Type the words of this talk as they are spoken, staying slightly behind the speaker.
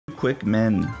quick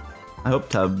men. I hope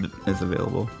Tub is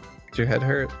available. Does your head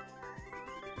hurt?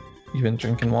 You been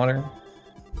drinking water?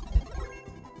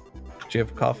 Do you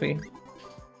have coffee?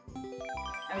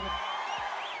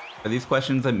 Are these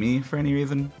questions at me for any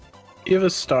reason? You have a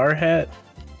star hat?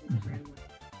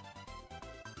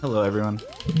 Hello, everyone.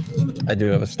 I do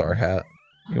have a star hat.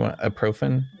 You want a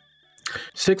Profen?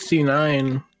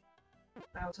 69.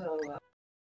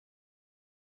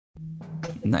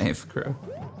 Nice, Crow.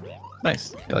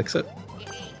 Nice. He likes it.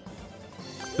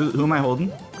 Who am I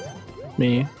holding?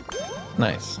 Me.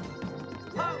 Nice.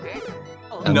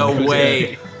 No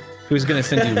way. Who's gonna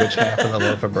send you which half of the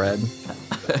loaf of bread?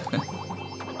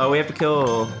 Oh, we have to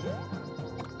kill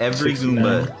every 69.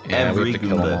 Goomba. Yeah, Every we have to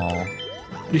kill them Goomba.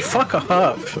 all. You fuck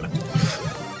up.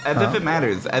 As if it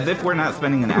matters. As if we're not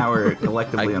spending an hour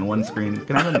collectively on one screen.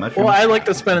 Can I have a mushroom? Well, I like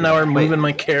to spend an hour moving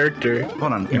my character.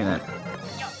 Hold on, give me that.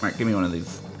 Alright, give me one of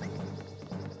these.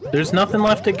 There's nothing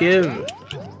left to give.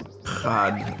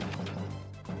 God.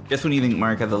 Just when you think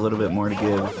Mark has a little bit more to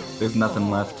give, there's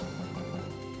nothing left.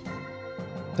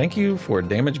 Thank you for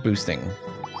damage boosting.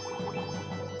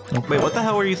 Wait, what the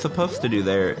hell were you supposed to do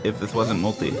there if this wasn't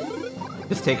multi?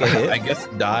 Just take a hit? I guess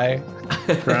die.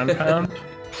 Ground pound.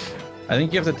 I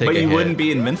think you have to take But a you hit. wouldn't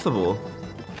be invincible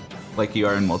like you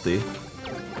are in multi.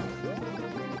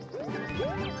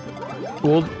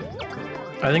 Well,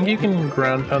 I think you can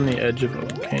ground pound the edge of them,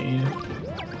 can't you?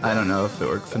 I don't know if it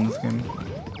works in this game.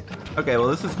 Okay, well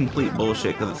this is complete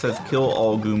bullshit because it says kill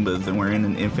all Goombas and we're in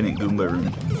an infinite Goomba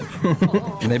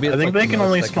room. Maybe I it's think like they the can most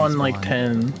only that spawn like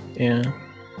 10. Yeah,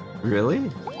 Really?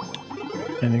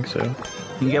 I think so.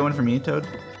 Can you get one for me, Toad?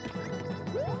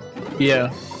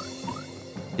 Yeah.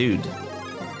 Dude.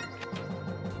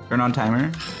 Turn on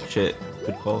timer? Shit.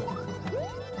 Good call.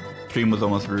 Stream was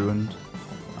almost ruined.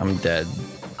 I'm dead.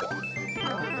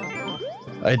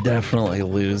 I definitely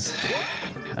lose.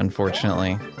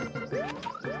 Unfortunately.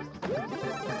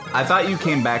 I thought you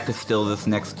came back to steal this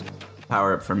next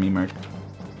power-up from me, Merc.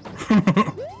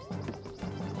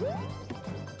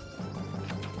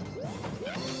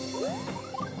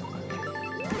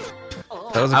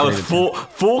 That was a I great was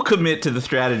full commit to the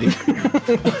strategy.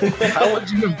 How would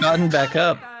you have gotten back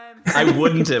up? I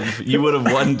wouldn't have. You would have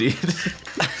won, dude.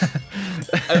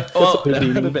 Well, That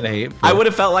would have been hateful. I would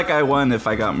have felt like I won if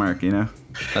I got Mark, you know?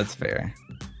 That's fair.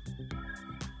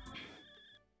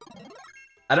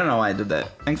 I don't know why I did that.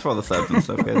 Thanks for all the subs and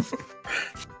stuff, guys.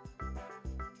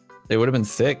 They would have been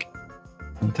sick.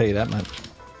 I'll tell you that much.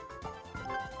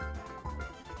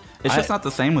 It's just not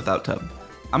the same without Tub.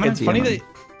 I'm gonna It's funny DM him. that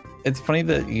it's funny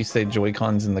that you say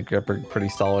Joy-Cons and the grip are pretty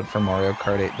solid for Mario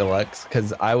Kart 8 Deluxe,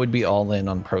 because I would be all in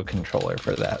on Pro Controller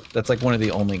for that. That's like one of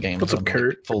the only games What's up, on, like,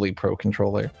 Kurt? fully Pro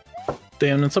Controller.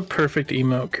 Damn, that's a perfect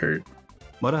emote, Kurt.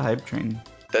 What a hype train.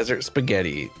 Desert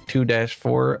Spaghetti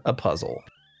 2-4 a puzzle.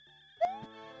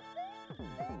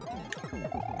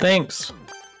 Thanks.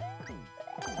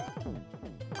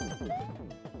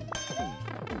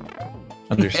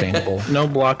 Understandable. No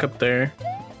block up there.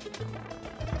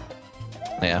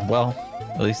 Yeah, well,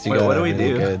 at least you Wait, got what that do we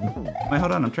really do? good. Wait,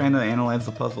 hold on. I'm trying to analyze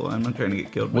the puzzle. I'm not trying to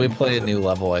get killed. We play a new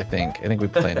level, I think. I think we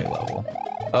play a new level.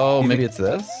 Oh, maybe it's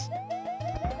this?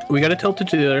 We gotta tilt it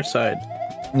to the other side.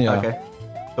 Yeah. Okay.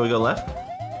 So we go left?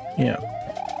 Yeah,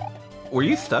 Were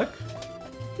you stuck?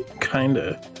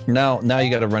 kinda. Now you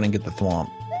gotta run and get the thwomp.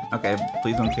 Okay,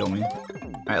 please don't kill me.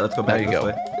 Alright, let's go back There you this go.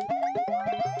 way.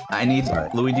 I need...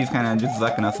 Alright. Luigi's kind of just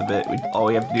zucking us a bit. All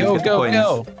we have to do Go, is get go, the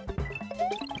go! coins.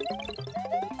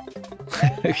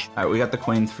 Alright, we got the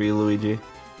coins for you, Luigi.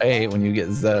 I hate when you get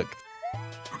zucked.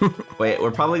 Wait,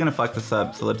 we're probably gonna fuck this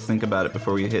up, so let's think about it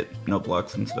before we hit no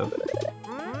blocks and stuff.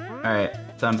 Alright,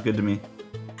 sounds good to me.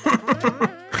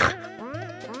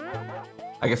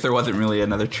 I guess there wasn't really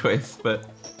another choice, but...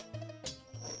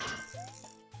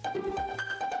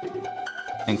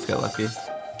 Thanks, Get Lucky.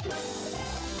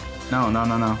 No, no,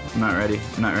 no, no. I'm not ready.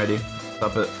 I'm not ready.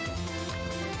 Stop it.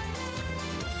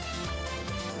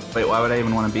 Wait, why would I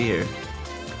even want to be here?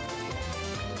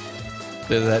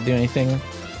 Does that do anything?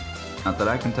 Not that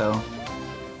I can tell.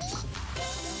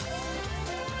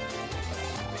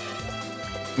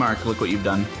 Mark, look what you've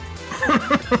done.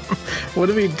 What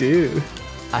do we do?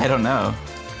 I don't know.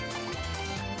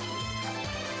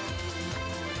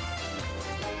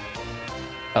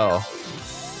 Oh.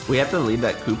 We have to lead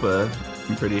that Koopa,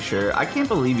 I'm pretty sure. I can't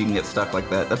believe you can get stuck like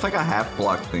that. That's like a half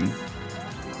block thing.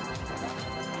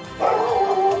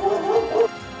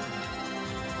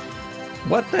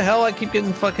 What the hell? I keep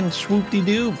getting fucking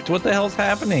swoop-de-dooped. What the hell's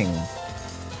happening?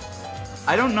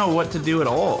 I don't know what to do at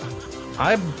all.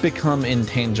 I've become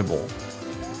intangible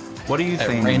What are you at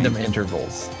saying? random to me?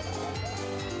 intervals.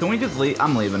 Can we just leave?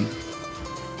 I'm leaving.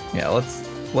 Yeah,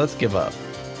 let's give up.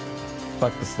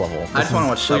 Fuck this level. I just want to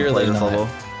watch Sub play this level.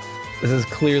 This is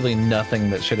clearly nothing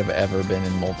that should have ever been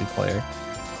in multiplayer.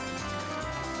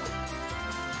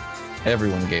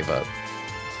 Everyone gave up.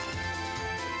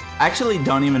 I actually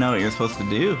don't even know what you're supposed to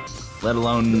do, let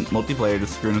alone multiplayer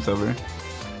just screwing us over.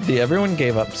 The Everyone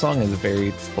Gave Up song is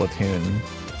very Splatoon.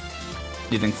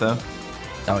 You think so?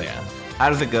 Oh yeah. How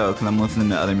does it go? Because I'm listening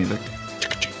to other music.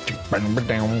 I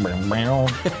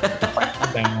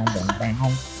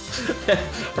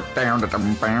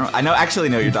actually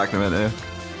know what you're talking about though.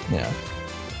 Yeah.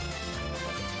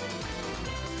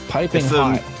 Piping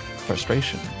hot.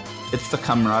 Frustration. It's the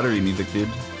camaraderie music, dude.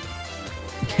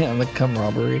 Yeah, the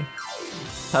camaraderie.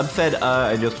 Hub said,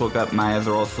 I just woke up, my eyes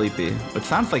are all sleepy. Which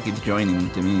sounds like he's joining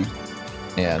to me.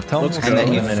 Yeah, tell him and that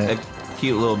he's a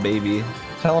cute little baby.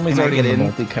 Tell him he's already in the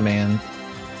multi-command.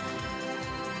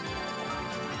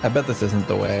 I bet this isn't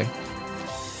the way.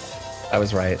 I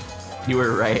was right. You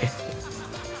were right.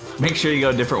 Make sure you go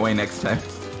a different way next time.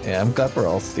 Yeah, I'm glad we're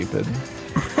all stupid.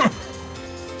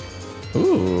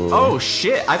 Ooh. Oh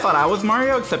shit, I thought I was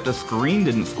Mario, except the screen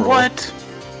didn't scroll. What?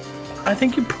 I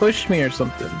think you pushed me or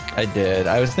something. I did.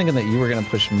 I was thinking that you were gonna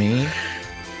push me.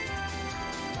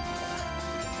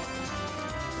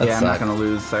 Yeah, I'm not gonna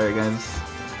lose. Sorry, guys.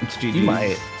 It's GG. You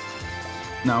might.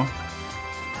 No.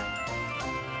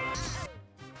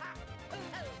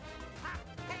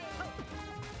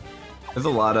 There's a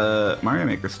lot of Mario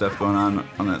Maker stuff going on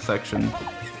that section.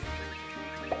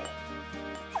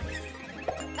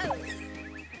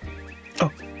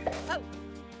 Oh.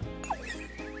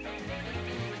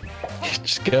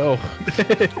 Just go.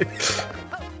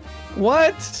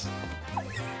 What?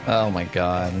 Oh my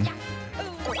god.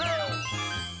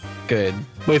 Good.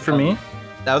 Wait for me?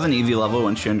 That was an easy level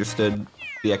once you understood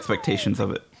the expectations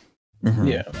of it. Mm-hmm.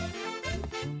 Yeah.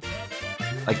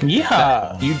 Like,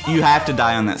 yeah. You have to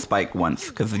die on that spike once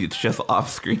because it's just off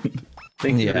screen.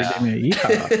 Yeah.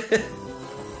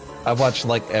 I watched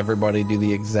like everybody do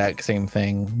the exact same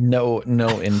thing. No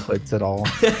inputs at all.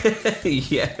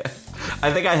 Yeah.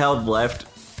 I think I held left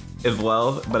as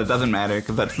well, but it doesn't matter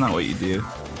because that's not what you do.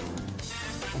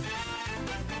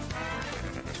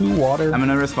 Two water. I'm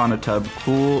gonna respond to Tub.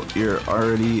 Cool, you're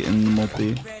already in the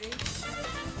multi.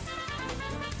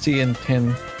 See you in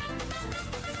 10.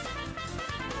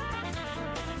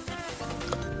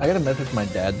 I gotta message my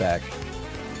dad back.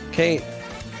 Kate.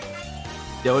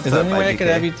 Yo, what's is up, there any way I could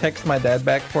IDK? have you text my dad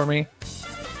back for me?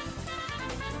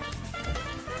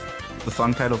 The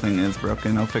song title thing is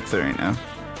broken. I'll fix it right now.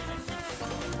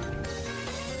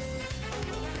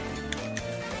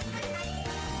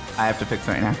 I have to fix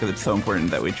it right now because it's so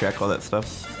important that we track all that stuff.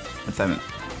 Since I haven't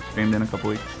streamed in a couple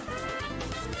weeks.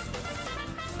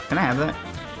 Can I have that?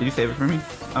 Did you save it for me?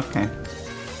 Okay.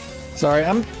 Sorry,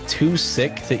 I'm too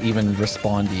sick to even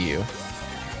respond to you.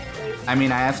 I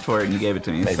mean, I asked for it and you gave it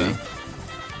to me. Maybe. So.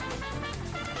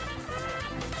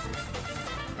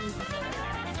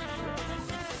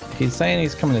 He's saying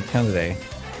he's coming to town today.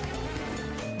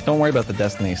 Don't worry about the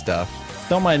Destiny stuff.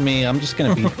 Don't mind me. I'm just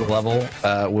gonna beat the level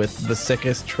with the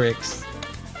sickest tricks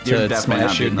You're to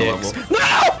smash your dicks.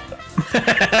 No!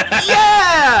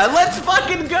 Yeah! Let's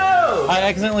fucking go! I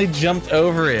accidentally jumped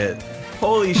over it.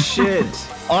 Holy shit!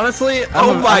 Honestly,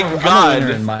 I'm a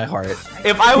winner in my heart.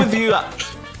 If I was you,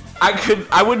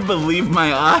 I wouldn't believe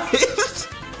my eyes.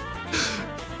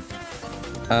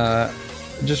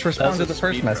 Just respond to the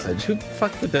first message. Who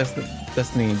fuck the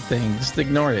Destiny thing? Just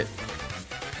ignore it.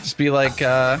 Just be like,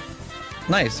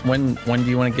 nice. When do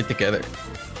you want to get together?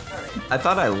 I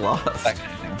thought I lost. That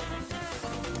kind of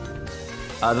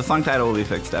thing. The song title will be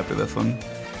fixed after this one.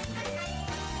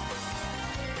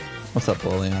 What's up,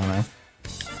 Liliana?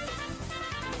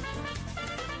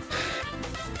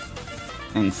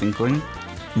 And Sinkling.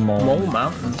 Mo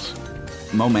Mountains.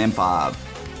 Mo-Man-Fob.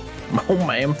 Mo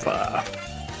Man-Fob.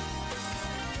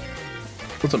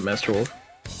 What's up, Master Wolf?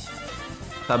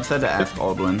 Sub said to ask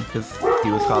Aldwin because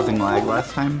he was causing lag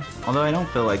last time. Although I don't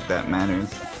feel like that matters.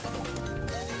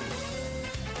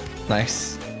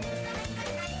 Nice.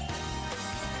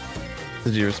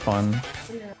 Did you respond?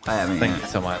 I haven't Thank yet. you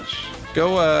so much.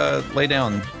 Go lay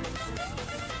down.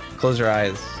 Close your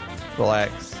eyes.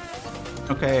 Relax.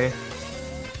 Okay.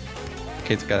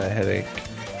 Kate's got a headache.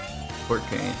 Poor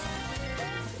Kate.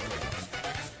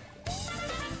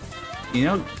 You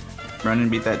know, run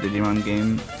and beat that Digimon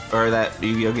game, or that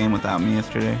Yu-Gi-Oh game without me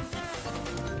yesterday.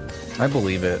 I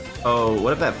believe it. Oh,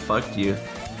 what if that fucked you?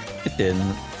 It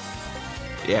didn't.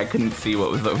 Yeah, I couldn't see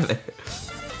what was over there.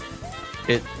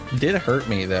 It did hurt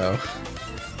me though.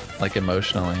 Like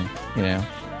emotionally, you know.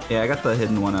 Yeah, I got the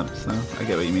hidden one up, so I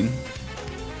get what you mean.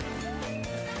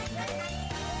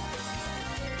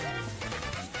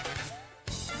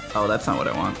 Oh, that's not what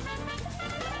I want.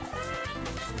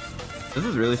 This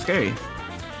is really scary.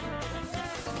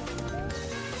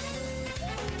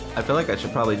 I feel like I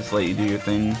should probably just let you do your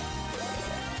thing.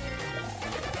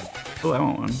 Oh, I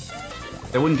want one.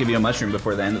 They wouldn't give you a mushroom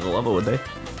before the end of the level, would they?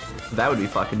 That would be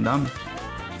fucking dumb.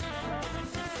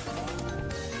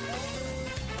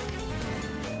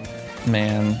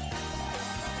 Man.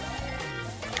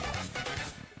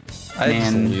 I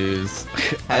just lose.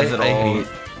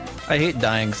 I hate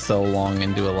dying so long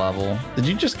into a level. Did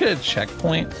you just get a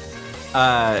checkpoint?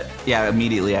 Yeah,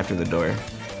 immediately after the door.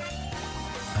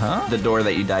 Huh? The door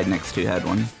that you died next to had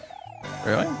one.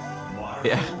 Really?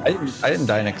 Yeah. I didn't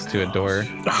die next to a door.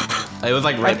 It was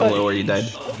like right below where you died.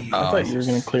 I thought you were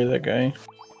gonna clear that guy.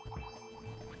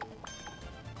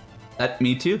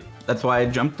 Me too. That's why I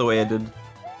jumped the way I did.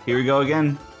 Here we go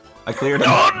again. I cleared him.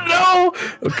 Oh no!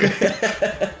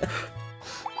 Okay.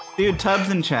 Dude, Tubbs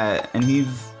in chat, and he's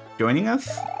joining us?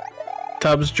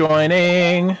 Tubbs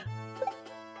joining.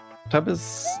 Tub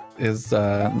is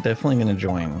definitely gonna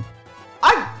join.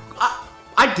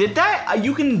 I did that?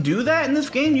 You can do that in this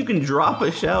game? You can drop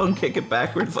a shell and kick it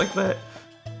backwards like that?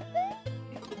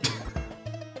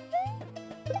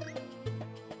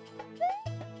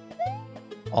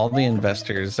 All the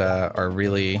investors are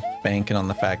really banking on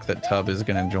the fact that Tub is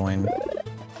gonna join.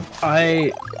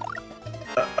 I'm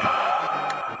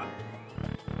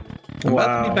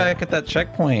about to be back at that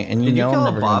checkpoint, and Did you know kill I'm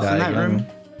a never boss gonna in die that again. room?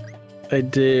 I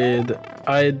did.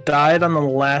 I died on the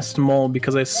last mole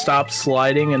because I stopped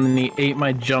sliding and then he ate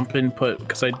my jump input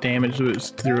because I damaged it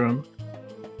through him.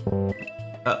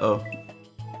 Uh-oh.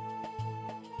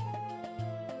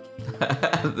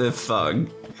 This song.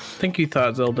 Thank you,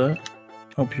 Thought Zelda.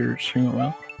 Hope you're streaming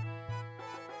well.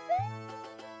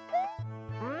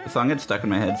 The song gets stuck in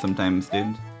my head sometimes,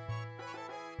 dude.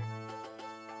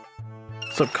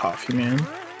 What's up, Coffee Man?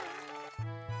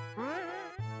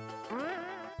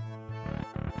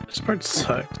 This part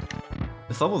sucked.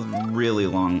 This level's really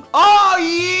long. Oh,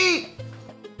 yeet!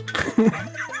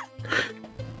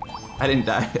 I didn't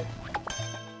die.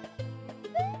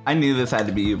 I knew this had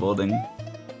to be you, Bolding.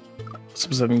 What's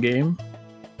up, 7 game?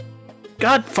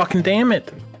 God fucking damn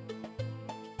it!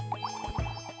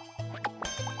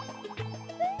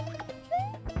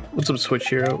 What's up, Switch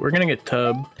Hero? We're gonna get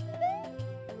Tub.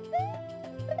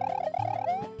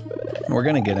 We're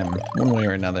gonna get him one way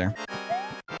or another.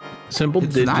 Simple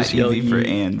It's did not just yell easy for yeet.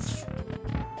 ants.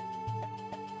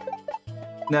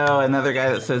 No, another guy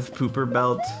that says pooper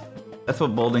belt. That's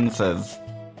what Bolding says.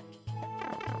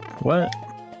 What?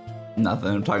 Nothing.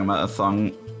 I'm talking about a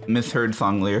song, misheard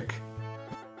song lyric.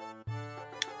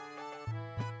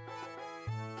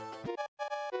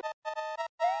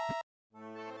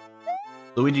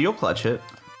 Luigi, you'll clutch it.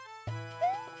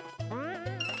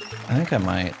 I think I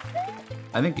might.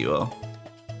 I think you will.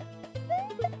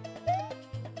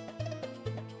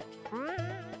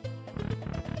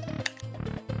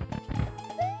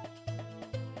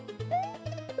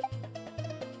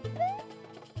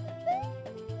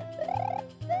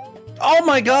 Oh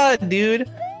my god, dude!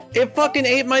 It fucking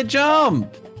ate my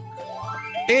jump!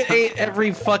 It ate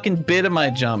every fucking bit of my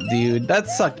jump, dude. That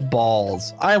sucked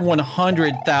balls. I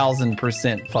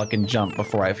 100,000% fucking jumped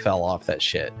before I fell off that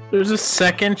shit. There's a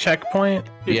second checkpoint?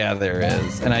 Yeah, there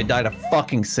is. And I died a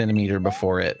fucking centimeter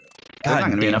before it. There's not God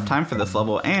gonna be damn. enough time for this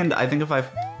level, and I think if I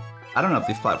don't know if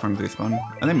these platforms respawn.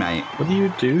 And they might. What do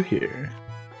you do here?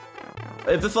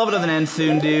 If this level doesn't end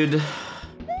soon, dude,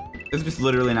 there's just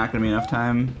literally not gonna be enough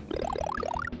time.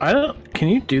 I don't... Can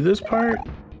you do this part?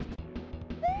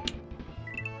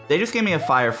 They just gave me a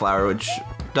fire flower, which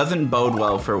doesn't bode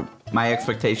well for my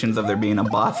expectations of there being a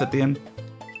boss at the end.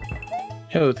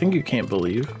 Yo, I think you can't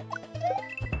believe.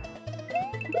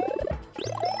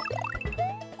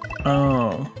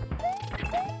 Oh.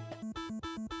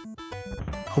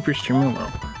 Hope you're streaming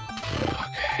well.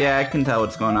 Yeah, I can tell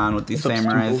what's going on with these What's up,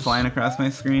 samurais Stools? flying across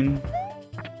my screen.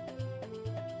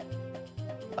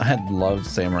 I had loved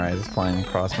samurais flying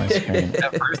across my screen.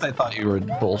 At first I thought you were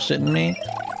bullshitting me,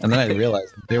 and then I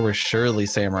realized there were surely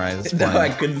samurais No, I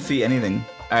flying. couldn't see anything.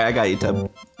 Alright, I got you, Tub.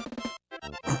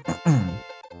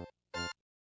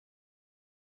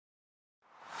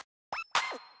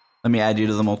 Let me add you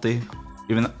to the multi.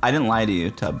 Even though, I didn't lie to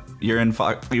you, Tub. You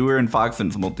were in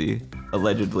Foxen's multi,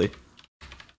 allegedly.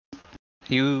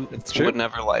 You It's true. would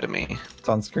never lie to me. It's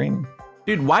on screen.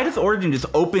 Dude, why does Origin just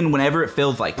open whenever it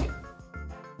feels like it?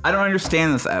 I don't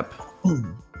understand this app.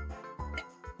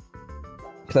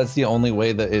 That's the only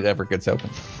way that it ever gets open.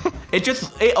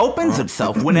 It opens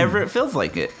itself whenever it feels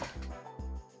like it.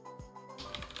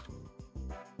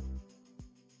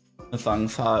 The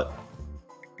song's hot.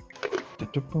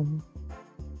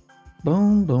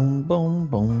 Boom, boom, boom,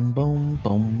 boom, boom,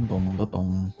 boom, boom, boom,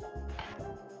 boom.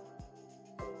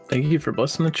 Thank you for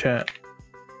blessing the chat.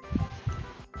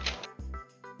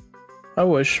 I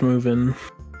wish moving.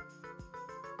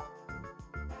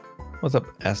 What's up,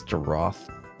 Esther Roth?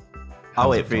 I'll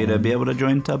How's wait it for you to going? be able to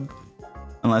join, Tub.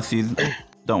 Unless you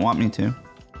don't want me to.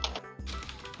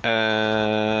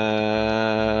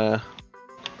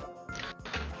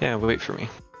 Yeah, wait for me.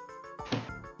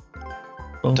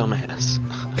 Boom. Dumbass.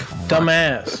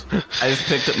 Dumbass. I just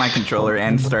picked up my controller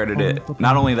and started it.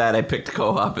 Not only that, I picked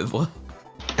co-op as well.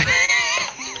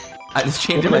 I just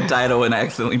changed my title and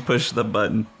accidentally pushed the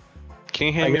button. Can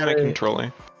you hand me my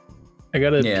controller? I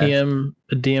got a Yeah. DM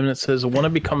that says, "Want to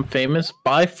become famous?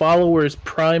 Buy followers,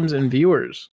 primes, and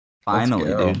viewers." Finally,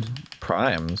 Let's go. dude.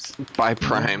 Primes. Buy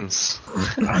primes.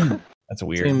 That's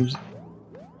weird. Seems.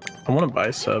 I want to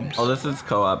buy subs. Oh, this is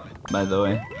co-op, by the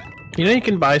way. You know you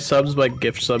can buy subs by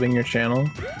gift subbing your channel.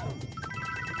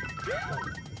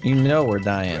 You know we're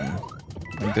dying.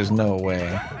 Like, there's no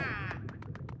way.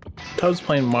 Tub's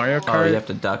playing Mario Oh, Kart. you have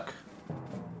to duck.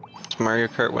 It's Mario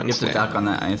Kart You have Wednesday. to duck on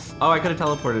that ice. Oh, I could have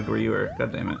teleported where you were.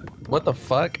 God damn it. What the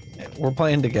fuck? We're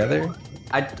playing together?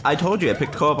 I told you I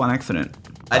picked co-op on accident.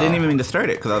 I didn't even mean to start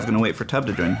it because I was going to wait for Tub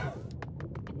to join.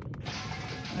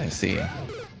 I see.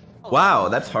 Wow,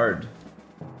 that's hard.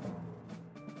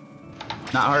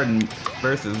 Not hard in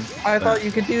versus. I but thought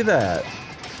you could do that.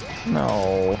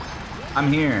 No.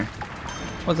 I'm here.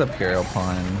 What's up, Hero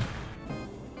Pond?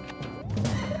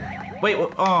 Wait,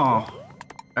 oh.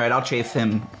 Alright, I'll chase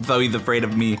him. Though he's afraid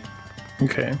of me.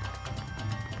 Okay.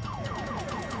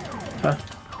 Huh.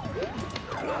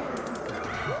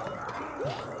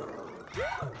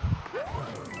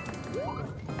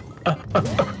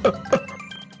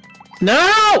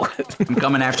 No! I'm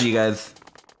coming after you guys.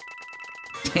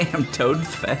 Damn,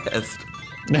 Toad's fast.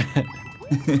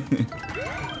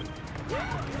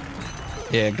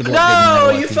 Yeah, good luck No,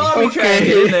 getting you that saw lucky. me trying to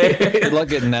get in there. Good luck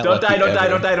getting that Don't lucky, die, don't die,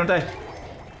 Evan. don't die,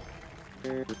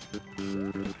 don't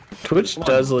die. Twitch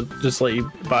does just let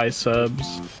you buy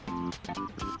subs.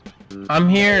 I'm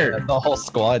here. That's the whole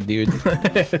squad, dude.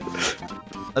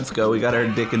 Let's go, we got our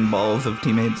dick and balls of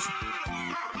teammates.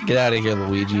 Get out of here,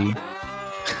 Luigi.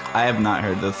 I have not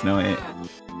heard this, no wait.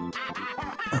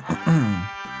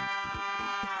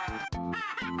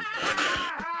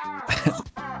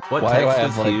 What Why do I text have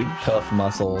is like huge? tough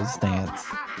muscles stance?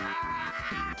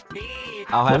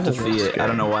 I'll have to What see is it. I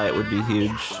don't know why it would be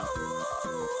huge.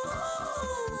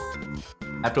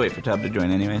 I have to wait for Tub to join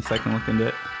anyway, so I can look into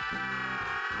it.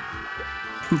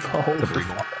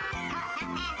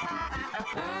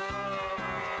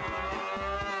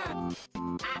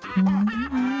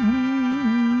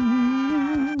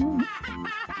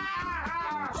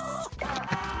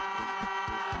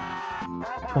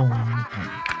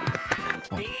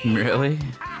 Really?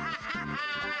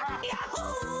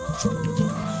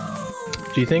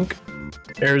 Do you think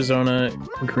Arizona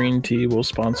green tea will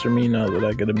sponsor me now that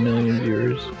I get 1 million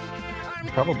viewers?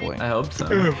 Probably. I hope so.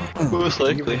 Most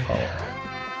likely.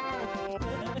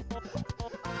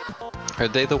 Are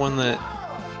they the one that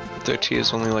their tea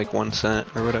is only like 1 cent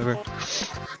or whatever?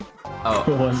 Oh,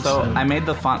 1 so cent. I made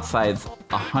the font size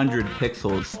 100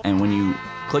 pixels, and when you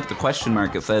click the question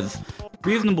mark, it says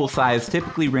reasonable size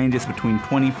typically ranges between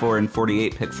 24 and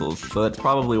 48 pixels. So that's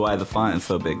probably why the font is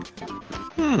so big.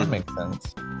 That makes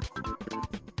sense.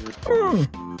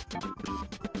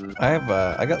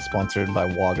 I got sponsored by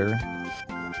water.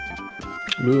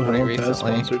 Ooh, I Pretty want that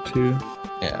recently. sponsor too.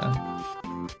 Yeah.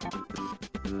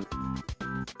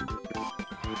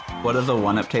 What does a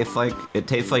 1-up taste like? It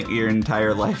tastes like your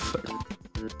entire life.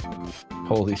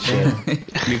 Holy shit.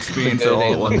 You experience it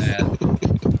all at once.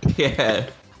 Yeah.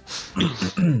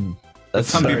 That's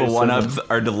Some Sorry, people so 1-ups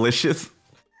are delicious,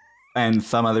 and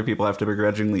some other people have to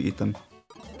begrudgingly eat them.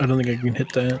 I don't think I can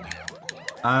hit that.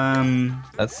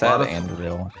 That's sad Lot of- and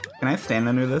real. Can I stand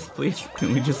under this, please?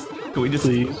 Can we just,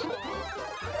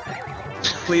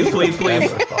 Please. please,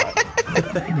 please?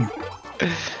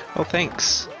 Oh,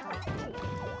 thanks.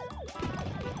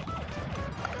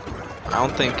 I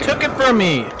don't think Took it from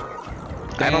me!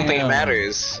 I don't think it Damn.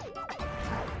 matters.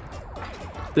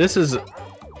 This is...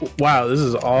 Wow, this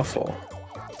is awful.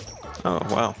 Oh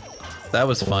wow. That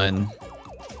was fun.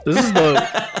 This is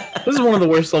this is one of the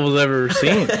worst levels I've ever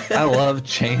seen. I love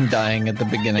chain dying at the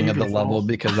beginning of the level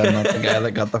because I'm not the guy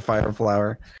that got the fire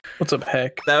flower. What's up,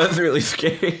 heck? That was really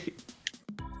scary.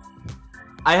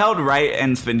 I held right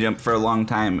and spin jump for a long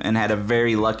time and had a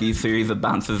very lucky series of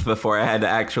bounces before I had to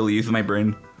actually use my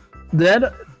brain.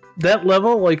 That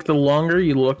level, like, the longer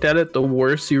you looked at it, the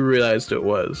worse you realized it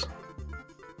was.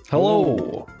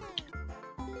 Hello.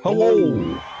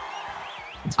 Hello.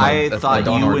 I that's thought my you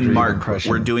Donald and Reed Mark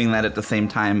impression. were doing that at the same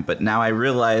time, but now I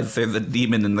realize there's a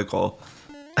demon in the call.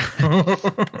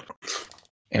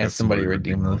 And somebody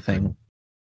redeemed the thing.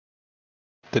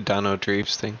 The Dono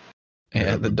Dreves thing.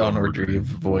 Yeah, the Donald Reed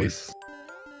voice.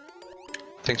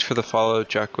 Thanks for the follow,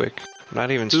 Jackwick. I'm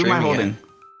not even Who am I streaming holding? yet.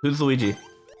 Who's Luigi?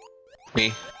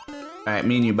 Me. Alright,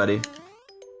 me and you, buddy.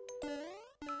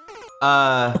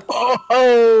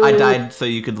 Oh! I died so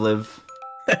you could live.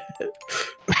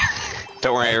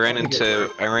 Don't worry, I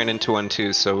ran into one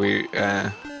too, so we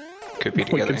could be We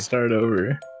together. can start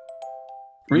over.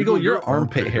 Regal, your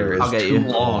armpit hair is I'll get too you.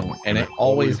 long, and it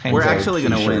always hangs We're out of actually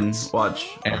gonna win. t-shirts,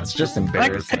 Watch. and it's just I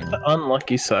embarrassing. picked the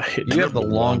unlucky side. You have the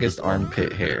longest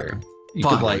armpit hair. You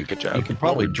Fuck. could like, Good job. you could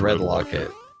probably dreadlock it.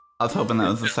 I was hoping that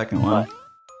was the second one.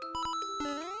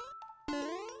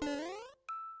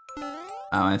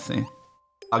 Oh, I see.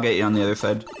 I'll get you on the other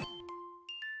side.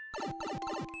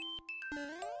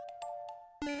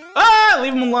 Ah!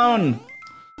 Leave him alone!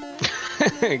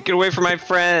 Get away from my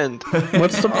friend!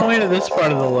 What's the point of this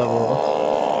part of the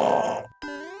level?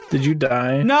 Did you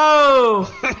die? No!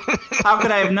 How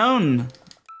could I have known?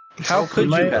 How could you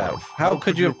might- have? How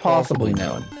could you have possibly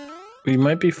known? We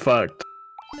might be fucked.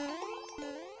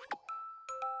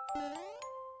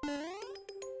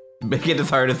 Make it as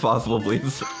hard as possible,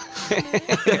 please.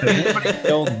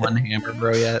 Killed one hammer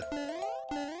bro yet?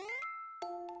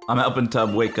 I'm helping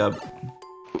Tub wake up.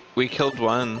 We killed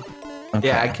one. Okay.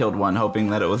 Yeah, I killed one, hoping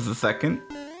that it was the second,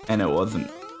 and it wasn't.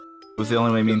 It was the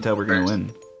only way me and Tub were gonna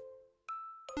win.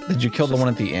 Did you kill the one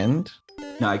at the end?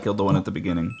 No, I killed the one at the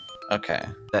beginning Okay.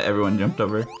 that everyone jumped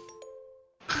over.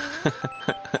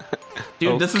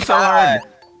 Dude, Oh, this is so hard.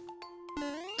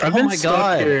 I've Oh been my stuck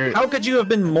god! here. How could you have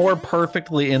been more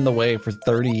perfectly in the way for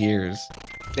 30 years?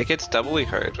 It gets doubly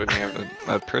hard when you have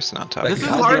a person on top. This of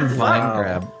is you. hard goddamn as vine fuck.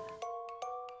 grab.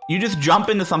 You just jump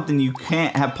into something you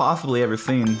can't have possibly ever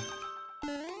seen.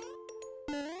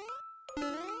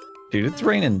 Dude, it's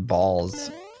raining balls.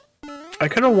 I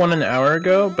could have won an hour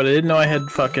ago, but I didn't know I had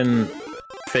fucking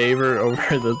favor over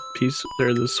the piece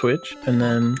or the switch, and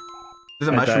then There's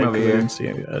a I mushroom died over 'cause I here. didn't see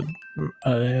a Is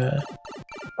there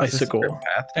a icicle.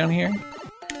 path down here?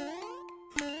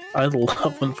 I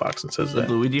love when Foxen says Did that.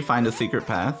 Luigi find a secret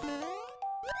path?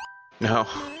 No.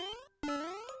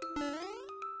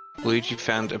 Luigi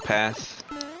found a path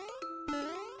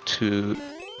to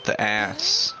the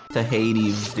ass. To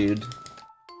Hades, dude.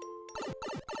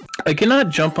 I cannot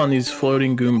jump on these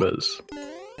floating Goombas.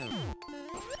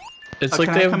 It's like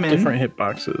can they I have come in? different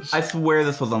hitboxes. I swear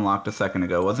this was unlocked a second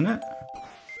ago, wasn't it?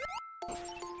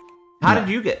 How did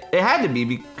you get? It had to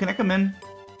be. Can I come in?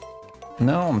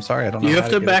 No, I'm sorry, I don't know. You how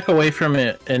have to get back away from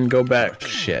it and go back. it.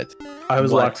 Shit. I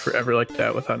was What? locked forever like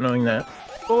that without knowing that.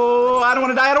 Oh, I don't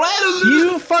want to die. I don't want to.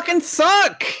 You fucking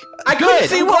suck! I couldn't Good,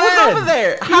 see I'm what glad. was over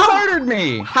there. You How? murdered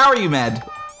me! How are you mad?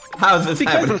 How is this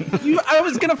happening? I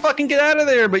was gonna fucking get out of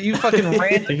there, but you fucking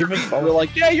ran. You were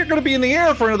like, yeah, you're gonna be in the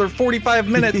air for another 45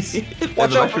 minutes.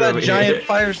 Watch out for that giant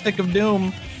fire stick of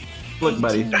doom. Look,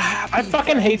 buddy. I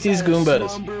fucking hate these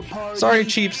Goombas. Sorry,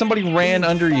 Chief, somebody ran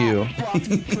under you.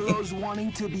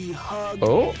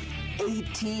 Oh?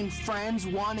 18 friends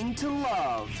wanting to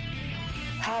love.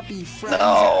 Happy friends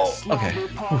No. at a slumber Okay.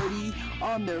 party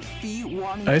on their feet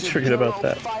wanting I always to forget about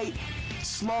pillow that. fight.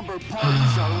 Slumber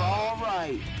parties are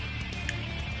alright.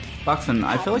 Foxen,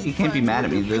 I feel like you can't be mad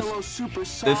at me this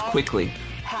quickly.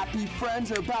 Happy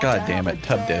friends are about God to damn have it, a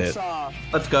Tub did it. dance-off.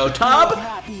 Let's go, Tub!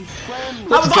 Happy friend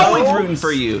I was with always jokes. rooting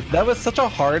for you. That was such a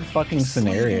hard fucking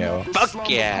scenario. Fuck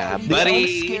yeah, The buddy.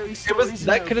 only scary It was stories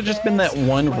that could have just been that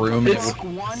one room and it It's-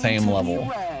 was same level.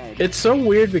 It's so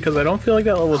weird because I don't feel like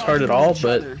that level was hard at all,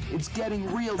 but It's getting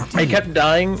real I deep. kept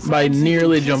dying by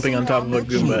nearly jumping on top of a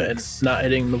Goomba and not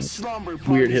hitting the Slumber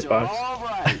weird parties are hitbox.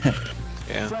 alright.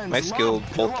 Yeah, my skill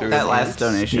pulled through. That last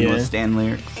donation Yeah. was Stan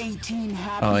Lyric. 18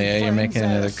 happy Oh yeah, you're making friends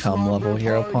at another a cum slumber level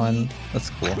hero party. pun. That's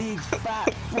cool. Big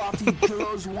fat fluffy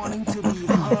pillows wanting to be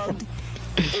hugged.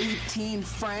 18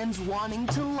 friends wanting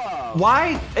to love.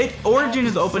 Why? Origin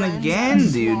is open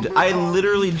again, dude. I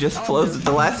literally just closed it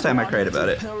the last time I cried about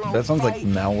it. That sounds like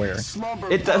malware.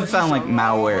 It does sound like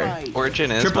malware.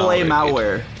 Origin is AAA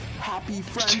malware. Happy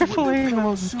friends with their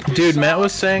pillow super Dude, Matt soft.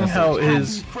 was saying how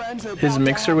his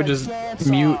mixer would just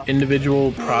mute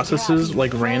individual processes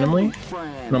like randomly,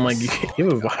 and I'm like, you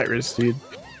have a virus, dude.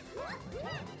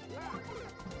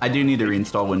 I do need to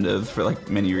reinstall Windows for like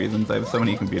many reasons. I have so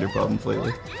many computer problems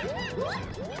lately.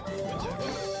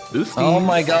 Oopsies. Oh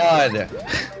my god.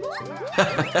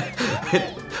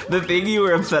 The thing you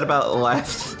were upset about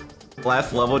last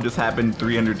level just happened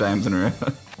 300 times in a row.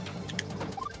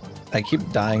 I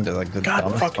keep dying to like the God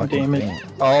dumbest fucking fucking damn it.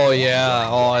 thing. Oh yeah.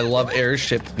 Oh, I love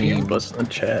airship Being theme. blessed in the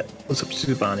chat. What's up,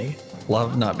 Subani?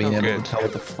 Love not being Oh, able good. to tell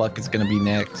what the fuck is gonna be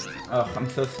next. Oh, I'm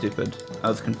so stupid. I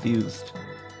was confused.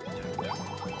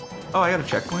 Oh, I got a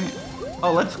checkpoint?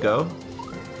 Oh, let's go.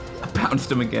 I bounced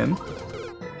him again.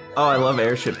 Oh, I love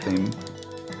airship theme.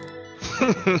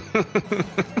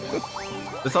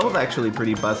 This level's actually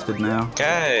pretty busted now.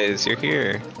 Guys, you're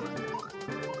here.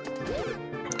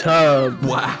 Tub.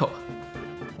 Wow.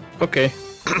 Okay.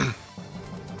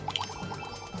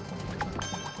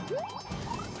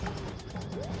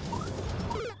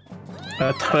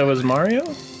 I thought it was Mario.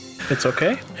 It's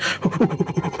okay.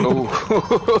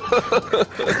 Oh.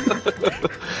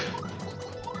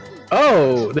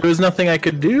 Oh, there was nothing I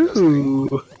could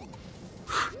do.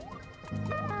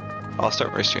 I'll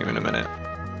start my stream in a minute.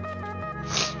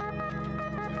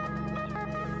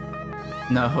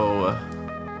 No.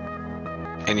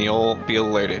 And you'll be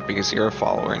alerted because you're a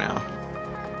follower now.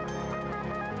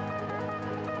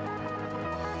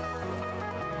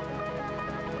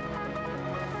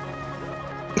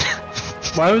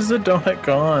 Why was the donut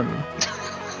gone?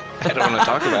 I don't want to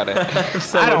talk about it.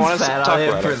 Someone I don't want to sat talk on it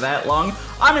about for it. that long.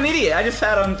 I'm an idiot. I just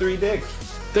sat on 3 dicks.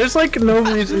 There's like no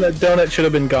reason that donut should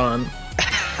have been gone.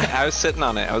 I was sitting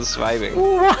on it. I was vibing.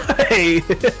 Why?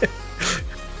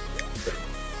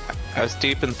 I was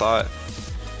deep in thought.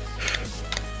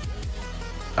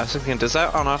 I was thinking, does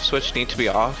that on-off switch need to be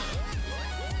off?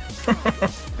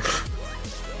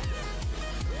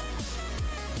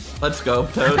 Let's go,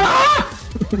 Toad.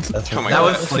 That's Oh my That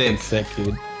God. was fucking sick. sick,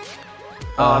 dude.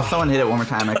 Oh, if someone hit it one more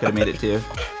time, I could have made it too.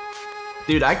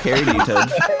 Dude, I carried you,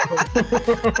 Toad.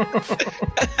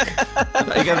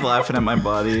 Are you guys laughing at my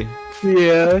body?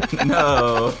 Yeah.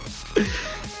 No.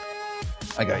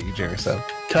 I got you, Jerry. So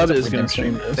Tub is gonna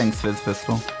stream this. Thanks, Fizz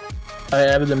Pistol. I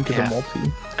added them to Yeah. the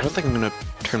multi. I don't think I'm gonna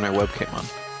turn my webcam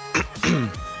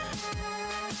on.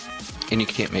 And you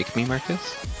can't make me, Marcus?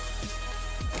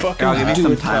 Fucking I'll give you do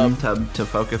some it, time Tub. to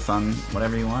focus on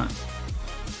whatever you want.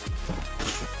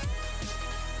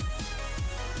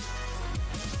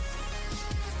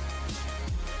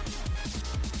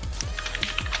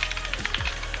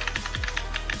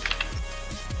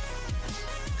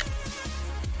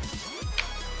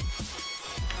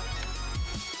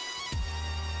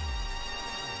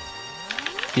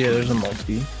 Yeah, there's a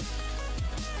multi.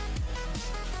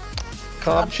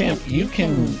 Cobb Champ, you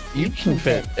can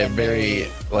fit a very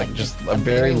just a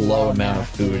very low amount of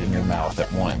food in your mouth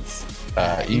at once.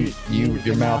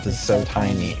 Your mouth is so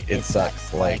tiny, it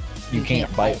sucks. Like you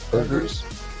can't bite burgers.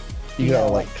 You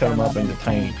gotta like cut them up into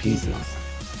tiny pieces.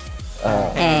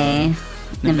 Hey,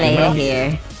 Nevaeh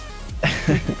here.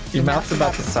 Your mouth's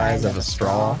about the size of a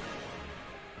straw.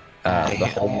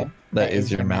 The hole that is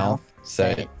your mouth.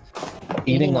 So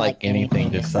eating like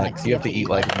anything just sucks. You have to eat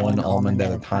like one almond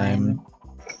at a time.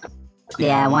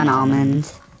 Yeah, one almond.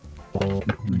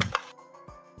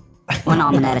 One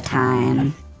almond at a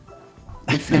time.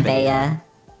 It's Nevaeh.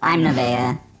 I'm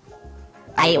Nevaeh.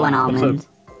 I eat one almond.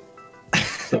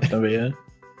 What's up, Nevaeh?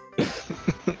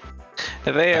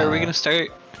 Nevaeh, are we gonna start?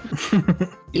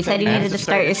 You said you needed to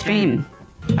start your stream.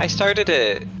 I started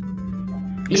it.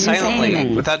 You didn't say Silently,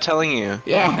 anything. without telling you.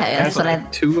 Yeah, that's what I.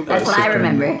 Two of That's us what I are-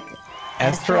 remember.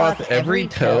 Astaroth, every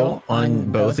toe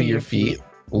on both of your feet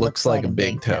looks like a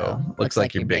big toe. Looks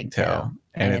like your big toe.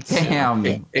 And Damn.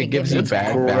 it gives you It's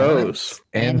bad balance. gross.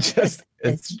 And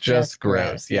it's just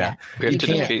gross. Yeah. We have You to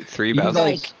can't- defeat 3 You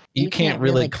Bowsers. you can't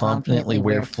really confidently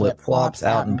wear flip-flops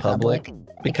out in public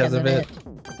because of it.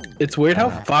 It's weird how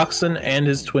Foxen and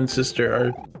his twin sister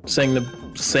are saying the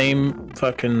same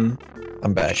fucking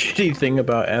I'm back. shitty thing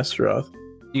about Astaroth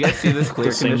You guys see this at clear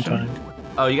the same condition? time.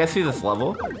 Oh, you guys see this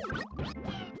level?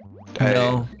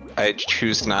 No. I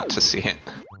choose not to see it.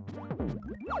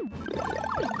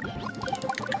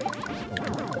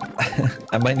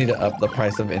 I might need to up the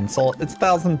price of insult. It's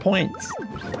 1,000 points.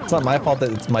 It's not my fault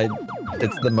that it's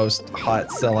the most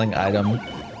hot selling item.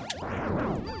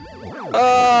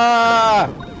 Ah!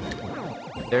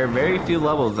 There are very few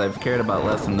levels I've cared about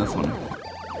less than this one.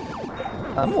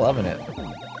 I'm loving it.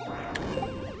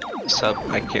 Sub,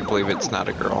 I can't believe it's not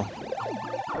a girl.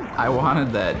 I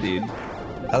wanted that, dude.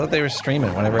 I thought they were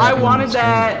streaming whenever I happened wanted to stream.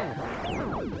 that!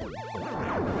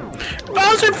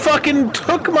 Bowser fucking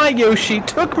took my Yoshi,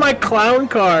 took my clown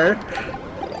car.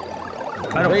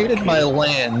 I don't Raided my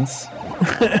lands.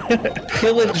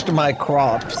 Pillaged my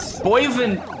crops.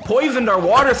 Poisoned our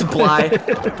water supply!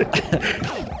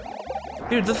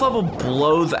 Dude, this level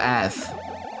blows ass.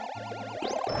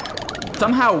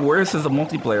 Somehow worse as a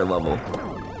multiplayer level.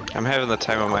 I'm having the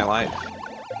time of my life.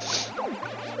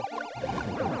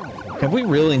 Have we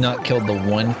really not killed the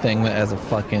one thing that has a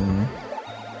fucking...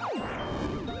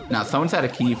 Now, someone's had a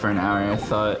key for an hour. I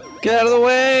saw it. Get out of the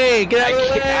way! Get out of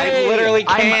the way! I literally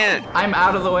can't. I'm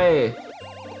out of the way.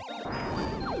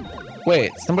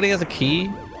 Wait, somebody has a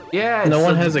key? Yeah. No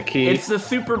one has a key. It's the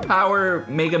superpower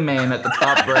Mega Man at the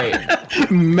top right.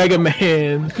 Mega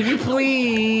Man. Can you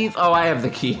please? Oh, I have the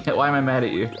key. Why am I mad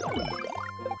at you?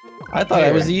 I thought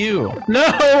it was you. No!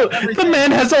 The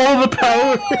man has all the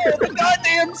power!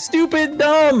 Goddamn stupid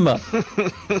dumb!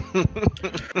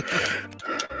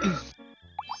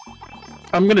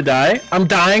 I'm gonna die. I'm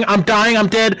dying. I'm dying. I'm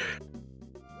dead.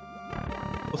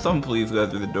 Will someone please go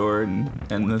through the door and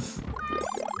end this?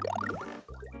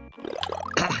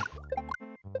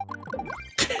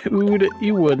 Dude,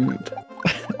 you wouldn't.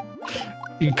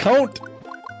 You can't.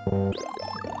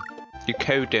 You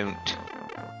don't.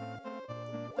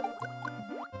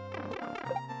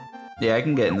 Yeah, I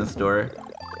can get in this door.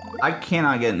 I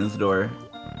cannot get in this door.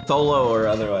 Solo or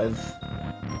otherwise.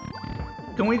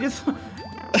 Can we just...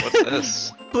 What's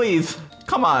this? Please,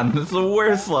 come on. This is the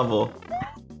worst level.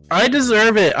 I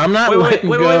deserve it. I'm not Wait, letting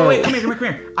wait, go. wait. Come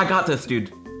here. I got this,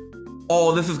 dude.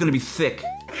 Oh, this is gonna be sick.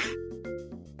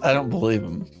 I don't believe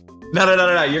him.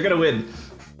 No. You're gonna win.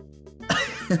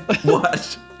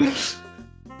 Watch.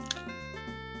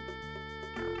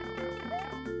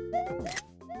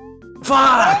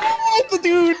 Fuck!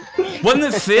 Dude! Wasn't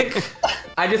this sick?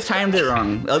 I just timed it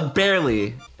wrong.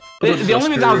 Barely. The so only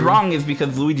reason I was screwed. wrong is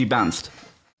because Luigi bounced.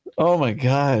 Oh my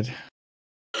god.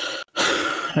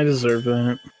 I deserve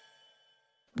that.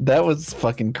 That was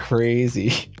fucking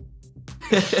crazy.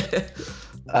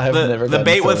 I've never The gotten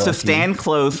bait so was to lucky. stand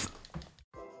close,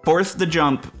 force the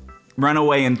jump, run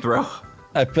away, and throw.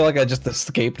 I feel like I just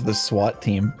escaped the SWAT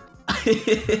team.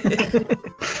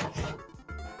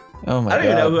 Oh my god. I don't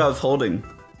even know who I was holding.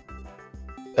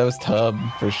 That was Tub,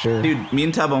 for sure. Dude, me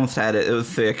and Tub almost had it. It was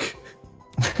sick.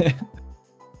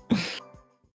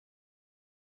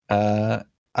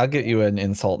 I'll get you an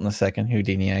insult in a second,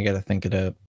 Houdini. I gotta think it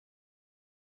up.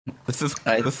 This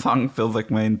song feels like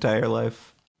my entire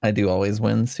life. I do always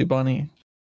win, Subani.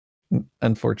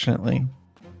 Unfortunately.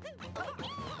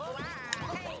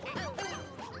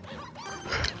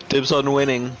 Dibs on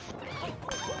winning.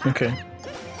 Okay.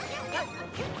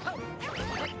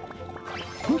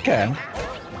 Okay.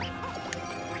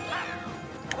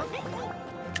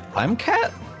 I'm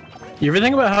Cat. You ever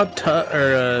think about how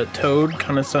Toad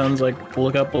kind of sounds like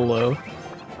Look Up Below?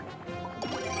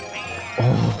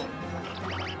 Oh.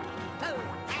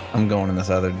 I'm going in this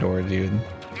other door, dude.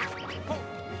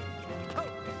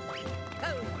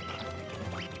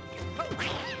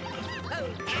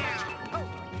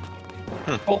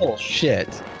 Oh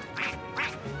shit.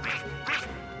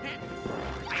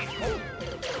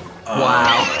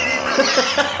 Wow.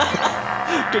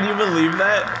 Can you believe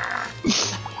that?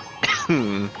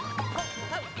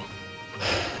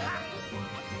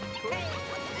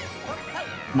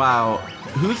 Wow.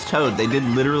 Who's Toad? They did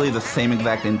literally the same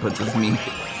exact inputs as me,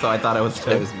 so I thought I was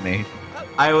Toad. That was me.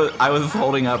 I was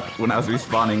holding up when I was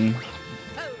respawning,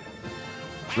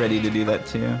 ready to do that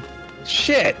too.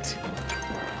 Shit!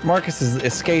 Marcus is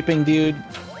escaping, dude.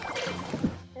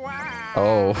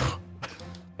 Oh.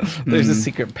 There's a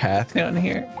secret path down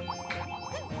here.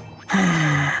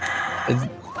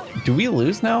 Do we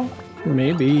lose now?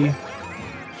 Maybe.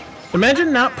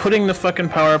 Imagine not putting the fucking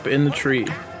power up in the tree.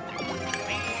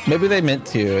 Maybe they meant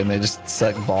to, and they just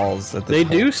suck balls at this They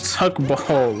point. do suck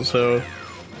balls, so...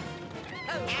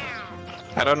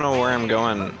 I don't know where I'm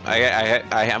going. I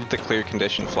have the clear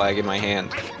condition flag in my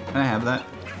hand. Can I have that?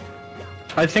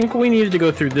 I think we needed to go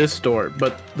through this door,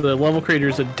 but the level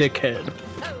creator's a dickhead.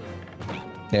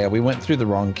 Yeah, we went through the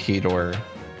wrong key door.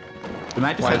 We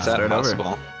might just Why have is to that start possible?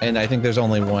 over. And I think there's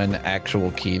only one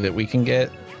actual key that we can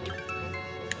get.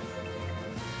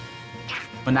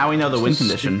 But now we know the win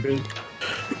condition. Stupid.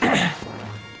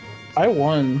 I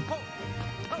won.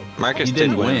 Marcus You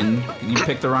didn't did win. win. You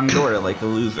picked the wrong door like a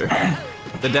loser.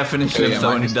 The definition Oh, of yeah,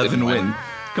 someone who Marcus doesn't didn't win. win.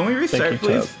 Can we restart, Thank you,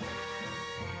 please?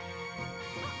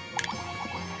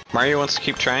 Mario wants to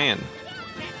keep trying.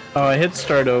 Oh, I hit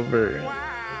start over.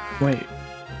 Wait.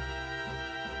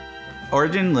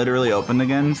 Origin literally opened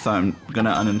again, so I'm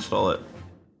gonna uninstall it.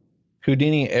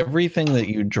 Houdini, everything that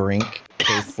you drink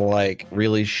tastes like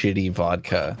really shitty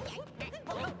vodka.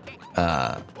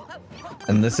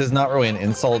 And this is not really an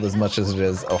insult as much as it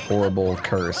is a horrible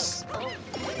curse.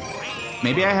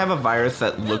 Maybe I have a virus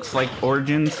that looks like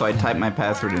Origin, so I type my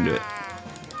password into it.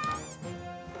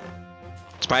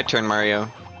 It's my turn, Mario.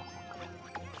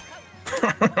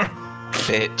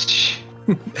 Bitch.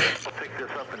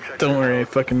 Don't worry, I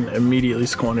fucking immediately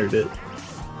squandered it.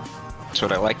 That's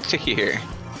what I like to hear.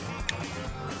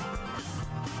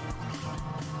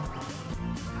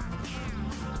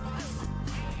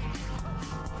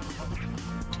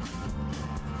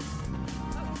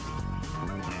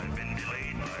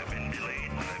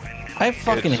 I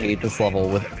fucking hate this level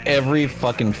with every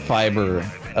fucking fiber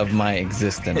of my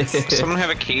existence. Does someone have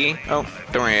a key? Oh,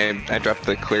 don't worry, I dropped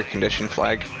the clear condition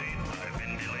flag.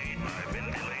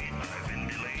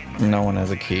 No one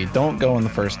has a key. Don't go in the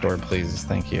first door, please.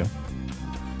 Thank you.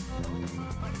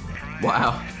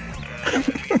 Wow.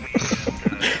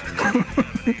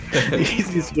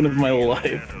 Easiest one of my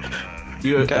life.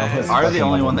 You are the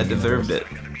only one that deserved it.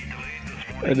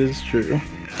 That is true.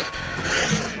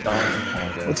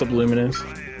 What's up, Luminous?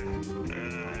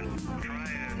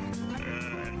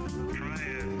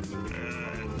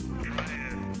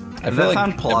 Does that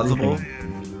sound plausible?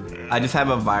 I just have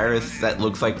a virus that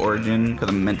looks like Origin because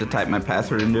I meant to type my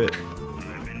password into it.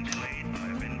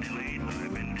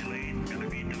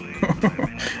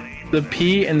 The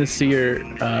P and the C are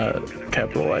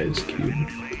capitalized. Cube.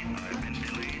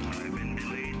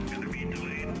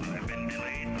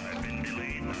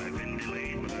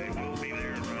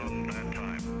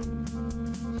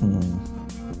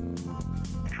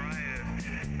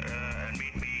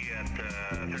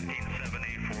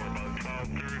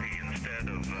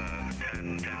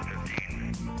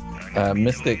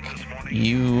 Mystic,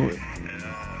 you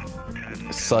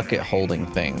suck at holding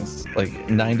things. Like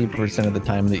 90% of the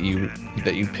time that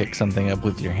you pick something up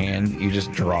with your hand, you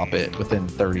just drop it within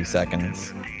 30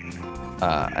 seconds.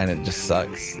 And it just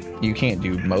sucks. You can't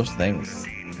do most things.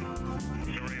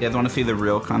 You guys want to see the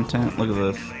real content? Look at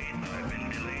this.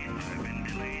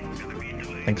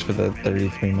 Thanks for the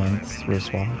 33 months,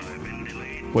 Roswell.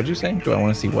 What'd you say? Do I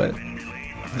want to see what?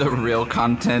 The real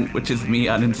content, which is me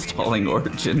uninstalling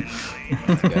Origin.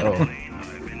 Let's go.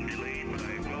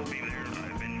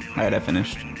 Alright, I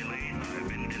finished.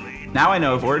 Now I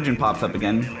know if Origin pops up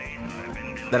again,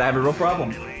 that I have a real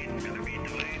problem.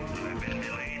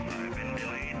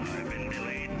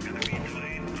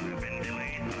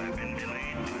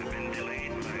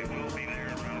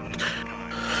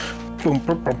 Boom,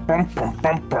 boom, boom, boom, boom,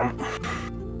 boom, boom.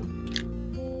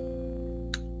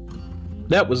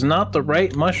 That was not the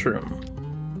right mushroom.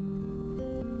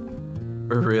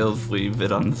 For reals, leave it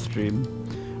on the stream.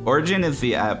 Origin is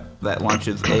the app that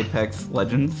launches Apex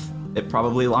Legends. It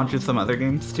probably launches some other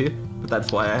games too, but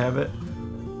that's why I have it.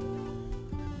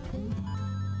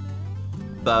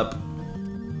 Sup?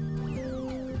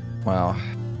 Wow.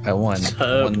 I won.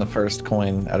 Won the first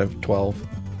coin out of 12.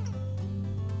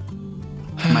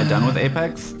 Am I done with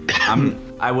Apex?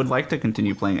 I would like to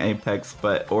continue playing Apex,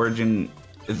 but Origin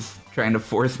is trying to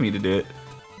force me to do it.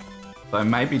 So I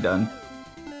might be done.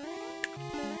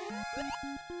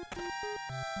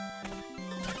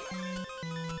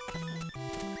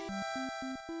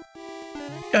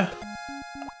 Yeah.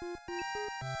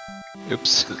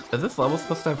 Oops. Is this level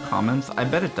supposed to have comments? I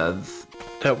bet it does.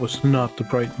 That was not the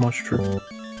right mushroom.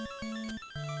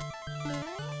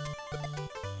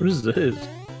 What is this?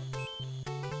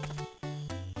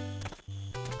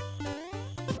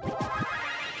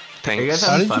 Are you guys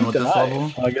Thanks. having fun with this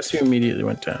level? I guess you immediately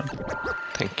went down.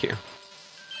 Thank you.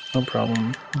 No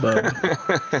problem. But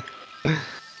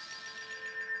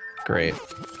Great.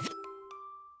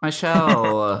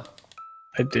 Michelle.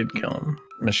 I did kill him.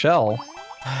 Michelle.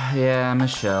 Yeah,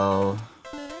 Michelle.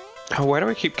 Oh, why do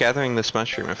I keep gathering this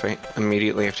mushroom if I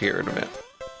immediately have to get rid of it?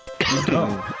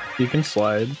 Oh, you can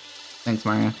slide. Thanks,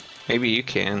 Mario. Maybe you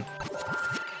can.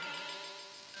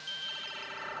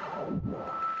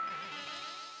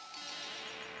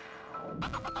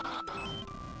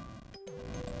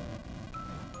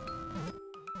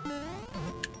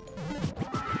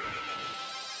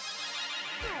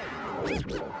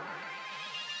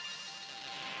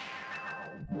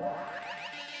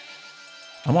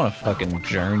 I'm on a fucking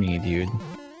journey, dude.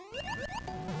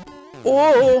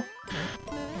 Whoa!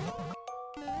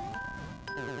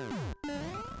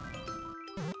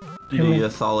 You need a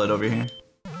solid over here.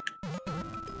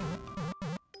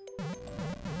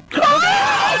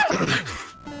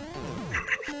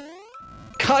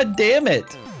 God damn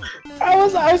it! How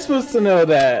was I supposed to know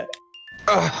that?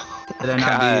 Oh, Did I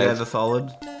not do you guys a solid?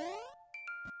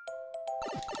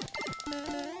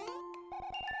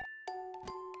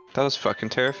 that was fucking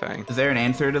terrifying. Is there an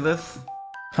answer to this?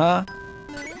 Huh?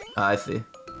 I see.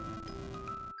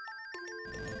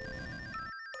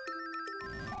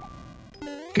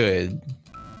 Good.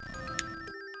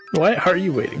 Why are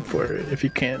you waiting for it if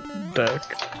you can't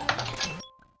duck?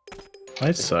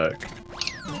 I suck.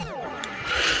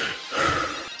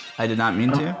 I did not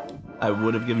mean to. I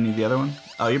would have given you the other one.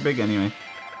 Oh, you're big anyway.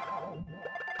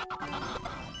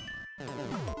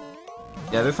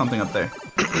 Yeah, there's something up there.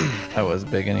 I was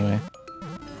big anyway.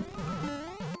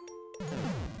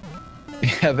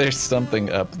 Yeah, there's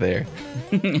something up there.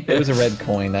 It was a red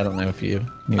coin. I don't know if you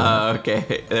knew.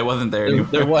 Okay. It wasn't there anymore.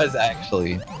 There was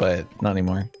actually, but not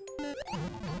anymore.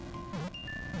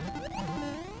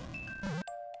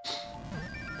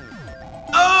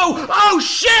 Oh! Oh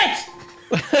shit!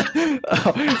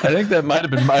 Oh, I think that might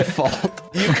have been my fault.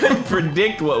 You couldn't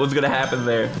predict what was gonna happen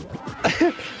there.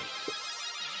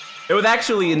 It was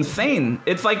actually insane.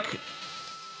 It's like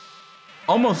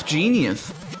almost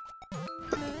genius.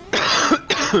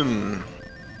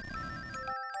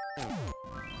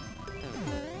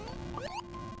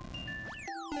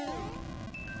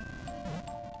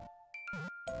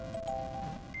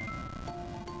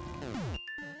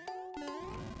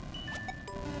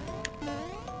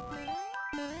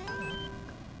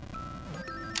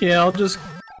 Yeah, I'll just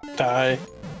die.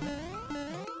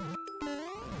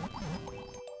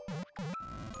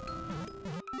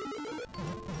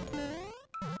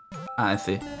 I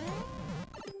see.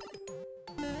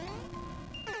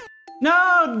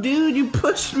 No, dude, you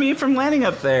pushed me from landing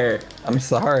up there. I'm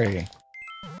sorry.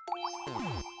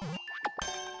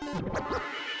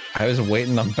 I was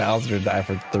waiting on Bowser to die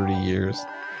for 30 years.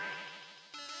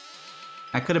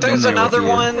 I could have been There's there another with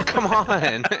you. one. Come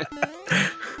on.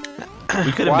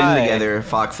 We could have been together,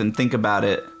 Foxen. Think about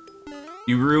it.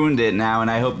 You ruined it now, and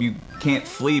I hope you can't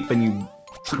sleep and you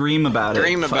scream about it.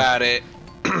 Dream about it.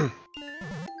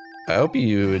 I hope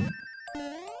you would...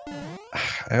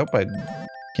 I hope I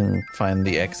can find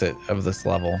the exit of this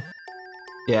level.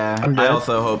 Yeah, I'm I dead.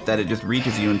 also hope that it just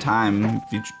reaches you in time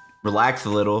if you relax a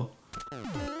little.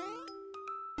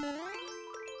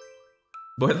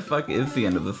 Where the fuck is the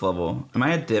end of this level? Am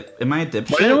I a dipshit?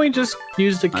 Why didn't we just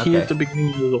use the key Okay. at the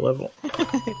beginning of the level?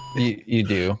 You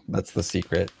do. That's the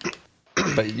secret.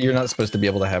 But you're not supposed to be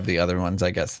able to have the other ones,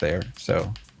 I guess, there.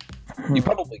 So you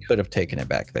probably could have taken it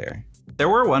back there. There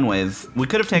were one ways. We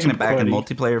could have taken it back in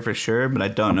Quality. multiplayer for sure, but I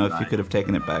don't know if you could have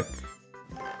taken it back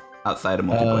outside of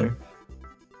multiplayer.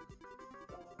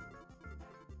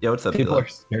 Yo, what's up, People Philip? are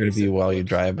scared of you while you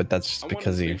drive, but that's just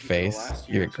because of your face.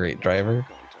 You're a great driver.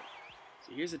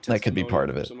 So here's a That could be part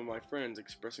of testimonial it. from some of my friends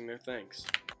expressing their thanks.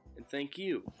 And thank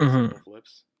you, Mhm.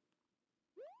 SimpleFlips.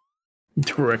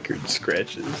 Record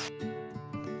scratches.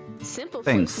 SimpleFlips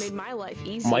Thanks. made my life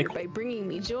easier Michael. by bringing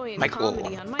me joy and Michael.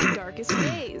 comedy on my darkest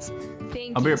days.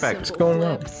 Thank I'll be you, right back. What's going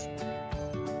on?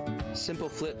 SimpleFlips.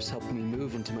 SimpleFlips helped me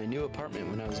move into my new apartment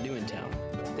when I was new in town.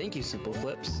 Thank you,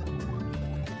 SimpleFlips.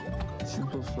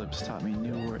 SimpleFlips taught me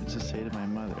new words to say to my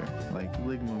mother, like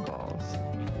ligma balls.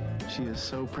 She is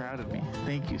so proud of me.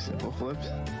 Thank you, SimpleFlips.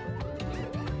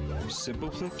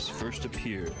 SimpleFlips first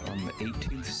appeared on the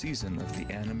 18th season of the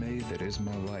anime that is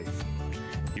my life.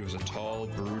 He was a tall,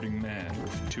 brooding man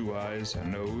with 2 eyes, a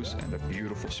nose, and a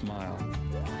beautiful smile.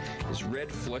 His red,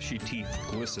 fleshy teeth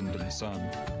glistened in the sun.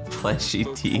 Fleshy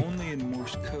Spoke teeth. only in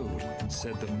Morse code and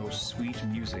said the most sweet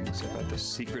musings about the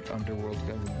secret underworld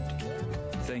government.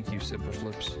 Thank you,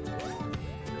 SimpleFlips.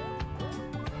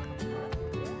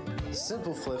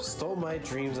 SimpleFlips stole my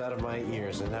dreams out of my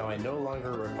ears, and now I no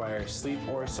longer require sleep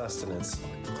or sustenance.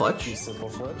 Clutch? Thank you,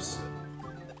 SimpleFlips.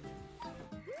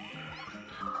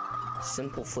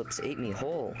 SimpleFlips ate me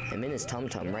whole. I'm in his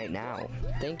tum-tum right now.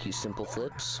 Thank you,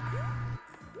 SimpleFlips.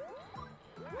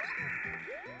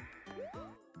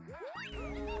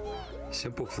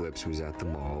 SimpleFlips was at the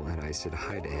mall and I said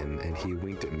hi to him and he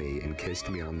winked at me and kissed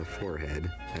me on the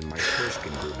forehead and my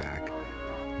foreskin grew back.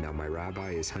 Now my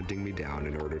rabbi is hunting me down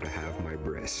in order to have my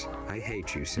bris. I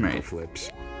hate you, SimpleFlips.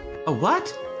 A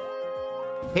what?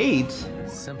 Hate?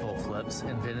 SimpleFlips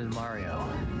invented Mario.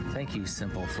 Thank you,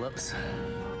 SimpleFlips.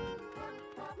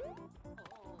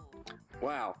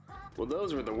 Wow. Well,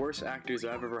 those were the worst actors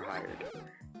I've ever hired.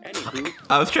 Anywho,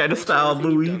 I was trying to thanks for style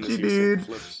everything you've done Luigi, this year, dude.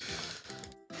 SimpleFlips.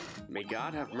 May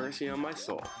God have mercy on my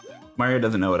soul. Mario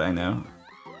doesn't know what I know.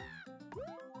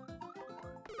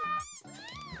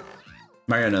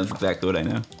 Mario knows exactly what I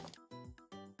know.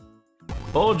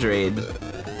 Bold raid.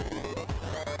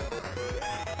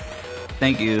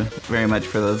 Thank you very much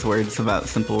for those words about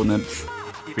Simple Nips.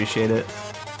 Appreciate it.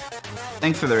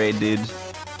 Thanks for the raid, dude.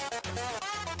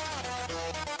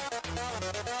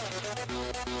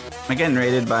 Am I getting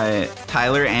raided by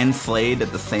Tyler and Slade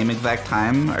at the same exact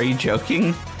time? Are you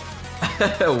joking?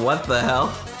 What the hell?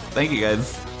 Thank you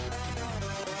guys.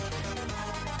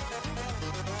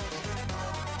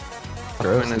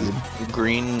 Everyone is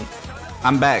green.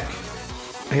 I'm back.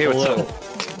 Hey, what's Hello.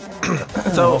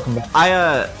 up? So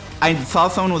I saw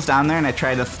someone was down there and I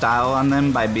tried to style on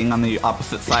them by being on the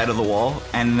opposite side of the wall,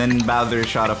 and then Bowser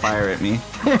shot a fire at me.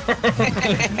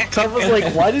 Tom was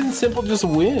like, why didn't Simple just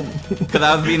win? Because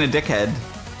I was being a dickhead.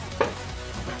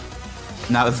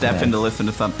 And I was deafened to listen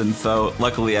to something, so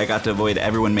luckily I got to avoid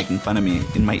everyone making fun of me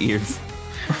in my ears.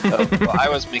 Well, I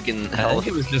was making I hell. think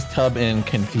it was just Tub in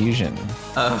confusion.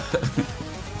 I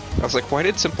was like, why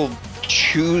did Simple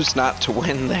choose not to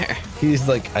win there? He's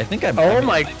like, I think I'm. Oh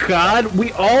my god,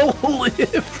 we all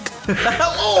lived.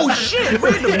 Oh shit!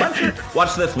 Random muncher.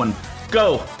 Watch this one.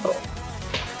 Go.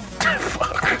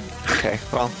 Fuck. Okay,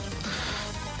 well.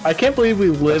 I can't believe we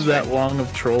lived that long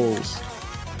of trolls.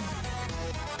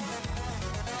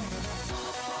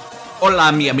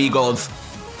 Hola, mi amigos.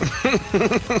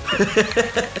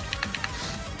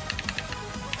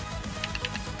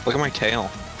 Look at my tail.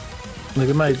 Look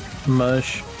at my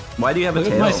mush. Why do you have a Look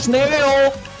at tail? my snail.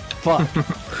 Fuck.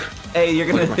 Hey, you're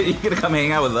gonna come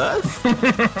hang out with us?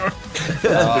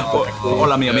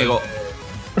 Hola, mi amigo.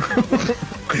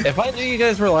 If I knew you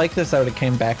guys were like this, I would have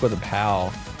came back with a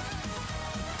pal.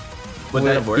 Would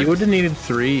that have worked? You would have needed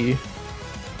 3.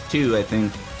 2, I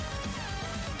think.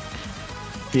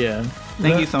 Yeah.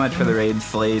 Thank you so much for the raid,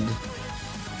 Slade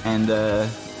and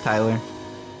Tyler.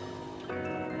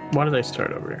 Why did I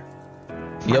start over?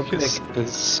 Murkus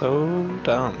is so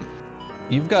dumb.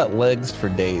 You've got legs for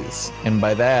days, and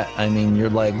by that I mean your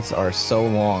legs are so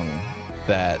long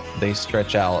that they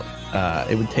stretch out.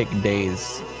 It would take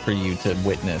days for you to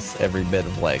witness every bit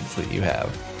of legs that you have.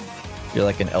 You're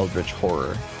like an eldritch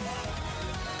horror.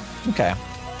 Okay.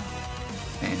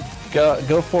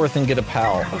 Go forth and get a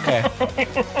pal. Okay.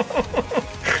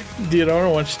 Dude, I want to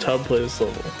watch Tub play this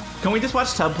level. Can we just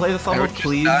watch Tub play this level,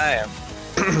 please?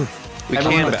 We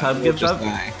Everyone can, but Tub gives up?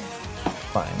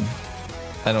 Fine.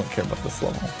 I don't care about this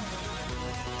level.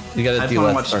 You gotta I do just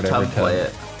want to let's watch start Tub every play time.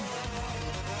 it.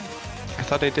 I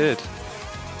thought I did.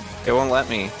 It won't let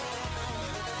me.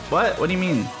 What? What do you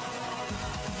mean?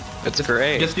 It's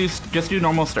great. Just do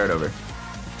normal start over.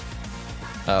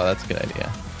 Oh, that's a good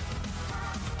idea.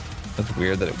 That's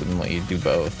weird that it wouldn't let you do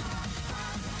both.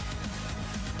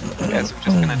 Guys, I'm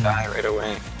just gonna die right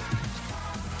away.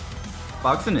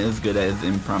 Foxen is good at his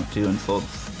impromptu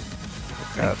insults.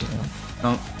 God.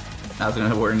 Oh, I was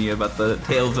gonna warn you about the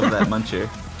tails of that muncher.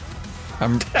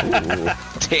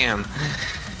 Damn.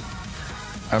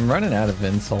 I'm running out of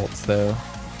insults though.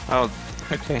 Oh,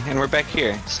 okay. And we're back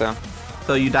here, so.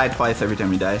 So you die twice every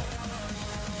time you die.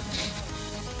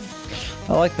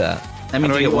 I like that. That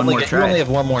means you get one more You try. only have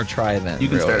one more try then. You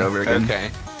can really. start over again. Okay.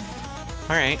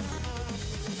 Alright.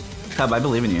 Tub, I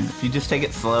believe in you. If you just take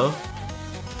it slow,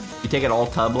 you take it all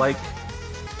Tub-like.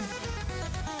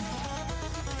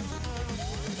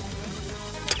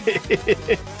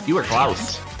 You were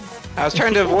close. I was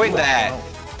trying to avoid that.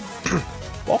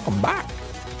 Welcome back.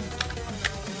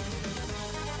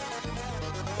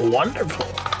 Wonderful.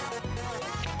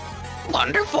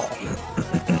 Wonderful.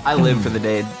 I live for the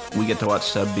day we get to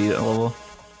watch Tub beat a level.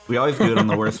 We always do it on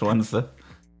the worst ones, though.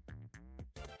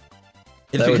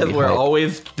 It's That would because be we're hype.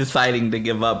 always deciding to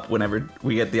give up whenever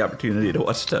we get the opportunity to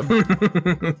watch Tub.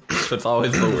 So it's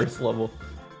always the worst level.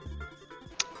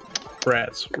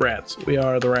 Rats. Rats. We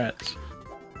are the rats.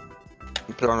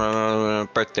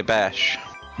 Birthday bash.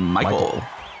 Michael.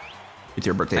 It's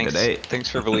your birthday Thanks, today. thanks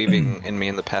for believing in me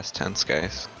in the past tense,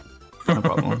 guys. No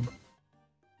problem.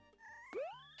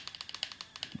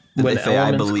 Did When they say I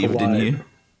elements believed in collide. you?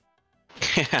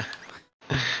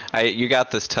 Yeah. You got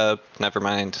this, Tub. Never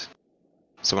mind.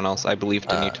 Someone else. I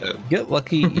believed in you, Tub. Get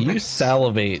lucky. You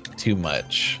salivate too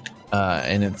much,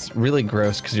 and it's really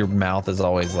gross because your mouth is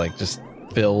always like just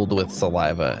filled with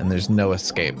saliva, and there's no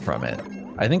escape from it.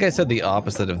 I think I said the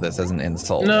opposite of this as an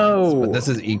insult. No. once, but this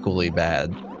is equally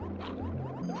bad.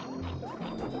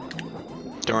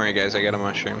 Don't worry, guys. I got a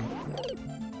mushroom.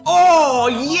 Oh,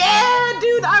 yeah,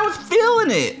 dude, I was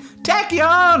feeling it.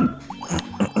 Tachyon!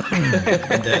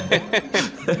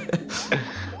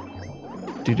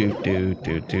 Do do do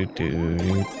do do do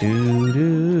do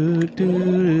do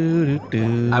do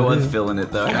do. I was feeling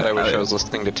it, though. God, I wish I was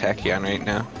listening to Tachyon right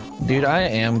now. Dude, I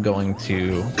am going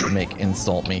to make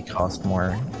Insult Me cost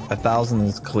more. 1,000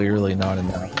 is clearly not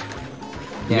enough.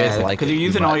 You guys like because it you're too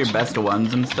using all much. your best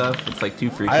ones and stuff. It's like too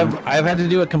frequent. I've had to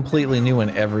do a completely new one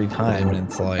every time, and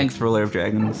it's like Thanks for Lair of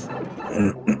Dragons.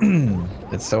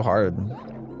 it's so hard.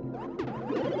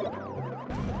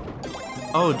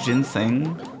 Oh,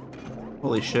 ginseng.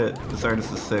 Holy shit, this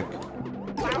artist is sick.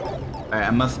 Alright,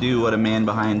 I must do what a man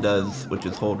behind does, which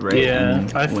is hold right. Yeah,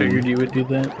 and I win. figured you would do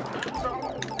that.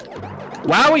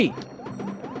 Wowie!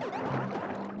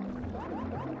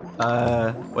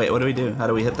 Wait, what do we do? How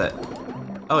do we hit that?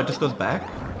 Oh, it just goes back?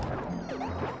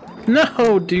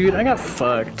 No, dude, I got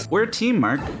fucked. We're a team,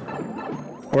 Mark.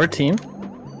 We're a team.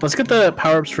 Let's get the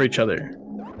power-ups for each other.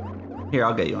 Here,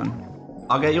 I'll get you one.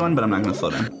 I'll get you one, but I'm not gonna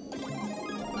slow down.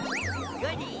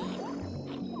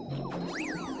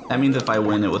 That means if I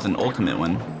win, it was an ultimate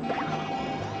win.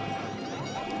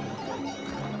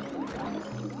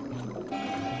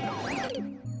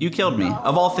 You killed me.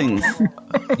 Of all things,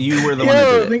 you were the one who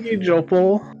did it. Thank you,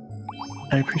 Jopel.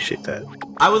 I appreciate that.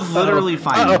 I was literally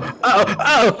fine.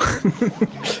 Oh!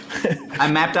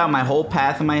 I mapped out my whole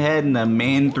path in my head, and the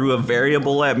man threw a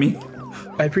variable at me.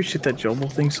 I appreciate that, Jopel.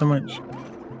 Thanks so much.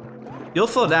 You'll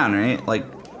slow down, right? Like,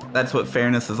 that's what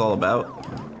fairness is all about.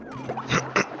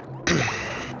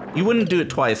 You wouldn't do it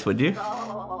twice, would you?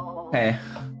 Hey,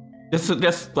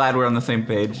 just glad we're on the same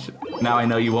page. Now I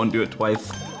know you won't do it twice.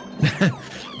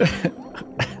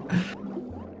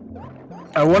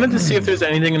 I wanted to see if there's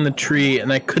anything in the tree,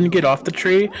 and I couldn't get off the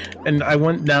tree, and I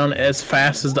went down as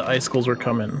fast as the icicles were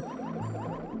coming.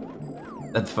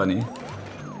 That's funny.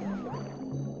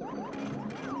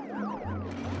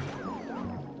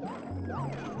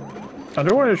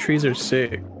 Underwater trees are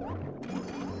sick.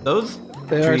 Those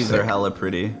trees are hella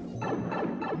pretty.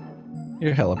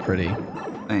 You're hella pretty.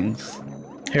 Thanks.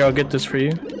 Here, I'll get this for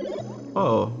you.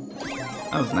 Oh,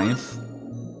 that was nice.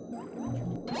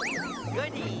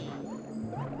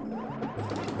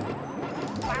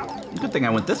 Good thing I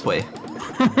went this way.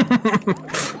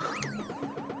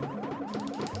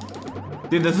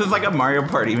 Dude, this is like a Mario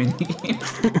Party mini game.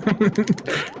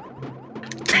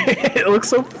 It looks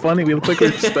so funny. We look like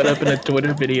we're sped up in a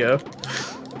Twitter video.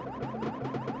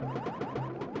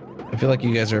 I feel like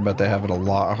you guys are about to have it a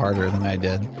lot harder than I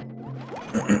did.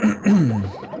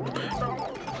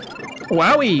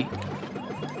 Wowie!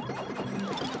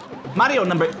 Mario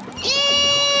number.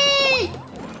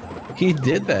 He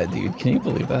did that, dude. Can you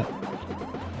believe that?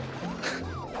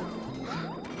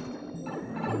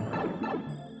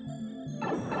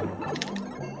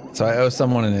 So I owe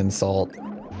someone an insult.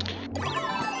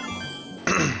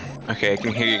 Okay, I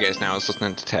can hear you guys now. I was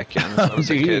listening to Tachyon as I was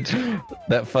a kid.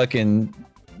 That fucking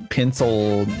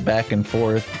pencil back and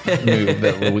forth move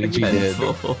that Luigi did.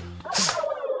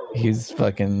 He's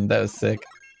fucking, that was sick.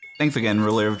 Thanks again,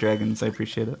 Ruler of Dragons. I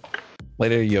appreciate it.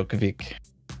 Later, Jokovic.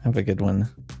 Have a good one.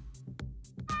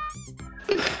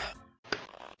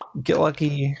 Get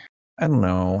lucky. I don't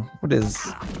know. What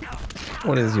is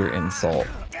your insult?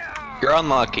 You're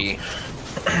unlucky.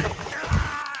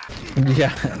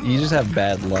 Yeah, you just have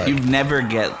bad luck. You never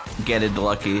getted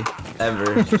lucky,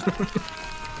 ever.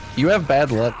 You have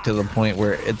bad luck to the point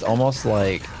where it's almost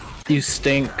like you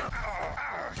stink.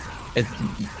 It's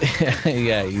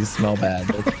yeah, you smell bad.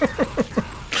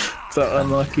 So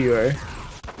unlucky you are.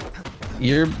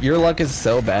 Your luck is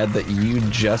so bad that you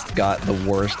just got the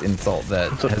worst insult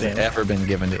that has ever been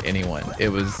given to anyone. It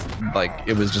was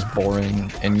just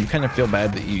boring, and you kind of feel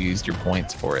bad that you used your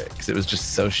points for it because it was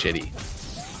just so shitty.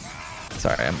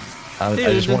 Sorry, I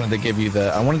just wanted to give you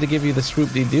the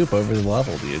swoop de dupe over the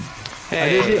level, dude. I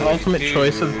did the ultimate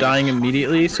choice of dying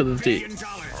immediately so that the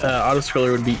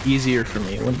auto-scroller would be easier for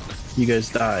me when you guys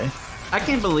die. I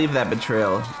can't believe that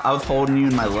betrayal. I was holding you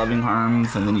in my loving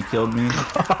arms, and then you killed me.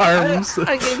 Arms?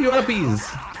 I gave you uppies.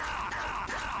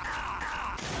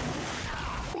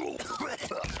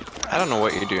 I don't know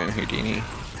what you're doing, Houdini.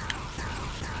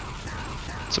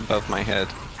 It's above my head.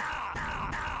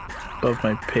 Above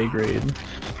my pay grade.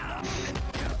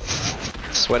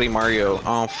 Sweaty Mario.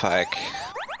 Oh, fuck.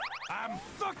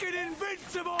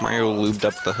 Mario lubed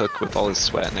up the hook with all his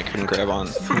sweat and I couldn't grab on.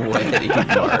 Sweaty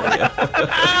Mario.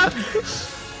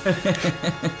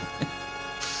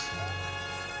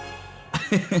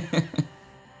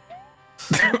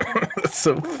 That's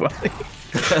so funny.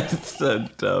 That's so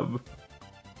dumb.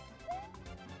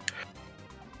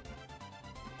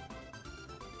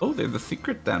 Oh, there's a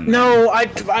secret down there. No, I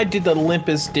did the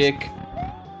limpest dick.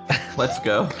 Let's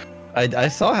go. I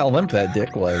saw how limp that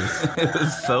dick was. It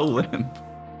was so limp.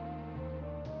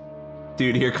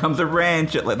 Dude, here comes a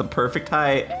wrench at like the perfect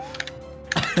height.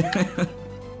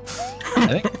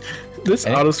 This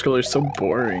auto-scroller is so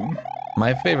boring.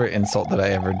 My favorite insult that I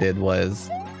ever did was,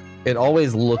 it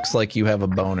always looks like you have a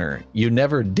boner. You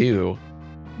never do,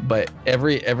 but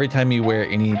every time you wear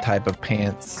any type of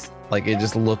pants, like it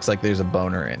just looks like there's a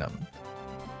boner in them,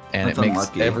 and That's it makes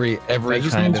unlucky. every That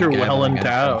just kind means of you're well gathering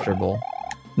endowed. uncomfortable.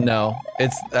 No,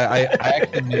 it's I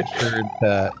actually made sure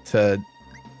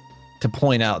to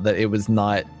point out that it was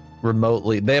not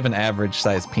remotely. They have an average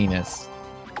size penis.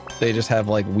 They just have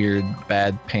like weird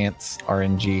bad pants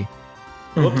RNG.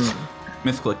 Whoops.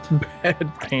 Misclicked.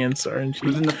 Bad pants RNG.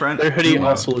 Who's in the front? Their hoodie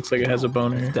also looks like it has a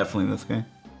boner. It's definitely this guy.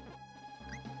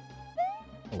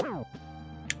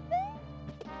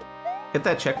 Hit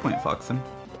that checkpoint, Foxen.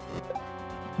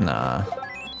 Nah,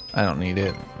 I don't need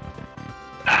it.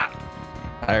 I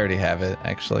already have it,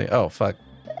 actually. Oh, fuck.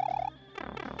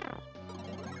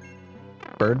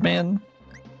 Birdman?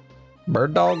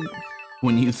 Bird dog?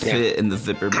 When you sit and the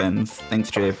zipper bends.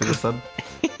 Thanks, Jay, for the sub.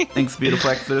 Thanks, Beautiful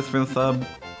Exodus, for the sub.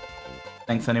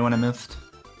 Thanks, anyone I missed.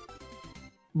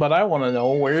 But I want to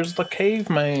know, where's the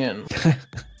caveman?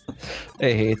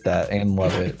 I hate that and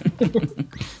love it.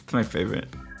 It's my favorite.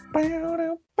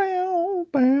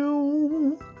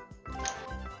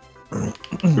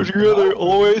 Would you rather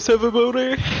always have a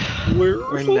boner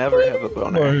or never have a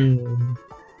boner?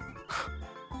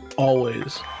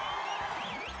 Always.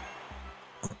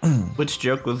 Which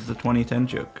joke was the 2010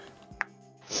 joke?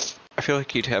 I feel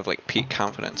like you'd have like peak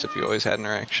confidence if you always had an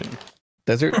erection.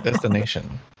 Desert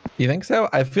destination. You think so?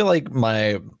 I feel like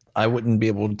I wouldn't be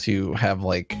able to have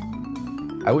like,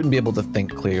 I wouldn't be able to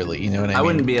think clearly. You know what I mean? I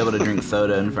wouldn't be able to drink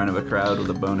soda in front of a crowd with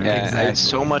a boner. Yeah, Exactly.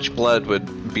 so much blood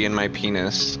would be in my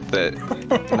penis that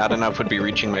not enough would be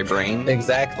reaching my brain.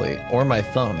 Exactly. Or my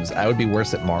thumbs. I would be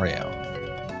worse at Mario.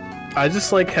 I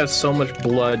just like have so much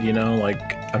blood, you know, like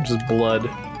I'm just blood.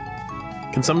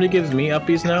 Can somebody give me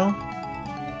uppies now?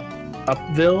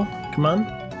 Upville? Come on.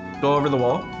 Go over the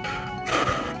wall.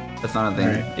 That's not a thing,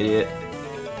 Right. idiot.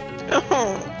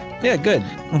 Yeah, good.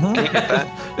 Can you hit that?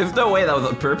 There's no way that was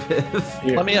on purpose.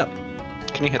 Here. Let me up.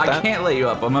 Can you hit I that? can't let you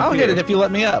up. I'm up I'll here. get it if you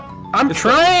let me up. I'm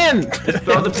trying! Just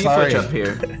throw the P Sorry. switch up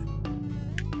here.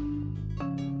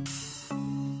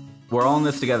 We're all in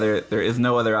this together. There is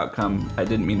no other outcome. I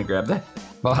didn't mean to grab that.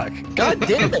 Fuck. God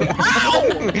damn it. How?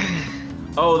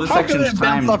 Oh, this How could section's it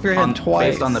bounce timed off your head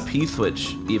twice? based on the P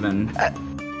switch, even.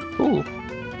 Ooh.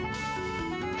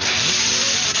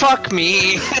 Fuck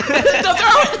me!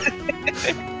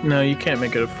 No, you can't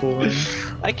make it a full range.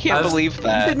 I can't believe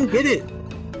that. You didn't get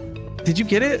it. Did you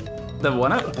get it? The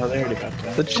one up? Oh, they already got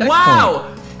that. The checkpoint.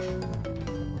 Wow!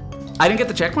 I didn't get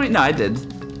the checkpoint? No, I did.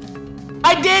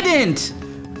 I didn't!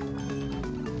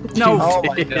 No. Oh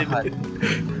my god.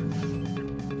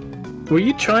 Were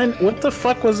you trying? What the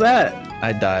fuck was that?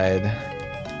 I died.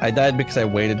 I died because I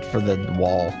waited for the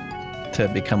wall to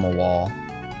become a wall.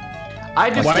 I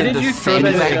just Why did did the you throw same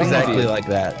that exact Exactly thing. like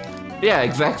that. Yeah,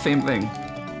 exact same thing.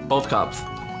 Both cops.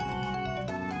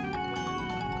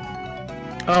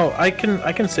 Oh, I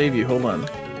can save you. Hold on.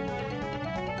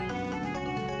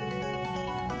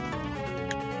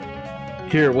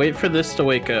 Here, wait for this to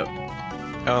wake up.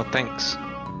 Oh, thanks.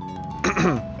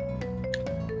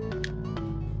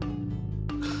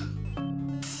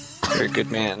 You're a good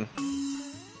man.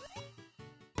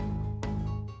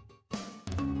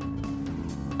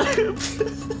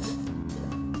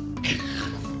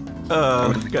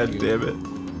 Oh, god damn it.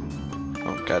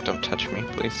 Oh god, don't touch me,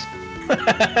 please.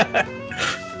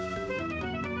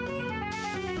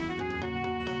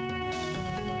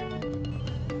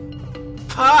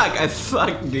 Fuck! I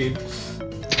suck, dude.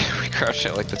 We crushed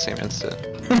it like the same instant.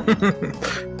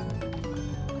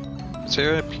 Is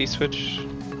there a P-switch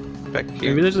back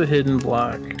here? Maybe there's a hidden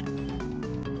block.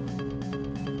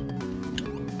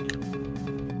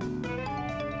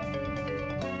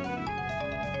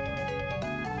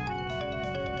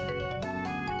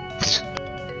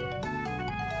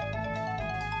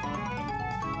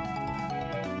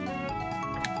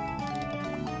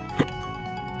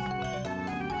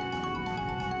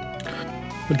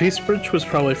 The Peace Bridge was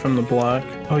probably from the block.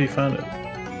 Oh, you found it.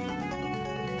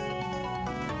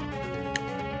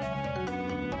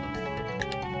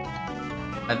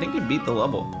 I think you beat the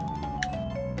level.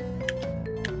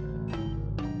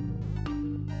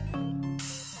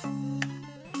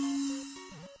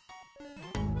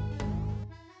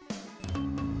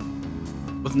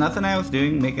 Was nothing I was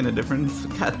doing making a difference?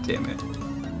 God damn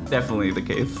it. Definitely the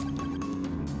case.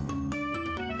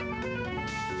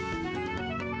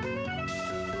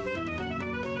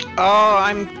 Oh,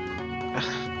 I'm...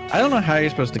 I don't know how you're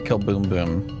supposed to kill Boom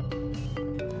Boom.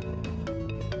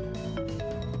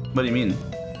 What do you mean?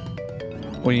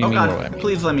 What do you Oh mean? god, what do I mean?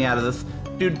 please let me out of this.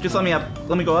 Dude, just let me up.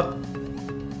 Let me go up.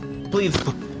 Please.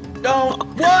 No!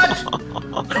 What?!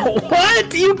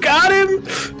 What? You got him?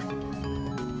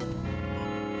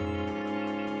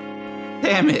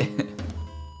 Damn it.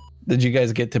 Did you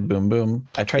guys get to Boom Boom?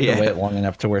 I tried Yeah. to wait long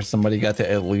enough to where somebody got to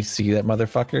at least see that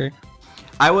motherfucker.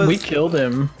 We killed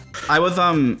him. I was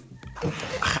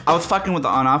fucking with the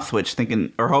on-off switch,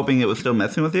 thinking or hoping it was still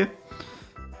messing with you.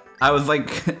 I was like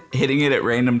hitting it at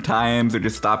random times or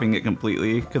just stopping it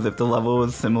completely because if the level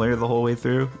was similar the whole way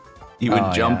through, you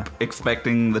would jump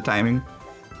expecting the timing.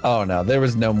 Oh no, there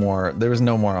was no more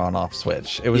on-off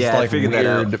switch. It was Yeah, I like figured that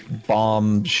out. weird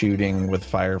bomb shooting with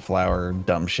fire flower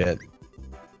dumb shit.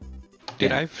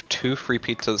 Dude, I have 2 free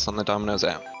pizzas on the Domino's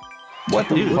app. What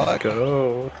the fuck?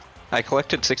 Go. I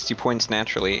collected 60 points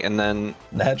naturally, and then...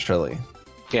 Naturally.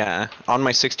 Yeah, on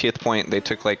my 60th point, they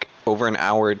took like over an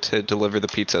hour to deliver the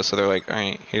pizza, so they're like, all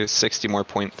right, here's 60 more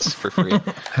points for free.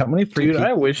 How many free? Dude,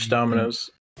 I wish Domino's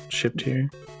shipped here.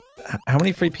 How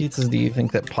many free pizzas do you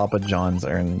think that Papa John's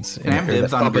earns? Can I have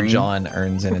dibs on Papa green? John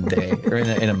earns in a day or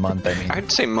in a month? I mean,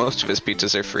 I'd say most of his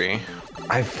pizzas are free.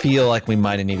 I feel like we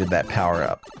might have needed that power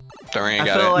up. Don't worry, I I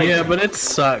got feel it. like- Yeah, but it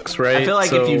sucks, right? I feel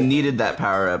like So- if you needed that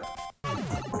power up,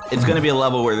 it's gonna be a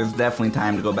level where there's definitely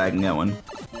time to go back and get one.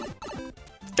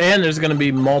 And there's gonna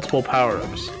be multiple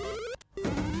power-ups.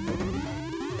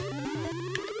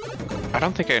 I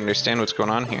don't think I understand what's going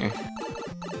on here.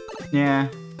 Yeah.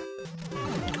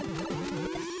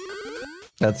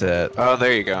 That's it. Oh,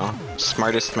 there you go.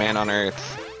 Smartest man on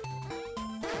earth.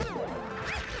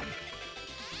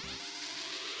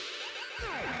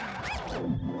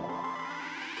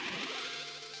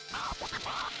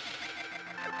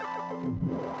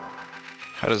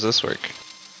 How does this work?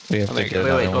 We have Oh, to there you get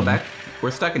go. Wait, another go one. back.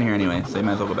 We're stuck in here anyway, so you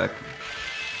might as well go back.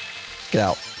 Get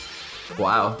out.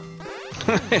 Wow.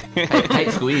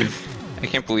 Tight squeeze. I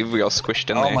can't believe we all squished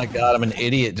in Oh there. my god, I'm an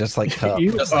idiot, just like Tub.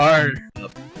 You are.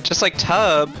 Just like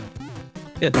Tub.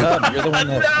 Yeah, Tub, you're the one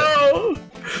that. No!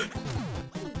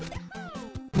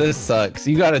 This sucks.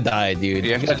 You gotta die, dude.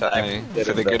 You have to gotta die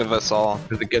for the good of us all.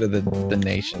 For the good of the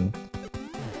nation.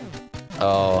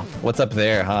 Oh, what's up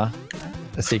there, huh?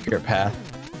 A secret path.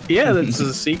 Yeah, that's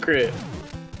a secret.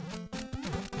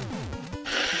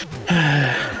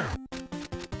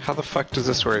 How the fuck does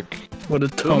this work? What a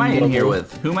Who am I in level. here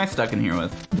with? Who am I stuck in here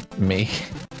with? Me.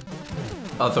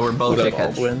 Oh, so we're both What up,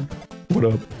 dickheads. Baldwin? What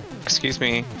up? Excuse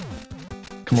me.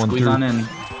 Come on Squeeze through. on in.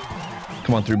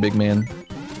 Come on through, big man.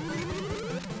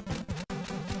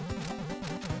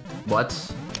 What?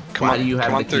 Come Why on, do you have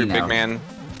come on the through, key big now? man.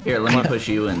 Here, let me push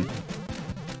you in.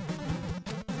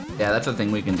 Yeah, that's a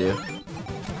thing we can do.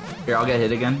 Here, I'll get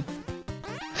hit again.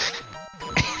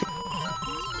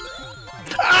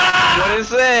 What is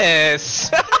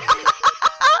this?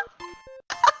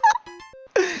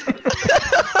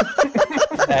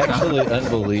 Actually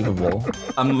unbelievable.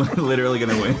 I'm literally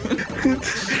gonna win.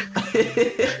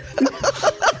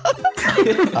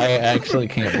 I actually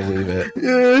can't believe it.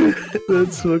 Yeah,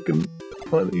 that's fucking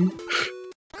funny.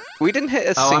 We didn't hit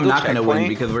a Oh, I'm single not gonna win checkpoint.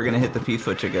 because we're gonna hit the P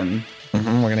switch again. We're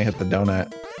gonna hit the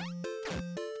donut.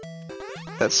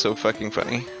 That's so fucking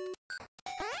funny.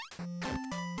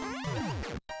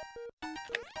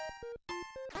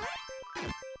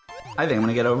 I think I'm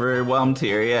gonna get overwhelmed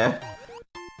here, yeah.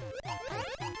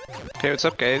 Hey, what's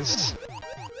up, guys?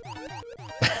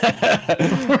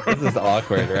 This is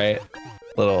awkward, right?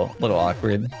 Little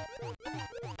awkward.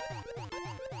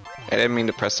 I didn't mean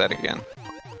to press that again.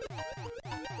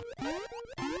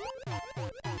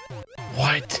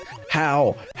 What?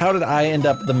 How? How did I end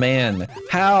up the man?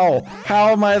 How? How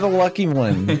am I the lucky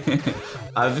one?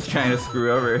 I was just trying to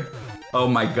screw over. Oh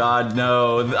my god,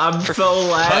 no. I'm For so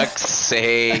last. fuck's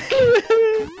sake.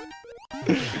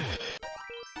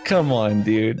 Come on,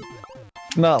 dude.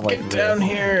 Not like Get this. down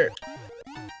here.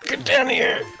 Get down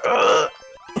here. Ugh.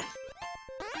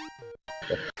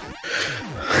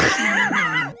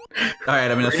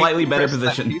 Alright, I'm in a slightly better Press that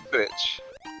position. key switch.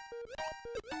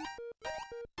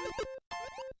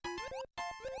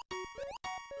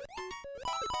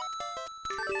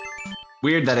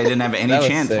 Weird that I didn't have any That was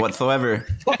chance sick. whatsoever.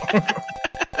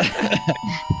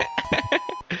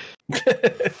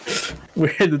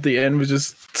 Weird that the end was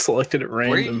just selected at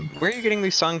random. Where are you getting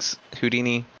these songs,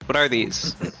 Houdini? What are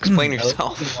these? Explain You can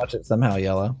yourself. watch it somehow,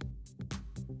 Yellow.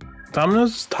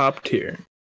 Domino's is top tier.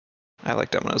 I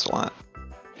like Domino's a lot.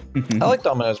 I like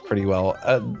Domino's pretty well.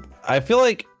 I feel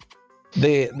like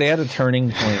they had a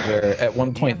turning point where at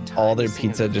one point all their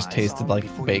pizza just tasted like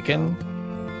bacon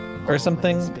or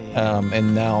something,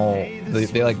 and now they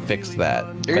like fixed that.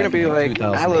 You're gonna back be in like,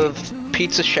 I 2008. love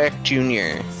Pizza Shack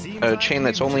Jr., a chain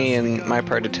that's only in my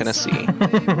part of Tennessee.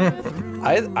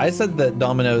 I said that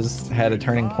Domino's had a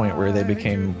turning point where they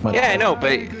became much Yeah, I know,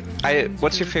 but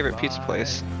what's your favorite pizza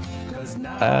place?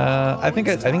 I think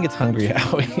it's Hungry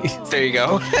Howie's. There you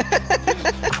go.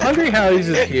 Hungry Howie's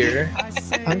is here.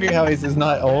 Hungry Howie's is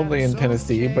not only in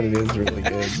Tennessee, but it is really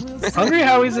good. Hungry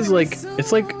Howie's is like,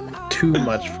 it's like too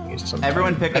much for me sometimes.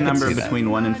 Everyone pick a can number see that. between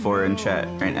 1 and 4 in chat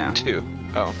right now. 2.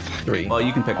 Oh. 3. Well,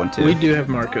 you can pick one too. We do have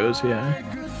Marcos, yeah.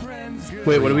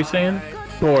 Wait, what are we saying?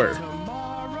 4.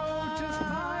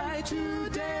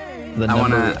 The I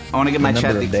number- wanna get my the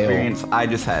chat number the of Dale. experience I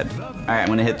just had. Alright, I'm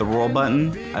gonna hit the roll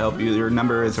button. I hope your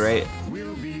number is right.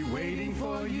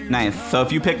 Nice. So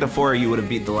if you picked a 4, you would have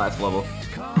beat the last level.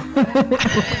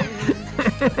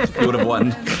 You would have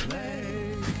won.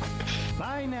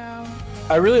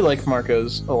 I really like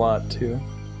Marcos a lot too.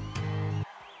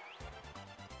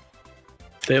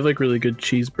 They have like really good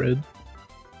cheese bread.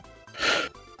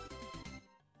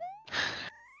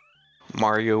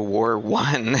 Mario War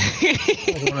 1.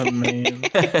 Oh, man.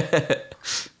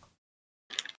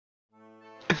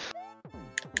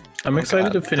 I'm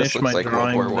excited to finish my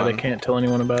drawing that I can't tell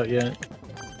anyone about yet.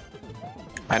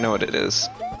 I know what it is.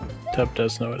 Tup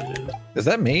does know what it is. Is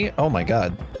that me? Oh my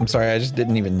god. I'm sorry, I just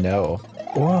didn't even know.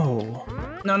 Whoa.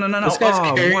 No. This guy's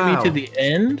carrying me to the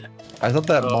end? I thought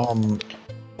that bomb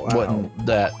wasn't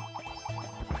that.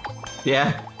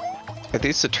 Yeah. Are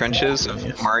these the trenches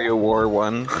of Mario War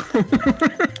 1?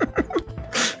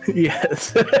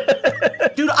 Yes.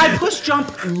 Dude, I pushed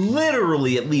jump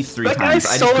literally at least 3 That guy times. I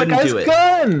just stole that couldn't guy's do it.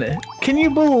 gun! Can you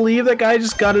believe that guy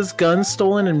just got his gun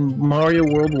stolen in Mario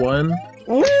World 1?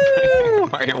 Woo!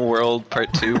 Mario World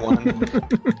Part 2 1.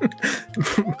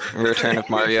 Return of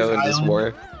Mario in this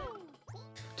war.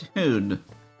 Dude.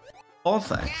 All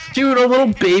thanks. Dude, a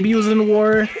little baby was in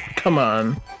war? Come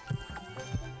on.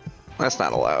 That's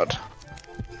not allowed.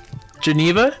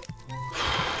 Geneva?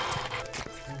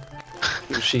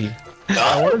 Who's she?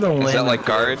 I wanted to Is that land. like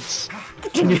guards?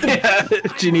 Yeah,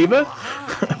 Geneva?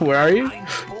 Where are you?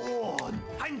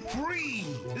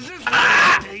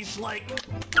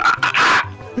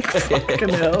 Fucking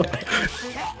hell.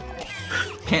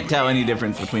 Can't tell any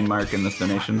difference between Mark and this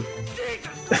donation.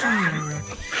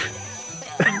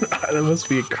 That must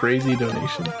be a crazy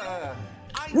donation.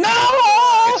 No!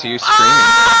 It's you screaming.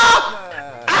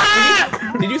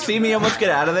 Did you see me almost get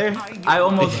out of there? I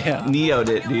almost Neo'd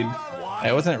it, dude.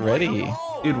 I wasn't ready.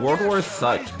 Dude, World War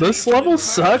sucked. This level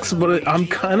sucks, but I'm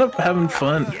kind of having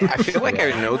fun. I feel like I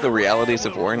know the realities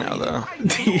of war now, though.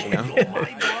 You know?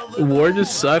 War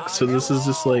just sucks, so this is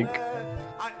just like...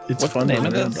 It's What's fun the to name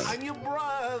of remember.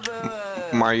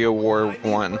 this? Mario War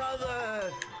 1.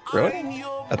 Really?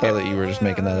 I thought that you were just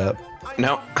making that up.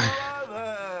 No.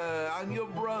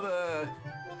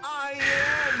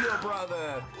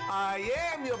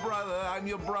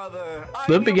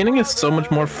 The beginning is so much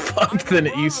more fucked than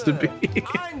it used to be.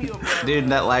 Dude,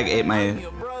 that lag ate my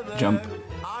jump.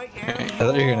 I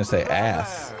thought you were gonna say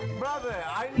ass.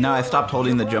 No, I stopped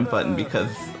holding the jump button because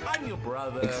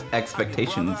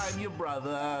expectations.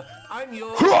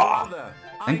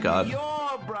 Thank God.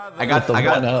 I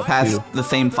got past the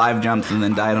same 5 jumps and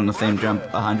then died on the same jump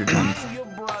 100 times.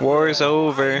 War is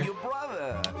over.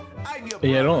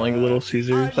 Yeah, I don't like Little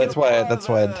Caesars. That's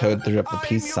why Toad threw up the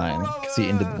peace sign, because he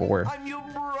ended the war.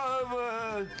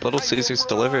 Little Caesars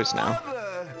delivers now.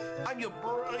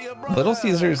 Little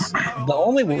Caesars, the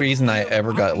only reason I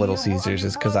ever got Little Caesars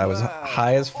is because I was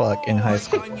high as fuck in high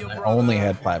school and I only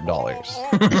had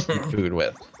 $5 food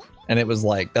with. And it was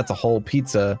like, that's a whole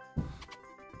pizza.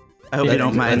 I hope you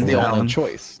don't mind the only Alan.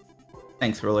 choice.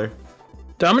 Thanks, Roller.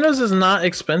 Domino's is not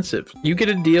expensive. You get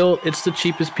a deal, it's the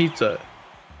cheapest pizza.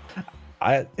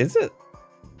 Is it?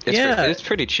 It's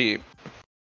pretty cheap.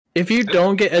 If you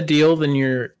don't get a deal, then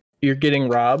you're getting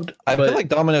robbed. I feel like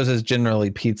Domino's is generally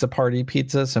pizza party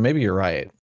pizza, so maybe you're right.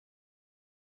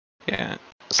 Yeah.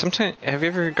 Sometimes, have you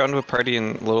ever gone to a party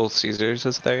in Little Caesars?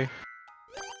 Is there?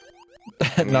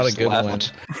 Not a good one.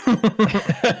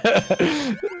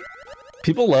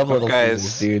 People love Little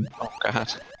Caesars, dude. Oh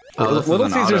god. Little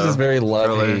Caesars is very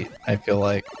love-hate, I feel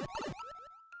like.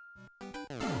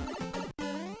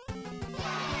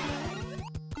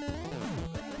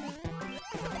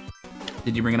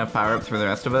 Did you bring enough power-ups for the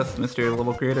rest of us, Mr.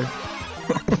 Level Creator?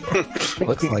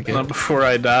 Looks like it. Not before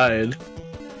I died.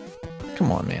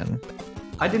 Come on, man.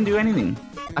 I didn't do anything.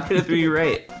 I could have threw you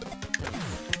right.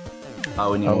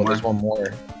 Oh, we need more. There's one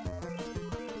more.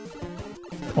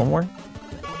 One more?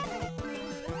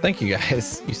 Thank you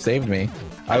guys. You saved me.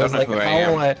 I was like,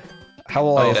 how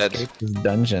will I escape this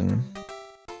dungeon?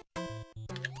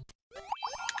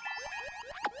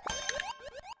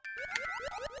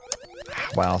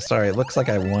 Wow, sorry. It looks like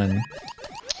I won.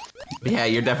 Yeah,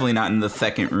 you're definitely not in the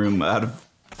second room out of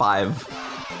 5.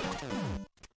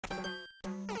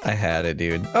 I had it,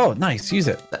 dude. Oh, nice. Use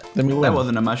it. That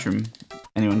wasn't a mushroom.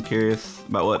 Anyone curious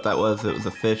about what that was? It was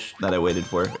a fish that I waited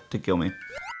for to kill me.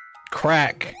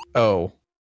 Crack. Oh.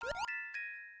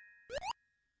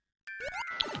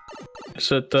 Is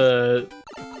that the...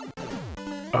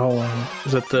 Oh,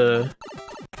 is that the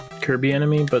Kirby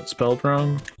enemy, but spelled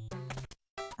wrong?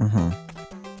 Mm-hmm.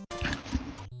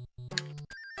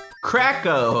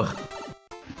 Cracko!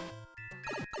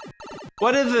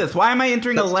 What is this? Why am I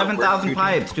entering 11,000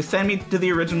 pipes? Just send me to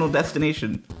the original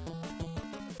destination.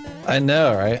 I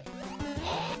know, right?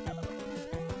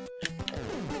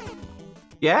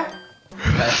 Yeah?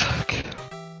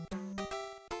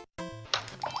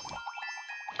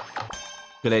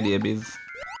 Good idea, Bees.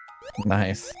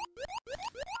 Nice.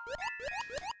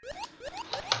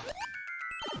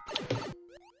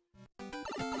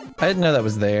 I didn't know that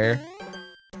was there.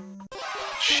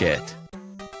 Shit.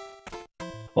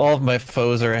 All of my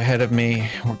foes are ahead of me.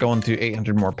 We're going through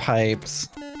 800 more pipes.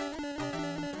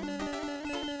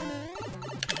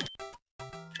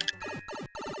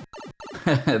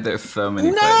 There's so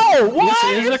many. No! Why?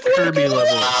 This is a Kirby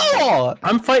level.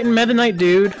 I'm fighting Meta Knight,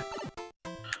 dude.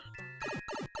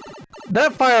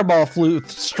 That fireball flew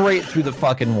straight through the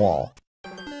fucking wall.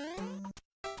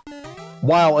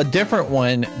 While a different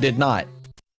one did not.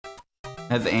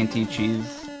 Has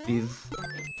anti-cheese bees.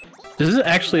 This is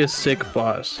actually a sick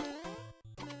boss.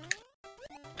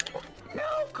 No,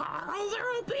 Carl,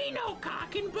 there'll be no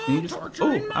cock and ball Can you just...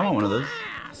 Oh, I want one of those.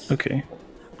 Okay.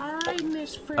 Alright,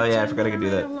 Miss Fritz. Oh yeah, I forgot I could do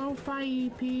that. Lo-fi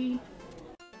EP.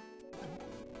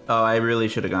 Oh, I really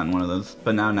should have gotten one of those,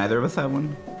 but now neither of us have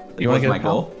one. You was want to my get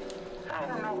goal. I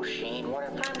don't know, Sheen.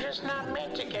 What if I'm just not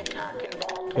meant to get cock and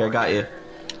ball? Here, I got you.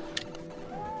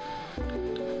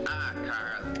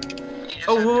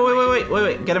 Oh,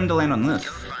 wait. Get him to land on this.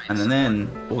 And then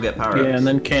we'll get power ups. Yeah, and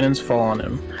then cannons fall on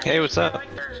him. Hey, what's up?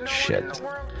 Shit.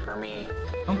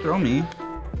 Don't throw me.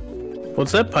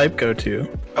 What's that pipe go to?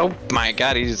 Oh my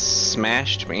god, he just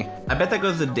smashed me. I bet that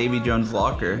goes to Davy Jones'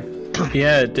 locker.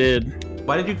 Yeah, it did.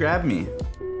 Why did you grab me?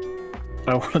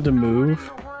 I wanted to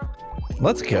move.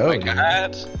 Let's go. Oh my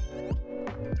god.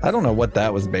 I don't know what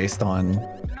that was based on.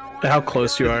 How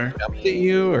close you are. Jumped at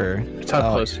you, or It's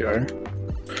how close you are.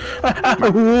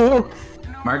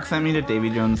 Mark sent me to Davy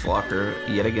Jones' locker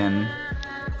yet again.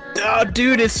 Oh,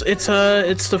 dude, it's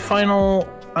the final.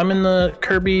 I'm in the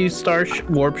Kirby Star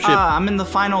Warp Ship. Ah, I'm in the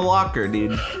final locker,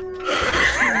 dude.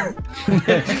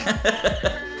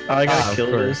 I gotta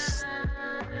kill this.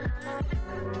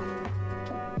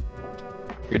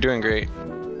 You're doing great.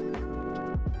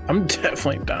 I'm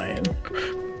definitely dying.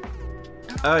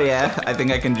 Oh yeah, I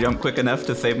think I can jump quick enough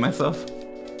to save myself.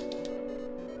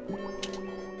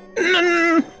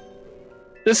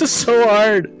 This is so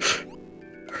hard.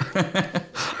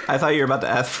 I thought you were about to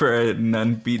ask for a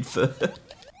nun pizza.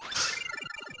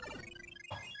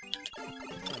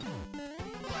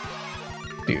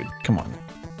 Dude, come on.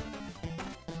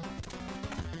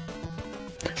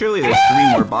 Surely there's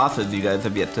 3 more bosses you guys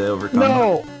have yet to overcome.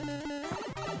 No!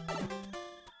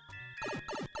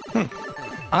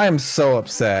 I am so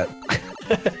upset.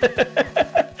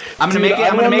 I'm gonna make it.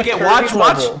 I'm gonna make it. Watch.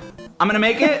 I'm gonna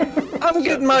make it. I'm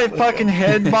getting my fucking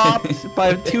head bopped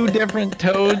by 2 different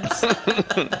toads.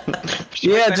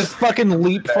 Yeah, just fucking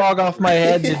leapfrog off my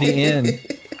head to the end.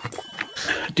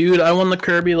 Dude, I won the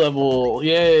Kirby level.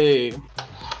 Yay.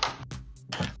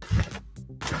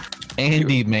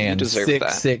 Andy, man, deserve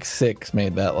 666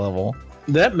 made that level.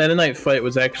 That Meta Knight fight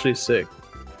was actually sick.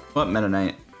 What Meta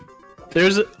Knight?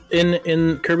 There's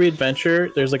in Kirby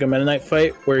Adventure, there's like a Meta Knight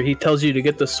fight where he tells you to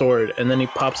get the sword and then he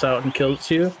pops out and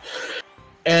kills you.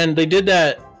 And they did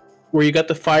that where you got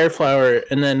the fire flower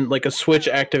and then like a switch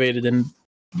activated and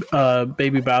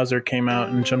Baby Bowser came out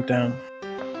and jumped down.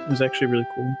 It was actually really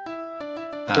cool.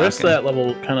 The rest of that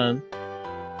level kind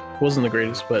of wasn't the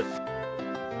greatest, but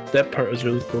that part was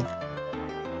really cool.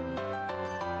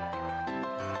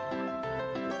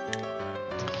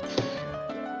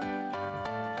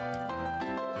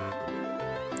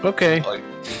 Okay.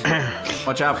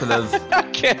 Watch out for those.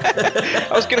 I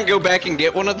was gonna go back and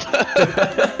get one of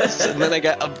those, and then I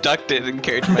got abducted and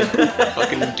carried to my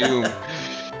fucking doom.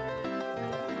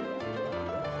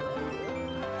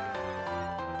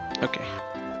 Okay.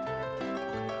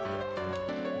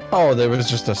 Oh, there was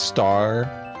just a star.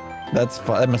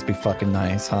 That must be fucking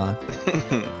nice, huh?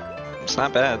 It's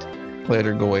not bad.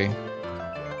 Later, Goy.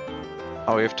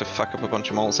 Oh, we have to fuck up a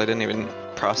bunch of moles. I didn't even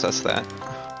process that.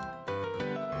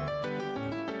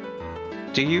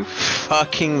 Do you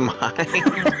fucking mind?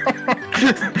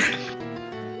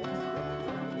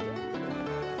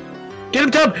 Get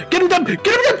him, Tub! Get him, Tub! Get him, Tub!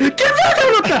 Get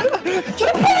him, Tub!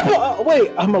 Get him, Tub!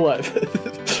 Wait, I'm alive.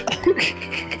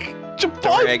 Don't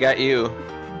worry, I got you.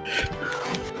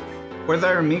 Where's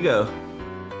our amigo?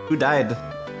 Who died?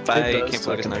 I can't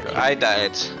believe it's not go. I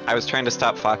died. I was trying to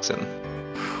stop Foxen.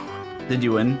 Did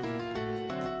you win?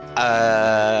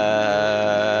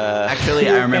 Actually,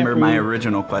 I remember my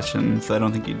original question, so I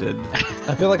don't think you did.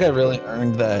 I feel like I really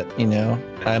earned that, you know?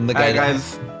 I'm the guy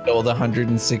guys. that killed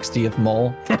 160th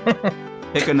mole.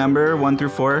 Pick a number, 1 through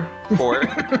 4. 4.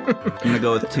 I'm gonna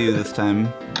go with 2 this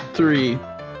time. 3.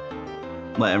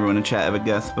 Let everyone in chat have a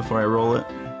guess before I roll it.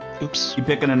 Oops. You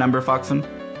picking a number, Foxen?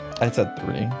 I said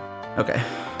 3. Okay.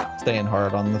 Staying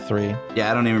hard on the 3.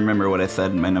 Yeah, I don't even remember what I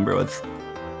said my number was.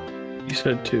 You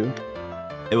said 2.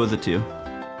 It was a 2.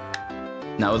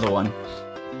 That was a 1.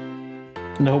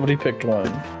 Nobody picked 1.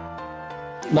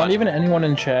 Not even anyone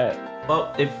in chat.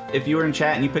 Well, if you were in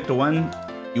chat and you picked a 1,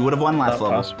 you would have won last level.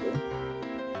 Possible.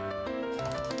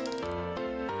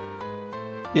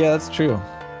 Yeah, that's true.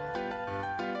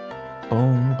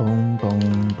 Boom, boom, boom,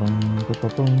 boom, boom,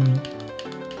 boom.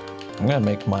 I'm gonna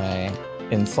make my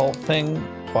insult thing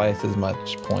twice as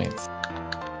much points.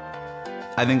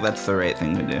 I think that's the right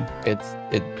thing to do.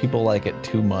 People like it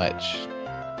too much.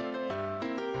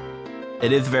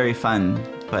 It is very fun,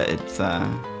 but it's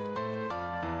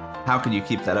how could you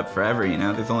keep that up forever, you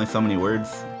know? There's only so many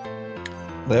words.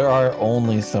 There are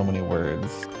only so many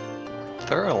words.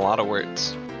 There are a lot of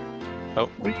words. Oh.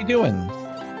 What are you doing?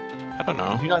 I don't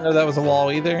know. Did you not know that was a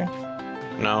wall either?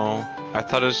 No. I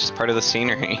thought it was just part of the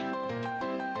scenery.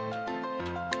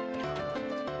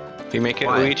 Did you make it,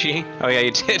 Luigi? Oh yeah,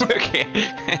 you did. Okay.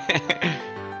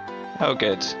 Oh,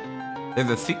 good. There's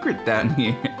a secret down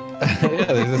here. Yeah,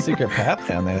 there's a secret path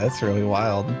down there. That's really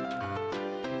wild.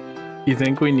 You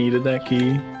think we needed that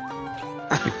key?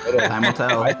 Time will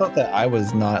tell. I thought that I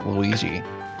was not Luigi.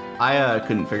 I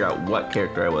couldn't figure out what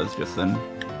character I was just then.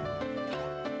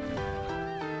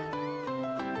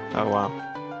 Oh wow.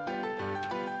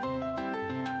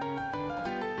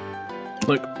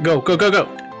 Look, go, go, go, go!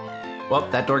 Well,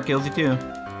 that door kills you too.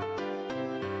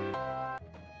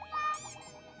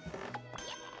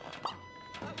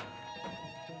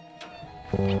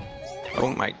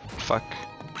 Oh my fuck.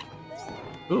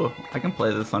 Ooh, I can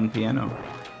play this on piano.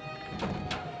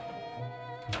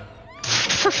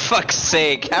 For fuck's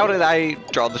sake, how did I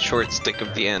draw the short stick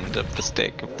of the end of the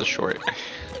stick of the short?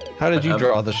 How did you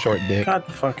draw the short dick? God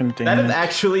fucking damn That it. is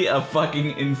actually a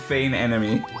fucking insane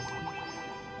enemy.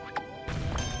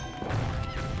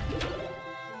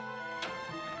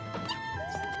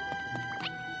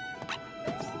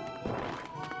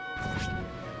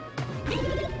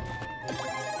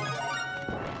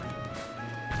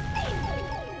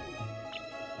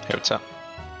 Hey, what's up?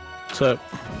 What's up?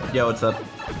 Yo, what's up?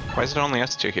 Why is it only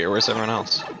us 2 here? Where's everyone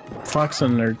else?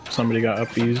 Foxen or somebody got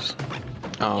uppies.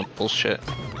 Oh, bullshit.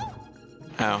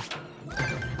 Ow.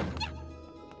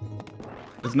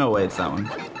 There's no way it's that one.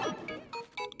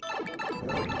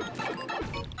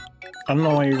 I don't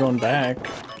know why you're going back.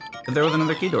 But there was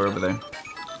another key door over there.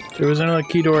 There was another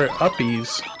key door at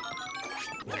uppies.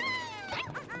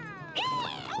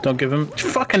 Don't give him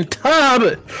fucking tub!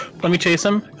 Let me chase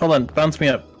him. Hold on, bounce me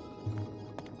up.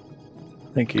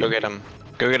 Thank you. Go get him.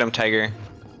 Go get him, Tiger.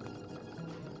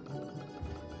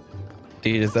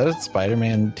 Dude, is that a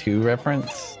Spider-Man 2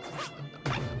 reference?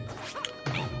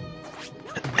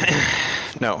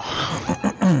 No.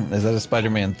 Is that a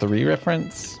Spider-Man 3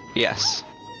 reference? Yes.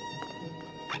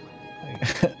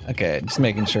 Okay, just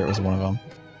making sure it was one of them.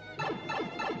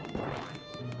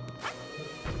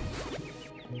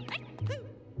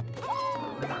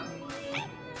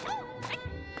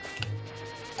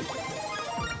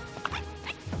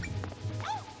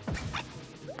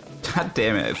 God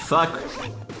damn it, fuck.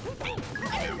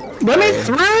 Let me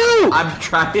through! I'm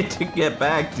trying to get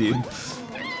back, dude.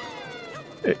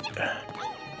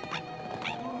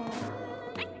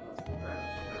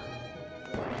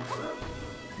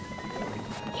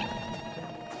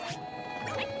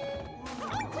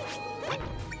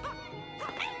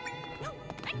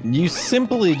 You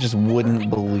simply just wouldn't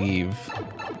believe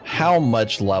how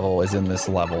much level is in this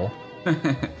level.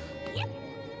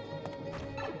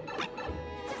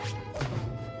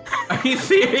 Are you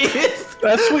serious?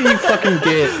 That's what you fucking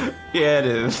get. Yeah, it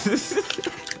is.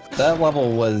 That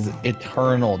level was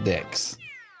eternal dicks.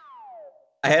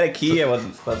 I had a key I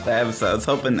wasn't supposed to have, so I was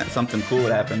hoping that something cool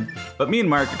would happen. But me and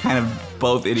Mark are kind of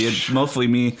both idiots, mostly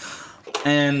me,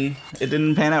 and it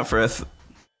didn't pan out for us.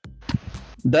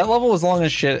 That level was long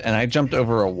as shit, and I jumped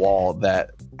over a wall that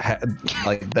had,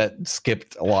 that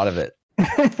skipped a lot of it.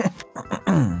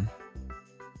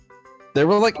 There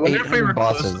were like 800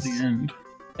 bosses,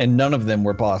 and none of them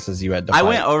were bosses you had to fight. I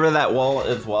went over that wall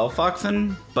as well,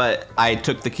 Foxen, but I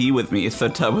took the key with me, so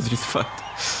Tub was just fucked.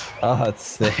 Oh, that's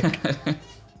sick.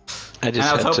 And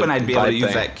I was hoping I'd be able to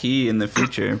use that key in the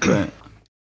future, but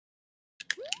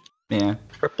yeah.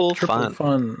 Triple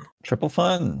fun. Triple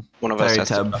fun. One of us has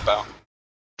to jump out.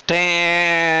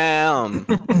 Damn.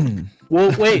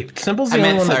 Well, wait. Simple's the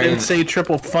only one that didn't say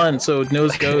triple fun, so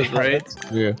nose goes, right?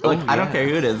 Yeah. Look, I don't care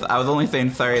who it is. I was only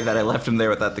saying sorry that I left him there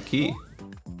without the key.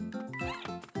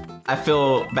 I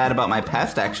feel bad about my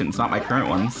past actions, not my current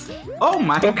ones. Oh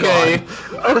my god.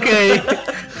 Okay.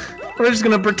 We're just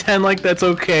gonna pretend like that's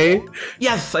okay.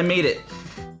 Yes, I made it.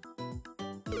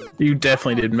 You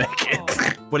definitely did make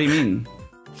it. What do you mean?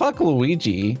 Fuck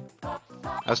Luigi.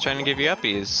 I was trying to give you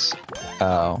uppies.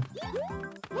 Oh.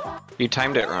 You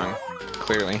timed it wrong,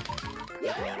 clearly.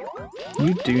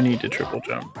 You do need to triple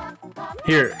jump.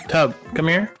 Here, Tub, come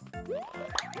here.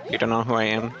 You don't know who I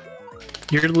am?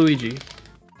 You're Luigi.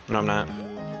 No, I'm not.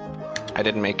 I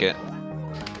didn't make it.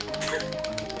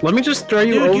 Let me just throw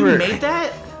you Dude, over. you made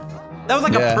that? That was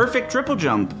like a perfect triple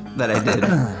jump that I did.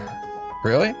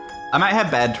 Really? I might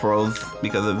have bad twirls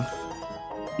because of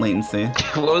latency.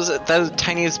 What was it? That was the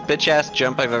tiniest bitch-ass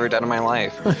jump I've ever done in my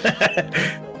life.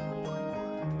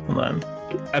 Hold on.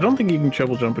 I don't think you can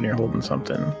triple jump when you're holding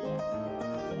something.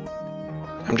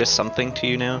 I'm just something to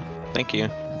you now. Thank you.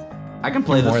 I can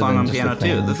play this More song than on just piano a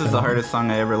thing, too. This is the hardest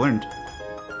song I ever learned.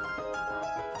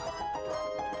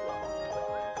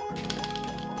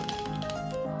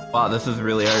 Wow, this is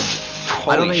really hard.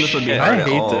 I don't think this would be hard I at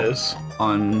hate all this.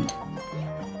 on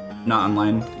not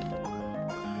online.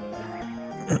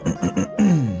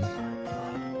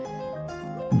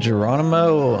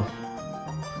 Geronimo.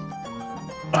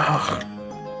 Ugh.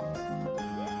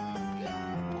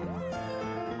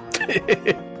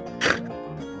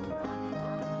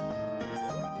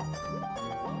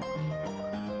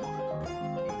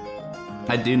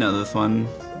 I do know this one.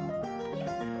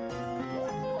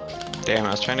 Damn,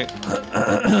 I was trying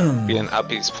to be an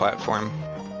uppies platform.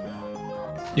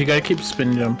 You gotta keep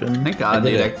spin jumping. Thank God,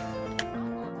 dude.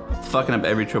 It's fucking up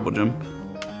every triple jump.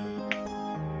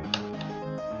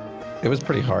 It was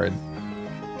pretty hard,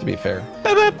 to be fair.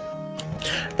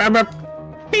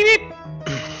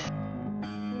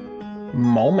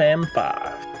 Moman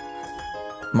 5.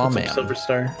 Moman. Silver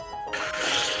Star.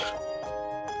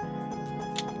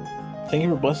 Thank you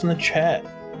for blessing the chat.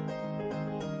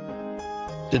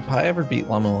 Did Pi ever beat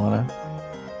La Mulana?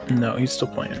 No, he's still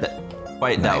playing.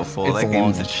 Quite doubtful. It's That long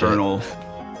game's as shit. eternal.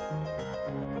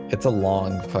 It's a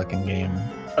long fucking game.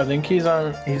 I think he's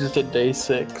just at day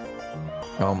 6.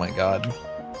 Oh my god.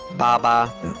 Baba.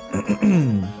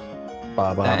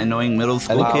 Baba. That annoying middle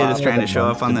school think kid I is trying to had show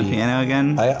a off on the month to beat. piano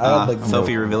again. I had, like,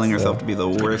 Sophie no revealing months, herself so to be the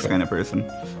worst kind of person.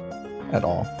 At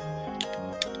all.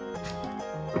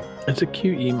 It's a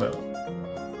cute emote.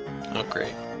 Oh,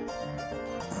 great.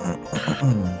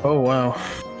 Oh, wow.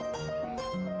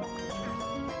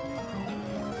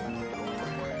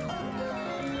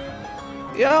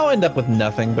 Yeah, I'll end up with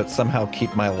nothing, but somehow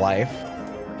keep my life.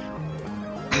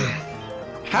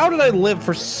 How did I live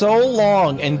for so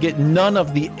long and get none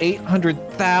of the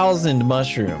 800,000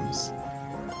 mushrooms?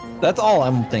 That's all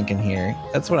I'm thinking here.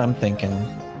 That's what I'm thinking.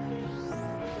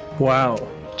 Wow.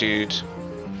 Dude.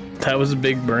 That was a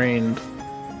big brain.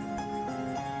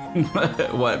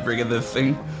 What, bringing this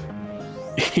thing?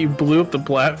 He blew up the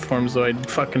platform so I'd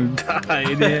fucking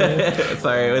died. Yeah.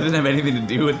 Sorry, it didn't have anything to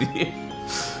do with you.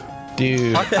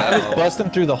 Dude, I was busting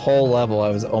through the whole level. I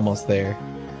was almost there.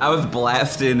 I was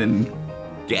blasting and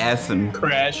gassing.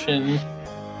 Crashing.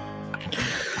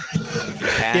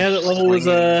 Yeah, that level was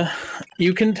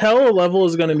you can tell a level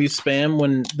is gonna be spam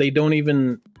when they don't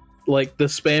even like the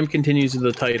spam continues to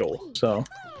the title, so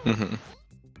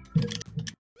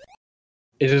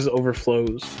it just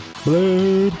overflows.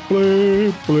 Blade,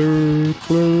 blade, blade,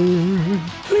 blade.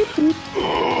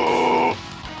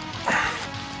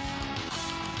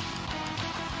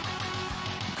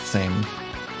 Same.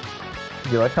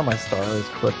 You like how my star is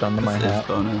clipped onto my hat?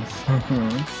 Bonus.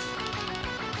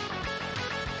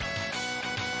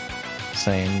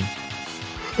 Same.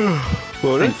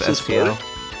 Bonus Thanks, is STL.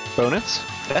 Bonus?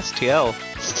 STL.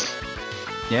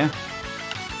 Yeah.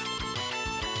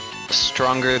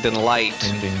 Stronger than light.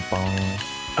 Ding ding bong.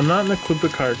 I'm not in the Clipper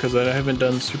car because I haven't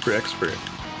done super expert.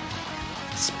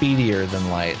 Speedier than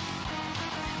light.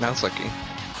 That's lucky.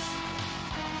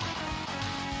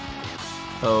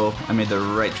 Oh, I made the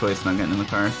right choice not getting in the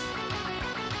car.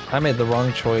 I made the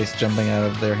wrong choice jumping out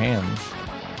of their hands.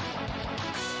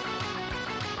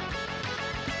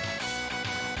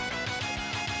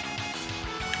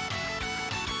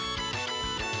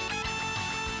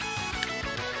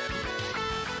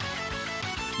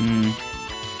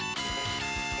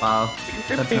 Wow,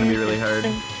 that's gonna be really hard.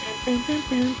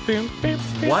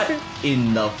 What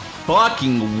in the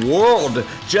fucking world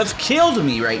just killed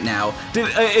me right now?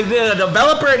 Did a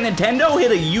developer at Nintendo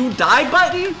hit a you die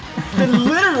button? Then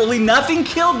literally nothing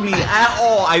killed me at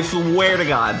all, I swear to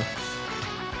God.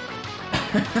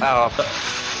 Oh,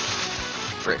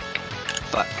 frick.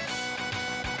 Fuck.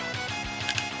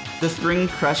 The spring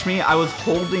crushed me. I was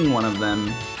holding one of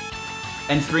them.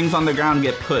 And springs on the ground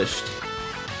get pushed.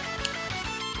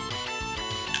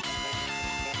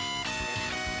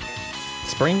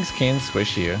 Springs can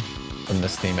squish you, in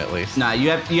this theme at least. Nah, you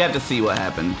have to see what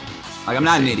happened. Like, I'm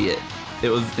not an idiot. It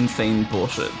was insane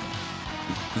bullshit.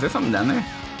 Is there something down there?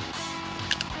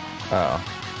 Oh.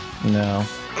 No.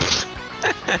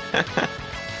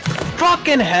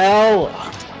 Fucking hell!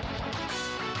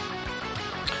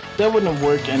 That wouldn't have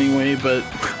worked anyway, but...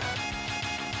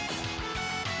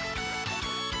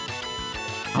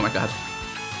 Oh my god.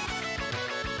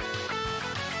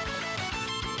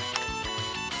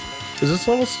 Is this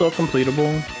level still completable?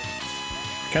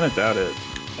 I kind of doubt it.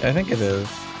 I think it is.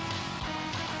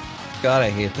 God,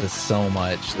 I hate this so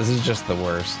much. This is just the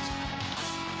worst.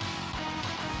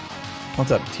 What's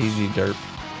up, TG Derp?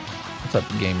 What's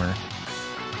up, gamer?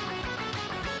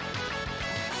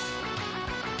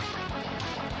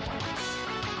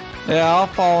 Yeah, I'll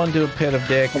fall into a pit of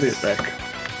dicks. I'll be right back.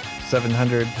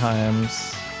 700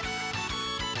 times.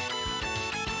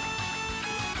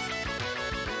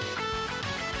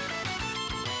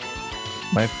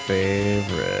 My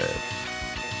favorite.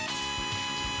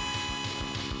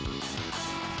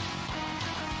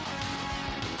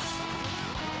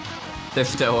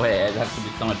 There's no way. I'd have to be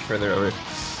so much further over.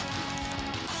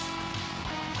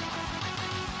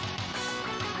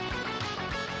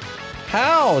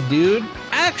 How, dude?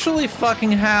 Actually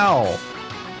fucking how?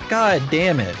 God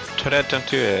damn it. Toadette, don't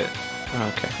do it.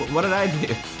 Oh, okay. What did I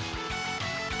do?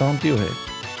 Don't do it.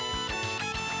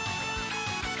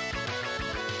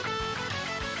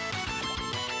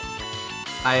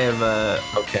 I have,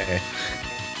 Okay.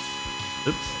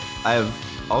 Oops. I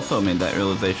have also made that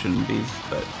realization, Bees,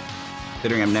 but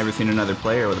considering I've never seen another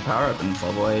player with a power-up in this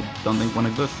level, I don't think one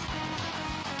exists.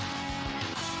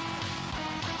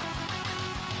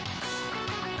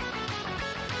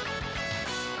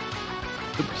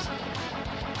 Oops.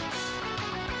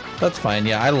 That's fine.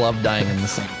 Yeah, I love dying in the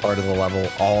same part of the level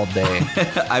all day.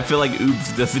 I feel like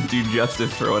oops doesn't do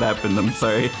justice for what happened, I'm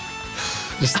sorry.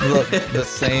 Just look, the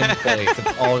same place.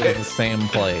 It's always the same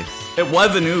place. It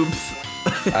was an oops.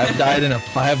 I've died in a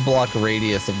 5-block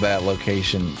radius of that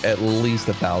location at least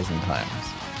 1,000 times.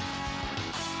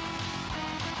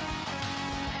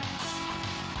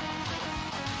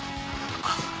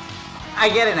 I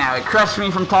get it now. It crushed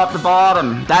me from top to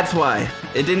bottom. That's why.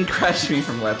 It didn't crush me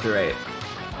from left to right.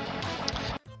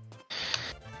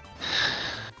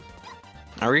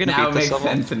 Are we gonna now beat this level?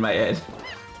 Now it makes sense in my head.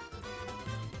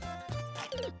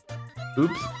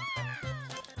 Oops.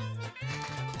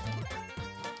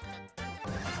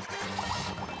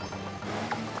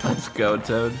 Let's go,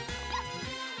 Toad.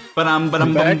 Bum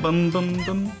bum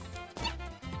bum.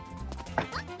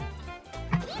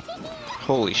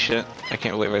 Holy shit. I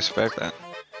can't believe I survived that.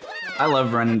 I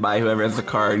love running by whoever has a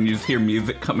car and you just hear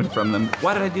music coming from them.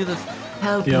 Why did I do this?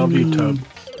 Help me. Yeah, I'll be Tub.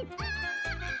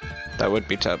 That would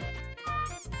be Tub.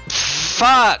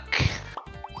 Fuck!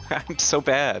 I'm so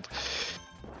bad.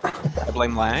 I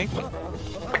blame lag.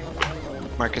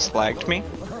 Marcus lagged me.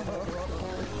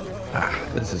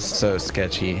 This is so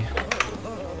sketchy.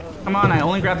 Come on, I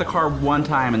only grabbed the car one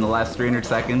time in the last 300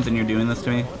 seconds and you're doing this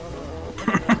to me?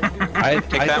 I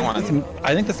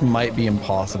think this might be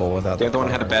impossible without the other one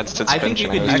had a bad suspension. I think you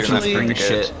could actually spring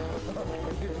shit.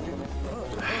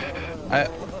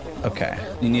 Okay.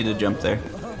 You need to jump there.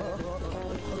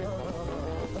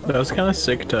 That was kind of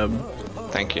sick, Tub.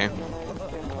 Thank you.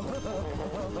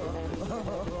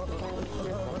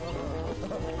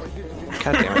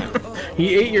 God damn it.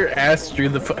 He ate your ass through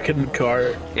the fucking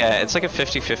car. Yeah, it's like a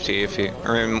 50-50 if you,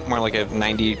 or more like a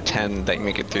 90-10 that you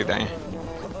make it through there.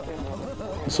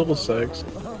 This level sucks.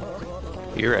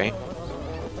 You're right.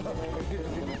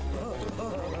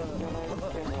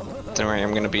 Don't worry,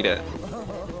 I'm gonna beat it.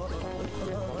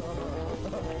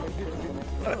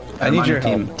 I need your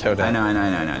help, Toto. I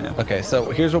know. Okay, so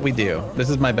here's what we do.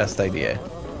 This is my best idea.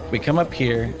 We come up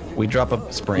here, we drop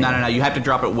a spring. No, you have to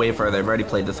drop it way further. I've already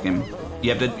played this game.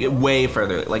 You have to get way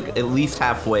further, like at least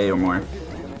halfway or more.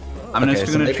 I'm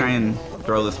just gonna try and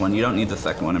throw this one. You don't need the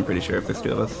second one, I'm pretty sure, if there's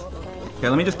two of us. Here,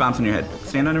 let me just bounce on your head.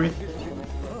 Stand under me.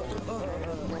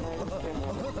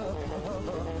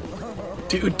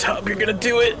 Dude, Tub, you're gonna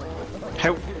do it!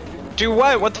 How? Do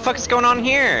what? What the fuck is going on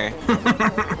here?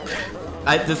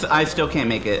 I still can't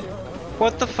make it.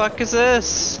 What the fuck is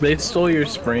this? They stole your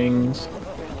springs.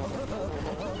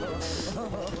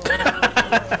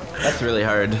 That's really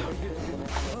hard.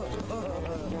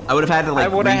 I would have had to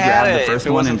like re-grab the first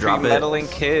one and drop it. Meddling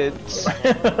kids.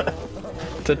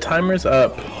 The timer's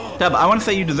up. Dub, I want to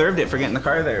say you deserved it for getting the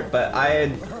car there, but I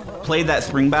had played that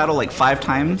spring battle like 5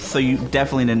 times, so you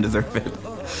definitely didn't deserve it.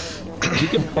 You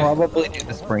can probably do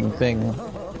the spring thing.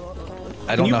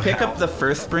 I don't know. Can you pick up the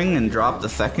first spring and drop the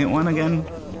second one again?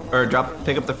 Or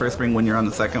pick up the first spring when you're on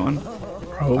the second one?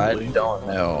 Probably. I don't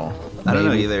know. I don't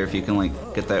know either if you can like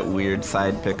get that weird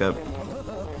side pickup.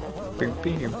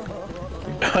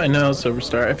 I know,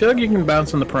 Superstar. I feel like you can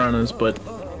bounce on the piranhas, but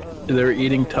they're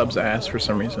eating Tub's ass for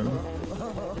some reason.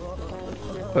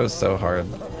 That was so hard.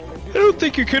 I don't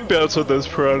think you could bounce on those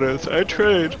piranhas. I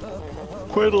tried.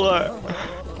 Quite a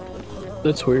lot.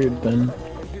 That's weird, Ben.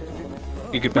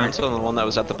 You could bounce on the one that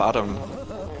was at the bottom.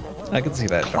 I can see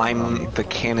that. Climb the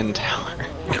cannon tower.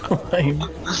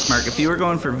 Mark, if you were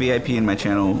going for VIP in my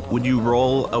channel, would you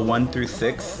roll a 1 through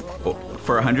 6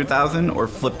 for 100,000 or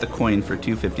flip the coin for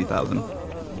 250,000?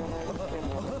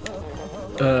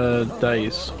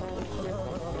 Dice.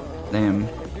 Damn.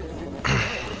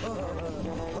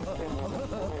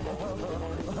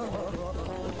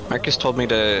 Marcus told me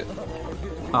to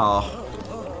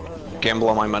gamble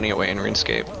all my money away in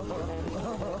RuneScape.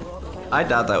 I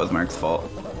doubt that was Mark's fault.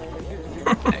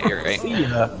 Yeah, you're right. See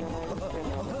ya.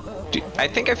 Dude, I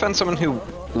think I found someone who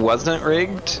wasn't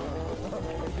rigged,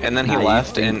 and then he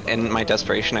left, and in my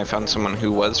desperation I found someone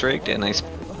who was rigged, and I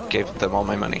gave them all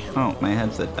my money. Oh, my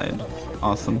headset died.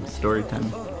 Awesome. Story time.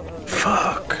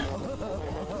 Fuck.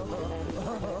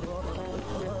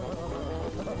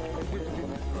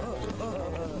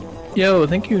 Yo,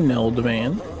 thank you,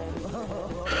 Neldman.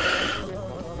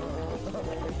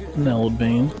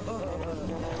 Neldman.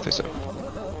 There's a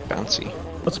bouncy.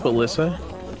 What's Belissa?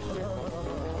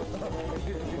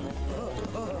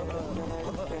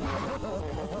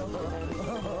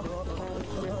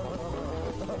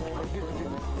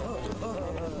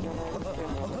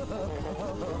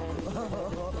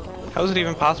 How is it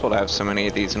even possible to have so many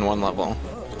of these in one level?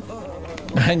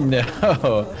 I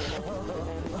know.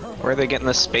 Where are they getting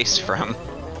this space from?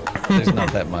 There's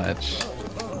not that much.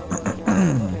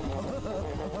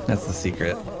 That's the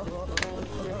secret.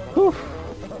 Whew.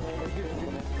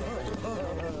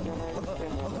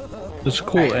 It's a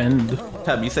cool end.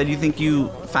 Tub, you said you think you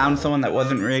found someone that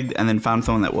wasn't rigged and then found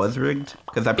someone that was rigged?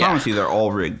 Because I promise you they're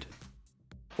all rigged.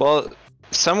 Well,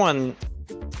 someone...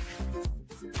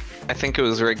 I think it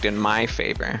was rigged in my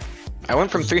favor. I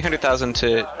went from 300,000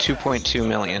 to 2.2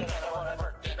 million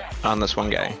on this one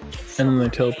guy. And then they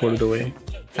teleported away.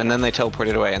 And then they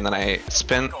teleported away, and then I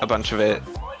spent a bunch of it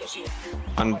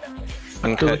on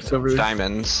uncut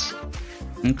diamonds.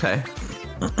 Okay.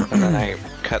 And then I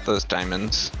cut those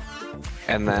diamonds.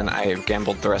 And then I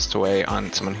gambled the rest away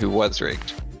on someone who was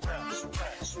rigged.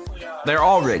 They're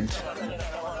all rigged.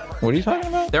 What are you talking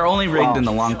about? They're only rigged in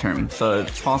the long term, so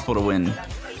it's possible to win.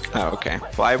 Oh, okay.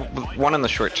 Well, I won in the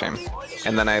short term,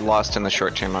 and then I lost in the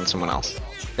short term on someone else.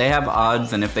 They have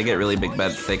odds, and if they get really big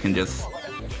bets, they can just...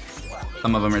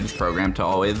 Some of them are just programmed to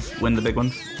always win the big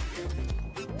ones.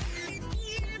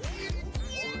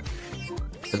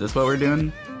 Is this what we're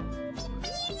doing?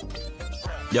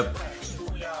 Yep.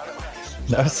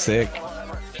 That was sick.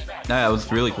 Yeah, that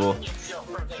was really cool.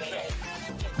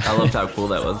 I loved how cool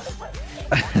that was.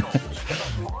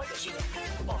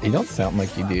 You don't sound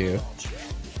like you do.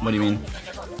 What do you mean?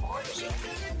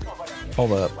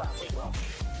 Hold up.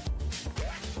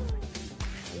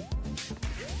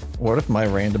 What if my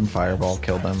random fireball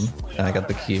killed them and I got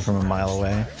the key from a mile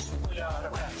away?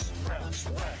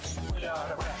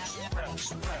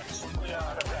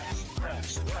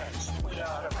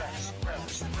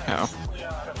 Oh.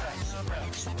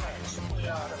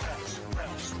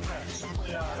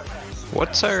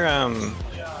 What's our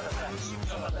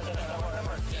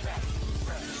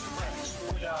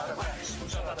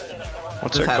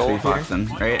What's this our has goal to be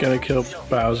Foxen, right? Gotta kill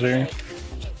Bowser.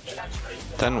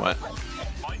 Then what?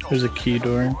 There's a key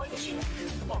door.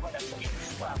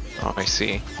 Oh, I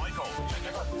see.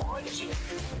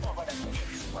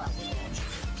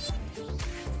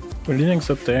 What do you think's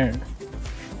up there?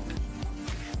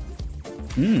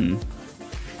 Hmm.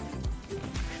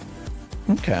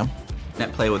 Okay.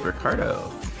 Net play with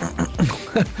Ricardo.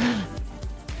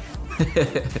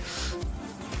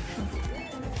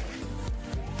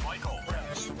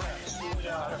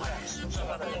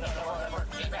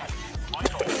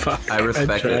 Fuck, I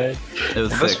respect it. It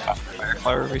was sick.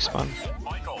 Fireflower respawn?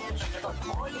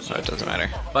 Oh, it doesn't matter.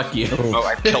 Fuck you. Oh,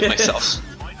 I killed myself.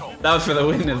 That was for the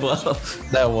win as well.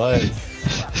 That was.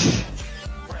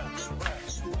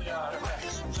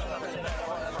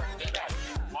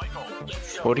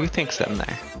 What do you think's in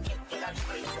there?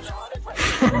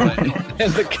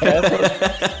 And the castle.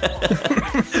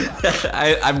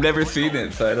 I've never seen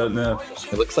it, so I don't know.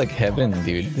 It looks like heaven,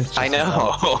 dude. It's just I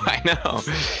know, I know.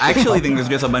 I actually think there's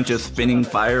just a bunch of spinning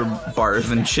fire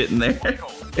bars and shit in there.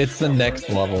 It's the next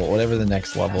level. Whatever the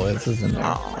next level is in there.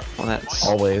 Oh, well, that's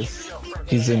Always.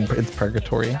 He's in. It's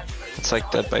purgatory. it's like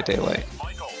Dead by Daylight.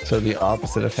 So the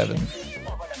opposite of heaven.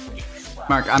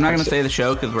 Mark, I'm not gonna say the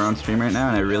show because we're on stream right now,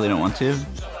 and I really don't want to.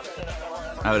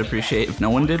 I would appreciate if no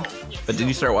one did. But did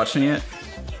you start watching it?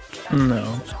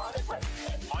 No.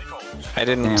 I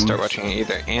didn't start watching it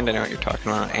either, and I know what you're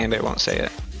talking about, and I won't say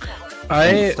it.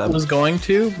 I Stub. was going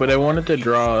to, but I wanted to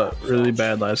draw really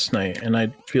bad last night, and I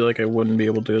feel like I wouldn't be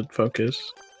able to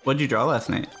focus. What'd you draw last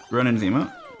night? Ronin's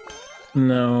emote?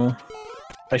 No.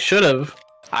 I should have.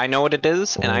 I know what it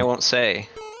is, and I won't say.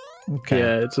 Okay.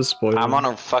 Yeah, it's a spoiler. I'm on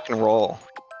a fucking roll.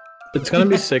 It's gonna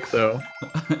be sick, though.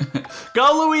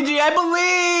 Go, Luigi! I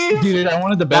believe. Dude, I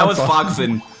wanted to That bounce was off.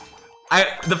 Foxen.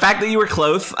 The fact that you were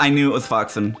close, I knew it was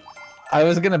Foxen. I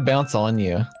was gonna bounce on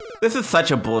you. This is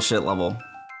such a bullshit level.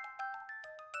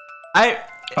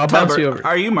 I'll bounce you over.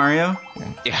 Are you Mario?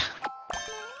 Yeah.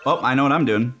 Oh, I know what I'm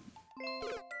doing.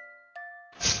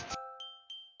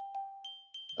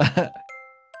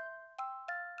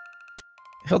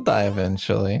 He'll die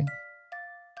eventually.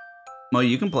 Well,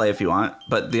 you can play if you want,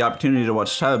 but the opportunity to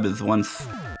watch Tub is once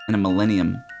in a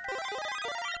millennium.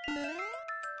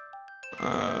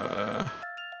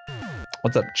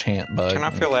 What's up, Chant Bug? Turn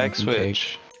off your lag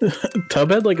switch.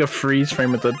 Tub had like a freeze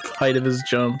frame at the height of his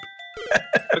jump.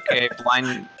 Okay,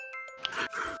 blind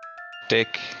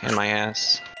dick in my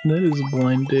ass. That is a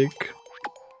blind dick.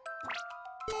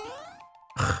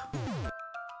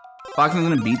 Foxen's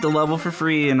gonna beat the level for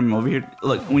free, and I'm over here.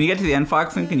 Look, when you get to the end,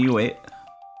 Foxen, can you wait?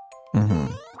 Mm-hmm.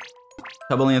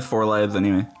 Tub only has 4 lives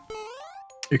anyway.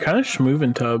 You're kind of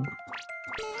schmoovin', Tub.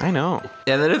 I know.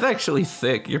 Yeah, that is actually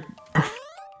sick.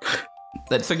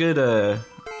 That's a good,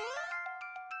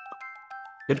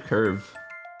 good curve.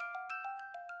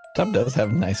 Tub does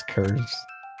have nice curves.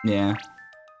 Yeah.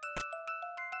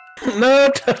 No,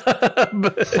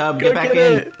 Tub! Tub, get back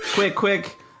in. Quick,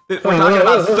 quick. We're talking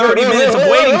about 30 minutes of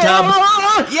waiting, Tub.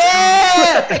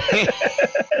 Yeah!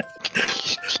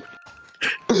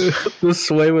 The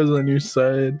sway was on your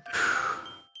side.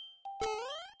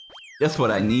 Just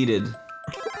what I needed.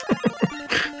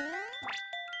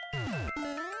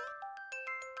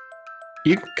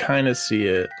 You can kind of see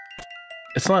it.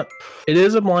 It's not. It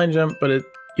is a blind jump, but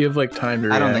you have like time to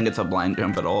react. I don't think it's a blind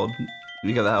jump at all.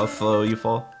 Because of how slow you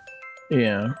fall.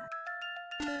 Yeah.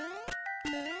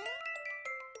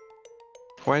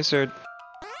 Why is there...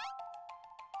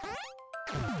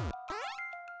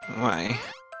 Why?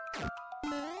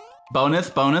 Bonus,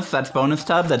 that's bonus,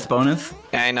 Tub, that's bonus.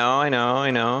 I know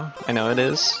it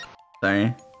is.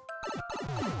 Sorry.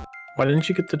 Why didn't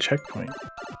you get the checkpoint?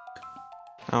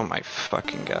 Oh my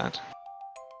fucking god.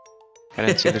 I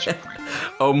didn't see the checkpoint.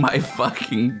 Oh my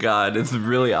fucking god, it's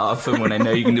really awesome when I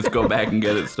know you can just go back and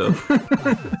get it still.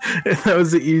 That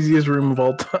was the easiest room of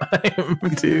all time,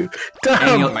 dude.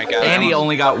 And, Oh my God, and he I almost-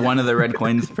 only got one of the red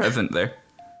coins present there.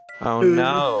 Oh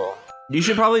no. You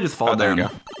should probably just fall Oh, there down. you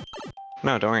go.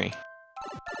 No, don't worry.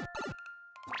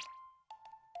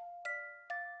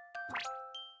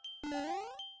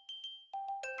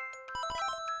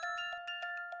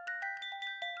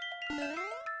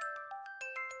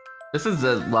 This is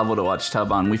the level to watch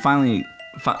Tub on. We finally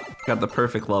got the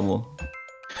perfect level.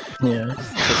 Yeah. For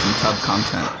some Tub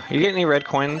content. You get any red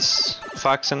coins,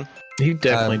 Foxen? He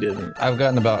definitely didn't. I've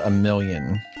gotten about 1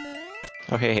 million.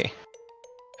 Oh hey.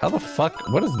 How the fuck?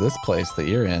 What is this place that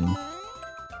you're in?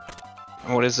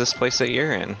 What is this place that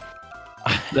you're in?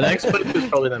 The next place is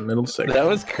probably that middle section. That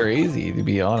was crazy, to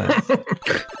be honest.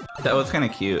 That was kind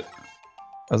of cute.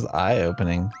 That was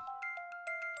eye-opening.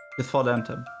 Just fall down,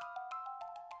 Tub.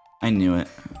 I knew it.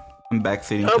 I'm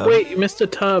backseating Oh Tub. wait, you missed a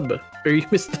tub. Or you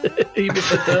missed a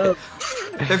tub.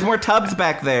 There's more Tubs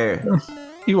back there.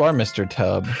 You are Mr.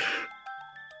 Tub.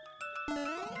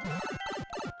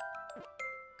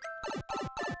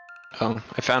 Oh,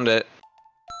 I found it.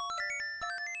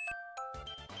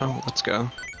 Oh, let's go.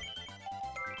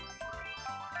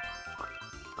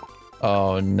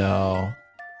 Oh no.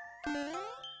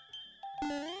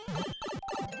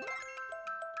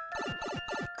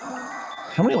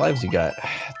 How many lives you got,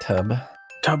 Tub?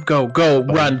 Tub, go,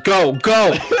 run, go!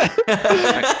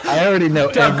 I already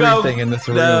know Tub, go. everything in this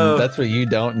room. No. That's what you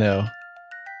don't know.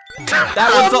 That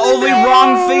was the only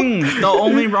wrong thing. The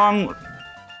only wrong.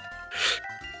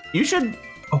 You should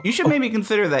maybe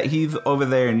consider that he's over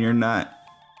there and you're not.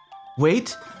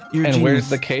 Wait, you're And genius. where's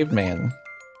the caveman?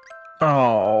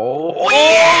 Oh,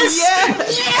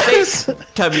 yes!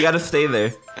 Tub, you gotta stay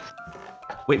there.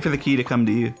 Wait for the key to come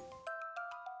to you.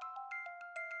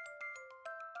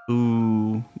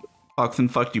 Ooh, Foxen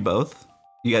fucked you both.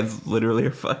 You guys literally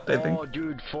are fucked, I think. Oh,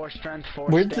 dude, 4 strength, 4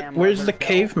 where's the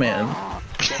caveman?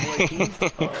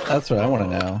 That's what I want to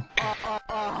know.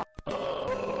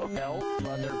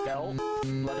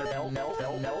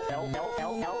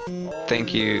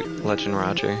 Thank you, Legend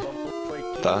Roger.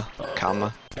 The comma.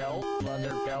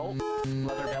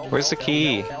 Where's the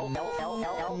key?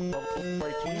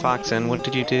 Foxen, what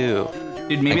did you do?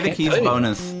 Dude, maybe I the can't key's tell you.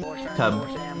 bonus. Tub.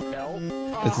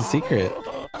 It's a secret.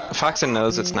 Foxen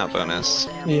knows it's not bonus.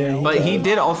 Yeah. But he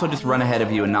did also just run ahead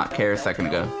of you and not care a second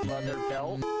ago.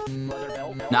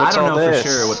 Now, What's I don't all know this? for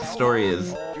sure what the story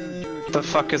is. The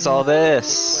fuck is all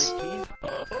this?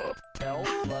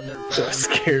 So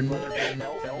scared.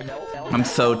 I'm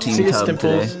so Team See you, Tub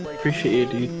today. Stimples.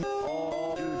 Appreciate you, dude.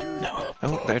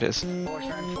 Oh, there it is.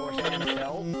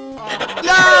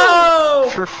 No!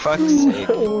 For fuck's sake.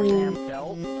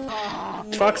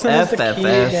 Foxen has the key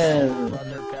FFS.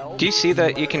 again. Do you see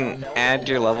that you can add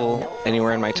your level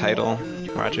anywhere in my title,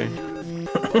 Roger?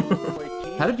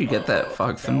 How did you get that,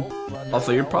 Foxen?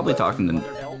 Also, you're probably talking to...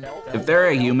 If they're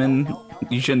a human,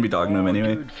 you shouldn't be talking to them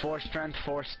anyway.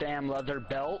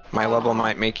 My level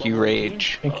might make you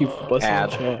rage. Thank you for blessing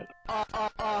Add. the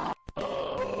chat.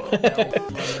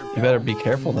 You better be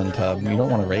careful then, Tub. You don't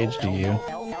want to rage, do you?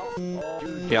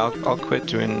 Yeah, I'll quit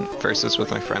doing verses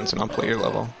with my friends and I'll play your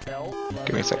level.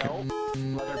 Give me a second.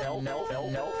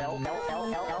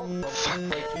 Fuck.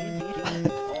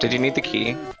 Did you need the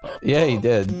key? Yeah, he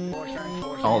did.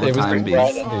 All the It was time, right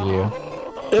beast. under you.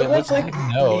 It was like,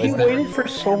 No, he it's not- waited for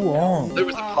so long. There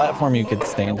was a platform you could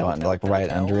stand on, like right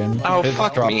under him. Oh, It just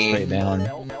fuck dropped me. straight down.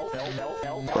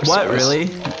 What, really?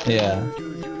 Yeah.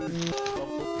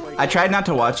 I tried not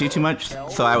to watch you too much,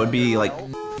 so I would be, like,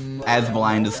 as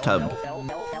blind as Tub.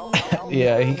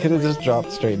 Yeah, he could have just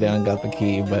dropped straight down and got the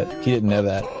key, but he didn't know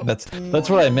that. That's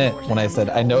what I meant when I said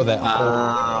I know that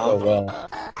hole so well.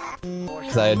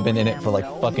 Because I had been in it for like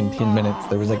fucking 10 minutes.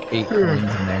 There was like 8 coins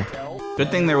in there. Good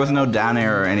thing there was no down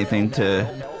air or anything to...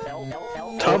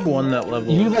 Tub won that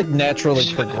level. You like naturally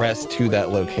progress to that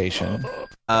location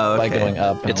Oh, by okay. going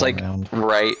up and It's like around.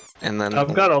 right, and then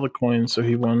I've got all the coins, so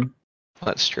he won.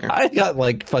 that's true. I got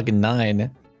like fucking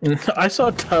 9. I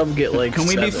saw Tub get like. Can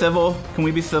we be 7. civil? Can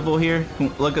we be civil here?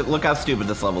 Look how stupid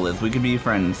this level is. We could be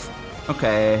friends.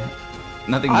 Okay.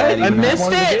 Nothing bad I even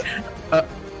missed happened. it.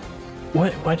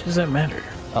 What? Why does that matter?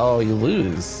 Oh, you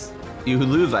lose. You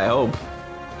lose, I hope.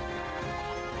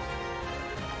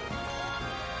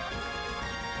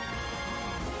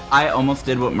 I almost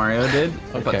did what Mario did,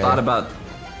 but Okay. thought about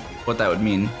what that would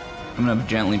mean. I'm gonna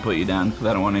gently put you down because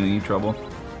I don't want any trouble.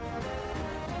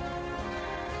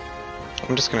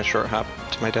 I'm just gonna short hop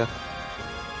to my death.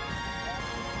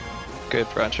 Good,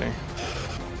 Roger.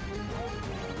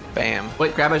 Bam.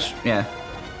 Wait, grab a yeah.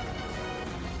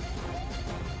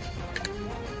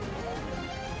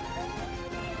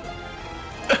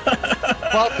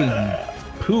 Fucking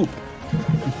poop.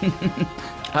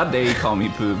 How dare you call me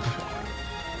poop?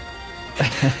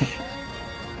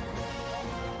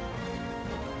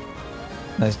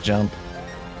 Nice jump.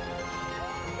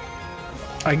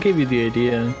 I gave you the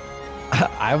idea.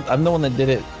 I'm the one that did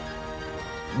it.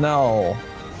 No.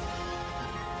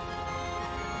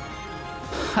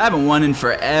 I haven't won in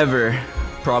forever,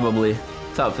 probably.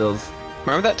 That's how it feels.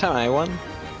 Remember that time I won?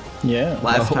 Yeah.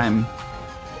 Last No. time.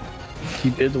 He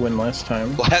did win last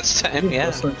time. Last time, yeah.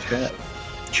 Bless in chat.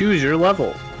 Choose your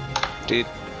level. Dude,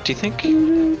 do you think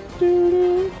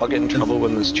I'll get in trouble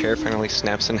when this chair finally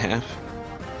snaps in half?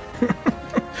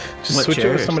 Just What switch chair?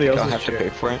 over to somebody I'll else's have to chair. pay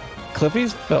for it.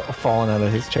 Cliffy's fallen out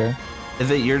of his chair. Is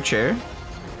it your chair?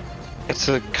 It's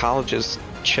a college's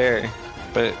chair,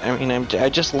 but I mean, I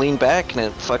just leaned back and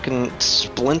it fucking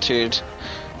splintered.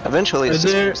 Eventually, it's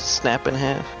Is there- just snap in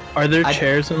half. Are there I-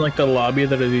 chairs in like the lobby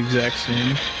that are the exact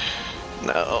same?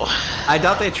 No. I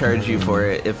doubt they charge you for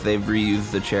it if they've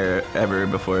reused the chair ever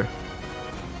before.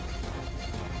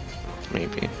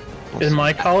 Maybe. In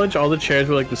my college, all the chairs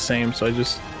were like the same, so I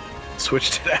just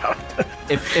switched it out.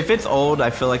 If it's old,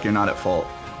 I feel like you're not at fault.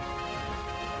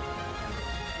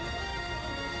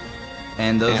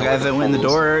 And those Yeah, guys we're that went in the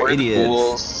fools. door are We're the idiots.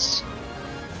 fools.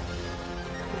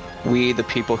 We, the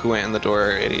people who went in the door,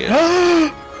 are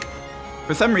idiots.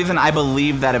 For some reason, I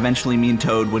believe that eventually me and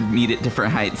Toad would meet at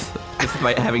different heights,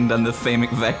 despite having done the same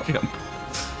exact jump.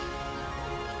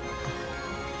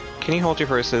 Can you hold your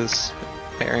horses?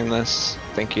 Bearing this.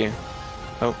 Thank you.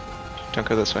 Oh, don't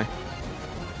go this way.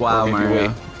 Wow, Or maybe Mario.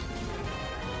 wait.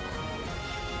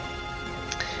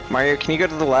 Mario, can you go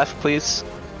to the left, please?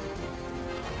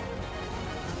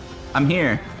 I'm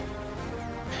here.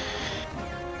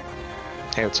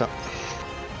 Hey, what's up?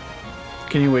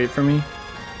 Can you wait for me?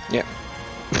 Yeah.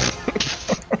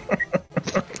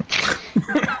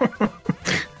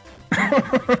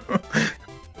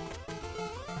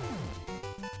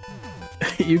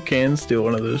 You can steal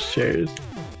one of those chairs.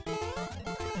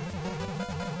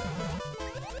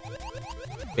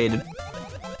 Baited.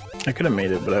 I could have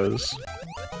made it, but I was.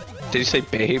 Did you say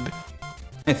babe?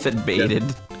 I said baited.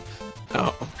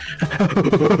 Oh.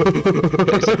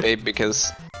 I said babe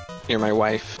because you're my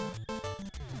wife.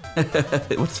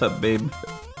 What's up, babe?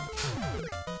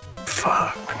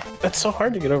 Fuck. That's so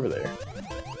hard to get over there.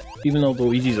 Even though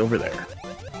Luigi's over there.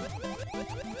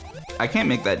 I can't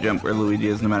make that jump where Luigi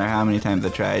is no matter how many times I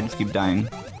try. I just keep dying.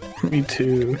 Me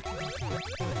too.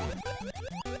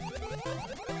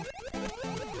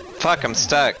 Fuck, I'm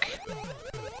stuck.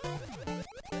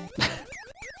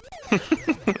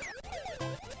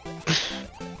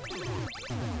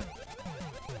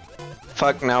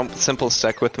 Fuck, now Simple's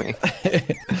stuck with me.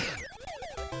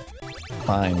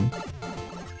 Fine.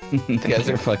 You guys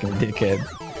are fucking dickheads.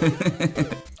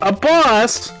 A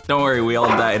boss! Don't worry, we all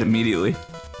died immediately.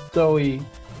 Zoe.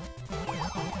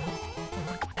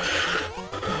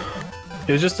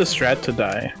 It was just a strat to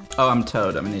die. Oh, I'm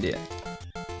Toad. I'm an idiot.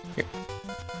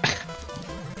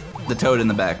 The Toad in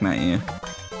the back, not you.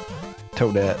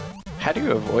 Toadette. How do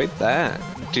you avoid that?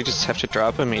 Do you just have to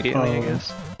drop immediately, I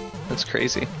guess? That's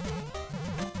crazy.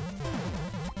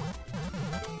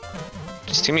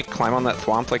 Just see me climb on that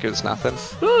thwomp like it was nothing.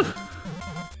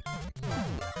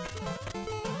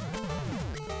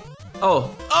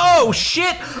 Oh. Oh,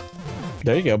 shit!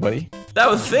 There you go, buddy. That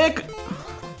was sick!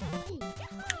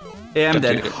 Yeah, I'm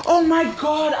dead. Oh my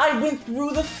god, I went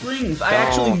through the springs! I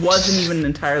actually wasn't even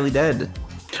entirely dead.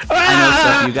 I know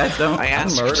stuff you guys don't. I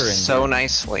asked so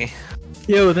nicely.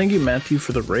 Yo, thank you, Matthew,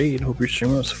 for the raid. Hope your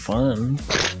stream was fun.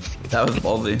 That was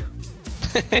ballsy.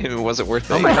 Was it worth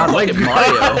it? Oh my god, look at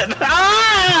Mario!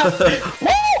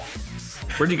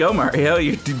 Where'd you go, Mario?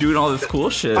 You're doing all this cool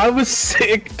shit. I was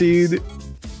sick, dude.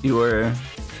 You were.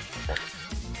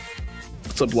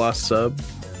 What's up, lost sub?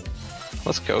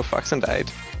 Let's go, Foxen died.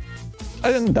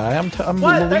 I didn't die, I'm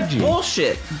what? Luigi. That's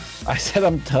bullshit! I said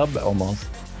I'm Tub almost.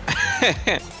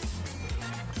 That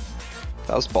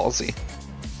was ballsy.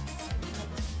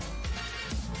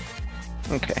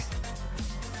 Okay.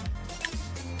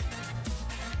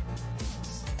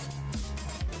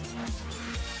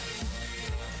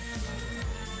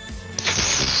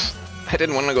 I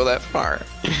didn't want to go that far.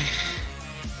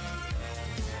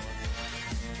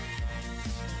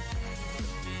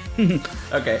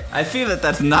 Okay, I see that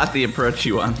that's not the approach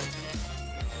you want.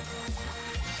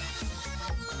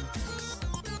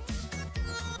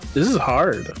 This is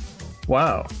hard.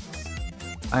 Wow.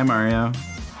 Hi, Mario.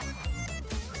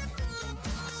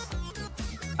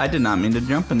 I did not mean to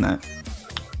jump in that.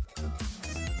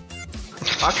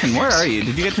 Foxen, where are you?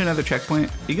 Did you get to another checkpoint?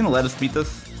 Are you gonna let us beat this?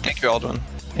 Thank you, Aldwin.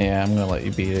 Yeah, I'm gonna let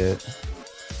you beat it.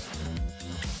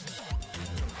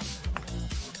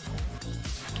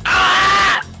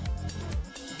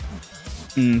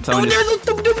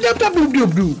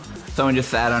 Someone just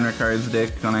sat on Ricardo's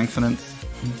dick on accident.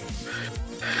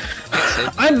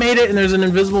 I made it and there's an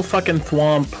invisible fucking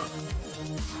thwomp.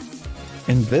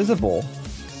 Invisible?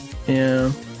 Yeah.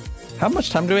 How much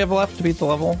time do we have left to beat the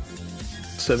level?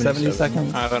 70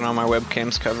 seconds? I don't know, my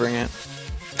webcam's covering it.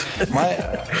 There's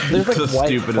like the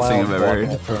stupidest thing I've ever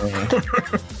heard.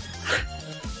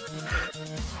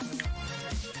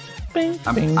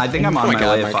 I think I'm on my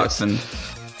way, Murkus. Foxen.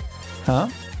 Huh?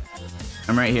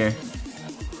 I'm right here.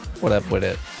 What up with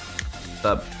it? What's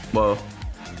up? Whoa.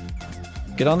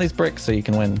 Get on these bricks so you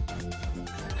can win.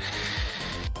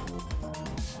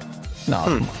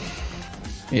 No.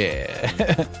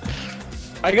 Yeah.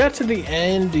 I got to the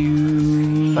end,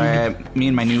 dude. Alright, me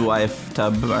and my new wife,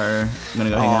 Tub, are gonna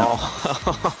go hang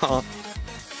out.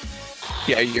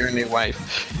 Yeah, you're a new wife.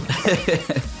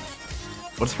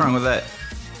 What's wrong with that?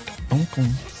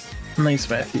 Nice,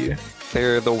 Matthew.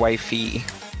 They're the wifey.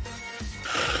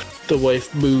 The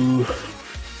wife boo.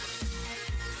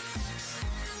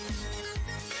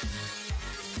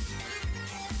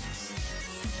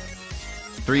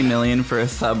 $3 million for a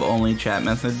sub-only chat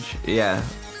message? Yeah.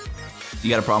 You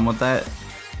got a problem with that?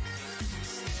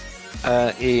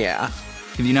 Yeah.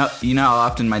 Cause you know how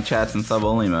often my chat's in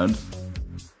sub-only mode.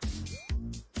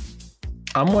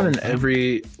 I'm winning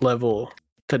every level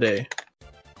today.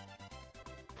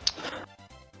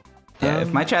 Yeah,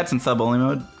 if my chat's in sub-only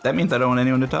mode, that means I don't want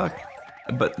anyone to talk.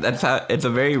 But that's how, it's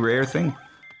a very rare thing.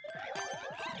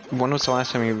 When was the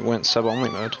last time you went sub-only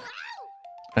mode?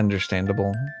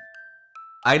 Understandable.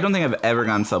 I don't think I've ever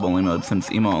gone sub-only mode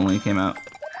since emo only came out.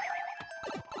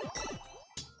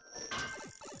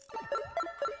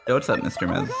 Yo, what's up, Mr.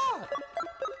 Mez?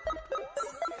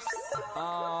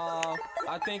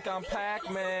 I think I'm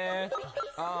Pac-Man.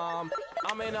 I'm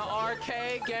in an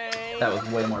arcade game. That was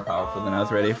way more powerful than I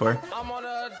was ready for. I'm on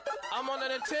a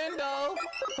Nintendo.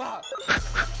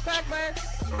 Pac-Man,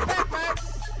 Pac-Man,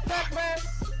 Pac-Man.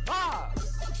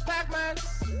 Pac-Man,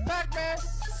 Pac-Man.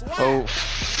 Oh,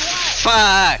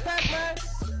 fuck!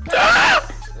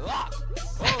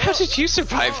 How did you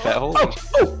survive that? Holy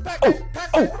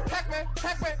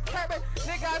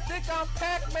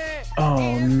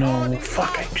Oh no,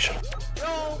 fucking shit.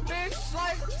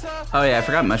 Oh yeah, I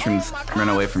forgot mushrooms run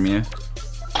away from you.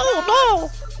 Oh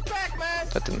no!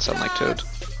 That didn't sound like Toad.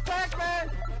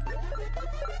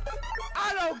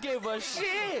 I don't give a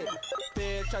shit.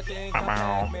 Bitch, I think I'm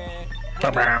Pac-Man.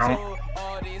 Ba-bow.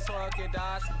 All these fucking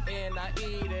dots and I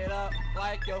eat it up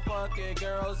like your fucking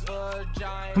girl's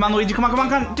vagina. Come on, Luigi, come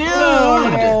on, dude!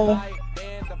 No.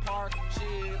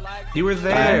 You were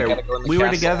there. Gotta go in the We were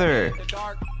castle. Yeah, together.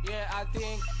 I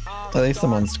think At least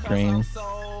I'm on screen.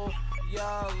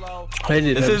 I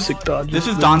did This have is sick dodges. this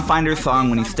is Dawn Finder's song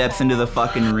when he steps into the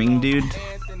fucking ring, dude.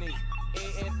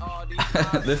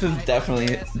 This is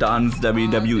definitely Don's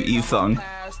WWE song.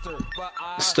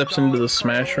 Steps into the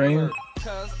smash ring.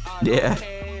 Yeah.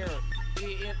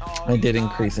 I did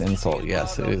increase insult.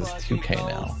 Yes, it is 2K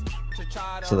now,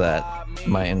 so that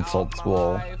my insults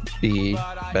will be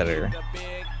better.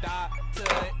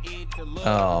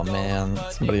 Oh man,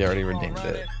 somebody already redeemed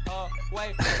it.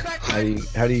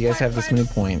 How do you guys have this many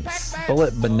points?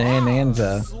 Bullet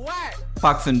Bonanza.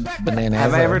 Foxen, Bonanza.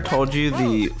 have I ever told you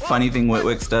the funny thing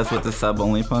Witwix does with the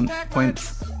sub-only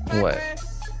points? What?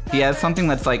 He has something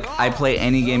that's like, I play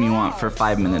any game you want for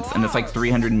 5 minutes, and it's like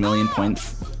 300 million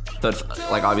points. So it's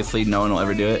like, obviously no one will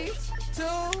ever do it.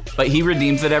 But he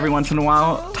redeems it every once in a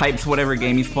while, types whatever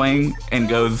game he's playing, and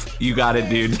goes, "You got it,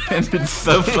 dude." And it's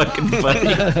so fucking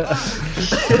funny.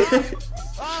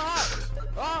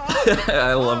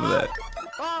 I love that.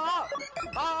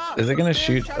 Is it gonna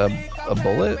shoot a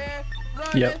bullet?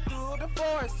 Yep.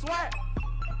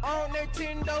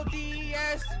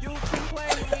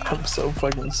 I'm so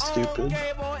fucking stupid.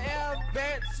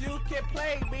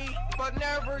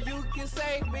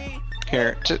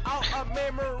 Here,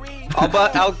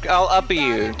 I'll up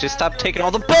you. Just stop taking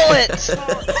all the bullets.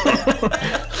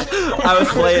 I was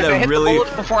playing I a hit really. the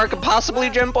bullet before I could possibly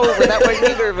jump over. That way,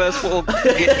 neither of us will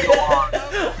get on.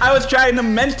 I was trying a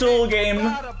mental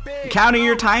game, counter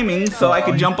your timing so I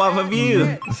could jump off of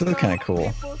you. This is kind of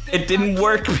cool. It didn't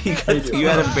work because you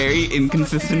had a very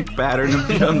inconsistent pattern of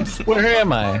jumps. Where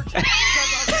am I?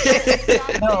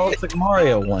 No, it looks like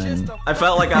Mario won. I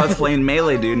felt like I was playing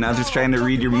Melee, dude, and I was just trying to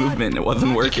read your movement. It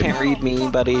wasn't working. You can't read me,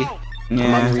 buddy.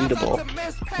 Yeah. I'm unreadable.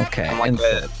 Okay.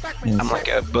 I'm like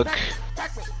a book.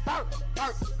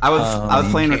 I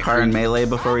was playing Ricard in Melee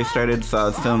before we started, so I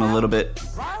was feeling a little bit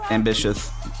ambitious.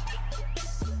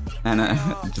 And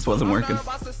it just wasn't working.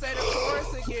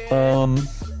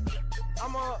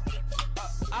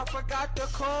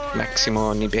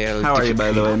 Maximo Nibel. How are you,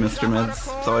 by the way, Mr. Meds?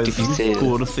 It's always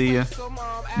cool to see you.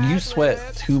 You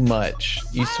sweat too much.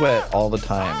 You sweat all the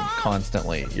time,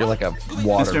 constantly. You're like a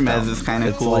water Mr. Mez fountain. is kind of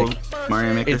It's cool. like-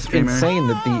 Mario Maker It's streamer. insane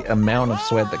that the amount of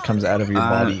sweat that comes out of your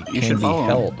body you can should be follow him.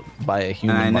 held by a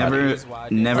human And I body.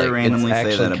 never Like, randomly it's say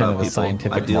actually that kind about of a people.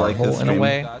 scientific I do like marvel this in a stream.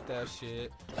 way.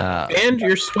 And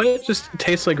your sweat just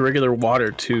tastes like regular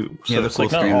water too. So Yeah, the it's cool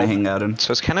like not stream all- to hang out in.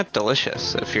 So it's kind of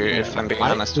delicious if I'm being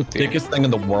honest The with you. biggest thing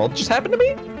in the world just happened to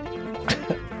me.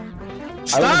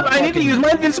 Stop! I need to use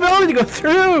my invincibility to go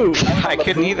through! I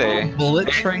couldn't either. Bullet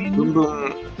train. Boom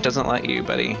Boom doesn't let you,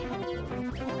 buddy.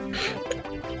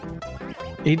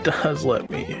 He does let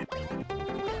me.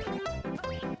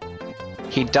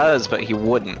 He does, but he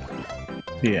wouldn't.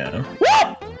 Yeah.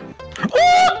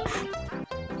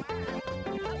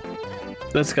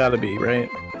 That's gotta be, right?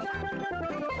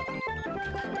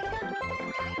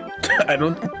 I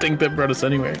don't think that brought us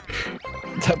anywhere.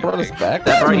 That brought us back.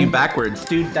 That brought you backwards.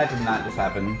 Dude, that did not just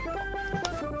happen.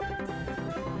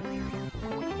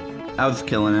 I was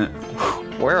killing it.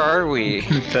 Where are we?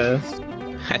 Test.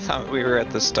 I thought we were at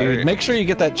the start. Dude, make sure you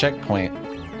get that checkpoint.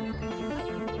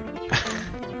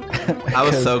 I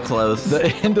was so close. The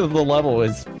end of the level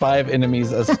is 5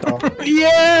 enemies a star.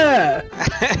 Yeah!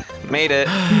 Made it.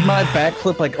 Dude, my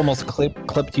backflip like almost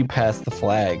clipped you past the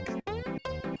flag.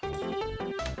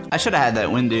 I should have had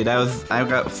that win, dude. I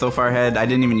got so far ahead. I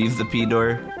didn't even use the P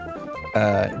door.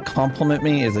 Compliment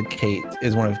me is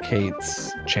one of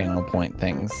Kate's channel point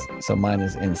things. So mine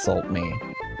is insult me.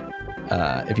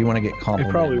 If you want to get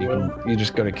complimented, you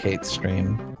just go to Kate's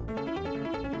stream.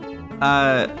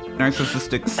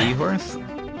 Narcissistic Seahorse?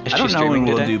 Is I don't she know when streaming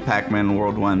we'll today? do Pac-Man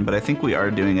World 1, but I think we are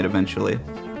doing it eventually.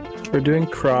 We're doing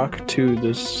Croc 2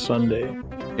 this Sunday.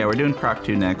 Yeah, we're doing Croc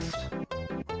 2 next.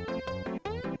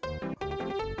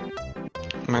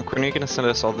 Mark, when are you gonna send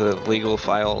us all the legal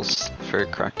files for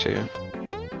Croc 2?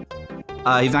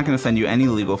 He's not going to send you any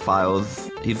legal files.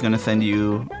 He's going to send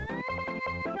you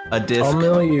a disc I'll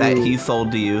mail you- that he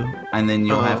sold to you, and then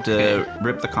you'll Oh, have to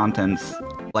rip the contents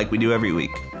like we do every week.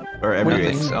 Or every With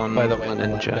race. its own By the way,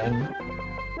 ninja.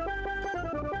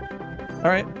 all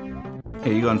right.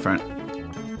 Here, you go in front.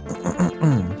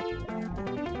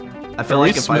 I feel Are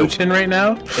like we smooching right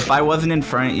now? if I wasn't in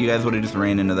front, you guys would have just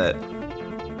ran into that.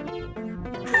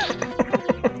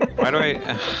 Why do I?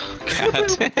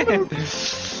 God.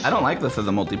 I don't like this as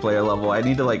a multiplayer level. I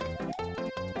need to like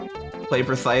play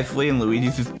precisely, and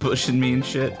Luigi's just pushing me and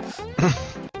shit.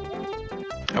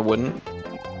 I wouldn't.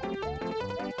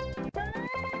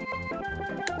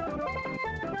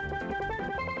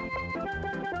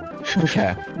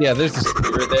 Okay. Yeah, there's a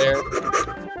skewer there.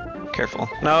 Careful.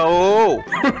 No!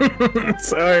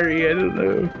 Sorry, I don't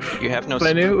know. You have no If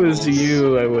I knew it was scruples.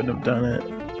 you, I wouldn't have done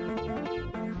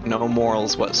it. No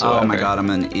morals whatsoever. Oh my god, I'm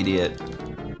an idiot.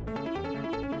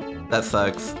 That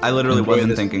sucks. I literally Enjoy wasn't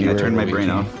this thinking. I skewer, turned my brain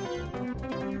Luigi. off.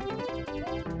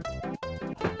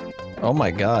 Oh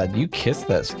my god, you kissed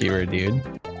that skewer, dude.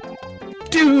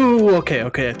 Dude!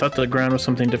 Okay, I thought the ground was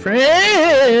something different.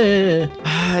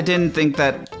 I didn't think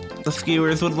that the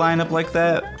skewers would line up like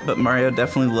that, but Mario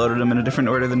definitely loaded them in a different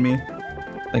order than me.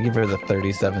 Thank you for the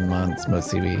 37 months,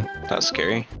 MoCB. That's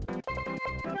scary.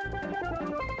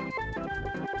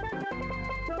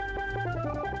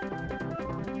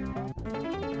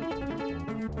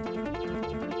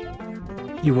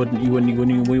 You wouldn't.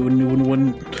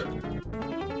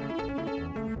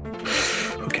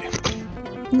 Okay.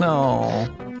 No.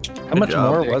 How much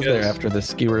job. more There was it there goes. after the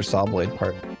skewer saw blade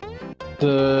part?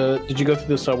 Did you go through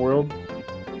the subworld?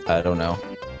 I don't know.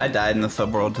 I died in the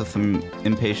subworld to some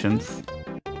impatience.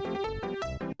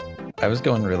 I was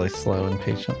going really slow and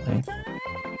patiently.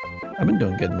 I've been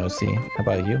doing good, Mosi. How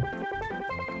about you?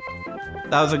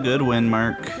 That was a good win,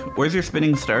 Mark. Where's your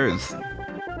spinning stars?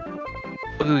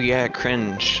 Ooh, yeah,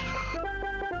 cringe.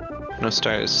 No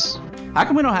stars. How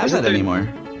come we don't have Isn't that there- anymore?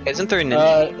 Isn't there a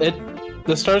ninja?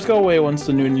 The stars go away once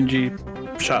the new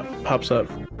ninja shop pops up.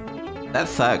 That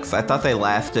sucks. I thought they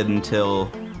lasted until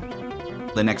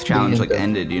the next challenge like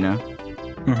ended, you know?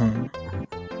 Mm-hmm.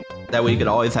 That way you could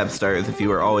always have stars if you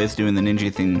were always doing the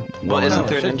ninja thing. Well, isn't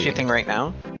there a should ninja be. thing right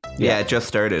now? Yeah, it just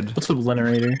started. What's up,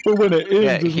 Lenerator? But when it ends,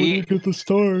 Yeah, is when he- you get the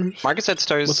stars. Marcus had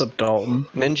stars. What's up, Dalton?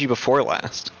 Ninja before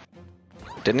last,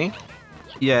 didn't he?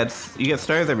 Yeah, it's you get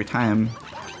stars every time.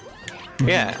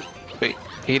 Yeah, but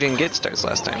he didn't get stars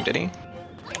last time, did he?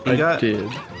 You got did.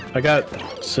 I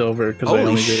got silver because I Holy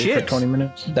only did it shit. for 20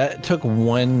 minutes. That took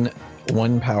one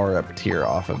power up tier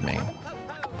off of me.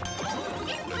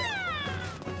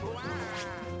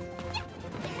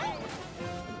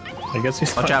 I guess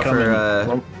he's Watch not out coming.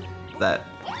 for that.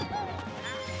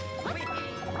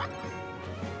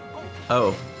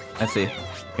 Oh, I see.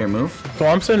 Here, move. So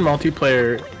I'm saying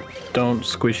multiplayer, don't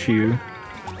squish you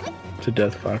to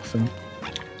death, Foxen.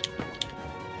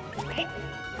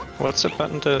 What's the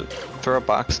button to throw a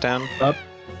box down? Up.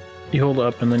 You hold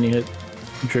up and then you hit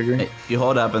the trigger. Hey, you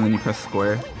hold up and then you press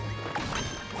square.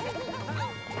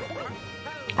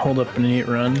 Hold up and then you hit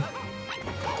run.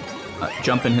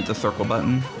 Jump and hit the circle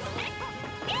button.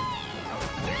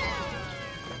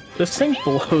 This thing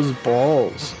blows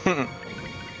balls.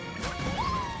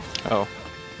 Oh.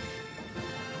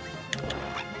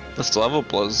 This level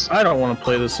blows. I don't want to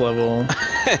play this level.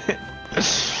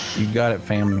 You got it,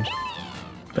 fam.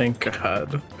 Thank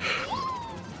God.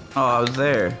 Oh, I was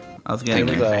there. I was getting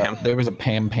there. There was a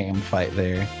Pam fight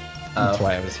there. That's Oh.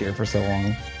 why I was here for so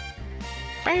long.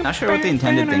 Not sure what the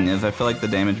intended thing is. I feel like the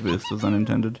damage boost was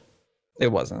unintended.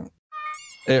 It wasn't.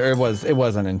 It was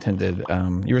unintended.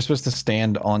 You were supposed to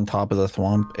stand on top of the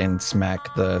thwomp and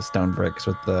smack the stone bricks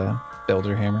with the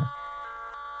builder hammer.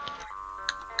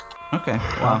 Okay.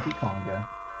 Wow.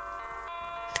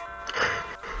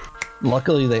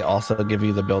 Luckily, they also give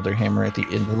you the builder hammer at the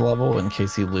end of the level in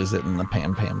case you lose it in the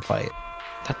Pam fight.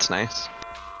 That's nice.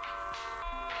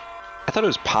 I thought it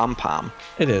was pom pom.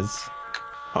 It is.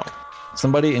 Oh.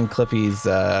 Somebody in Cliffy's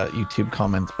YouTube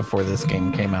comments before this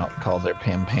game came out called her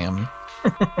Pam.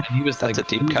 And he was That's like, a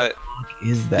deep cut.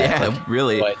 "Is that?" Yeah, Like,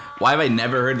 really. what? Why have I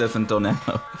never heard this until now?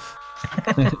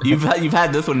 you've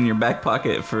had this one in your back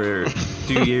pocket for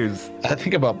 2 years. I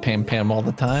think about Pam all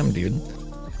the time, dude.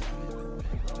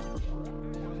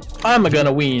 I'm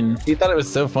gonna win. He thought it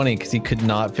was so funny because he could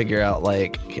not figure out,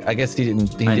 like, I guess he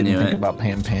didn't I think knew it. about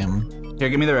Pam. Here,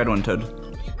 give me the red one, Toad.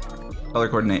 Color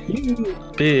coordinate. You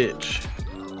bitch.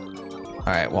 All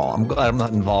right, well, I'm glad I'm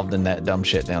not involved in that dumb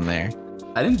shit down there.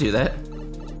 I didn't do that.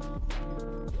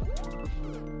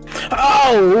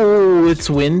 Oh, it's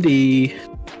windy.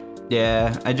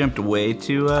 Yeah, I jumped way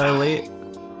too late.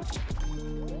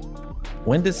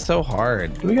 Wind is so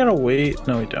hard. We gotta wait.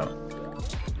 No, we don't.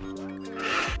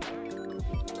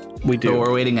 We do. So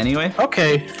we're waiting anyway?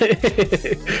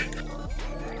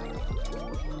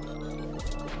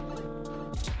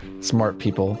 smart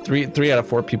people. Three out of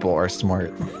 4 people are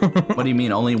smart. What do you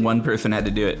mean? Only one person had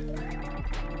to do it.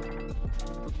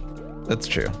 That's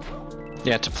true.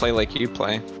 Yeah, to play like you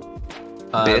play.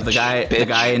 The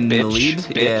guy in the lead.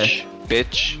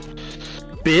 Bitch.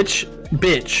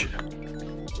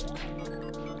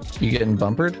 You getting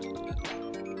bumpered?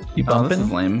 You Oh, bumping? this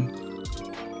is lame.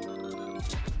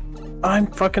 I'm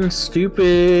fucking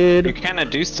stupid. You kind of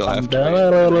do still have to.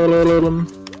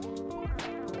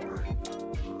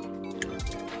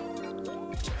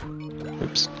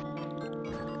 Oops.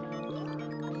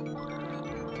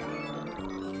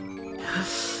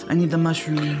 I need the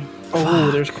mushroom.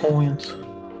 Oh, there's coins.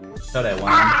 Thought I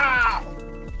won.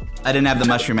 I didn't have the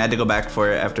mushroom. I had to go back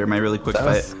for it after my really quick That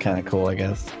fight. was kind of cool, I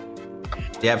guess.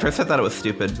 Yeah, at first I thought it was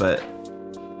stupid, but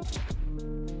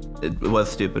it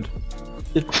was stupid.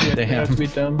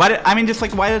 Damn. I mean, just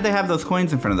like, why did they have those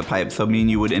coins in front of the pipe so me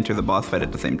and you would enter the boss fight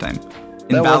at the same time? was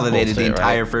Invalidated the bullshit,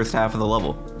 entire right? first half of the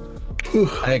level.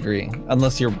 I agree.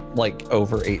 Unless you're like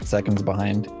over 8 seconds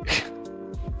behind.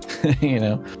 You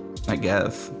know? I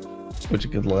guess. Which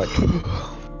good luck.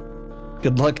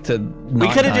 Good luck to We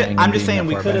not could have. dying I'm and just being saying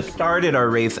we that could far have started our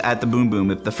race at the Boom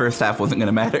Boom if the first half wasn't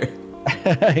gonna matter.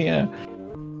 back. Yeah.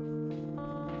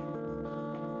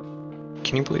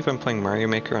 Can you believe I'm playing Mario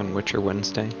Maker on Witcher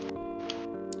Wednesday?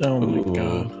 Oh my Ooh.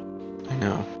 god. I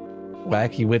know.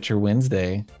 Wacky Witcher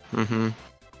Wednesday. Mm-hmm.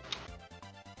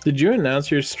 Did you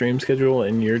announce your stream schedule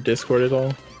in your Discord at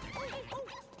all?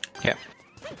 Yeah.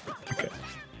 Okay.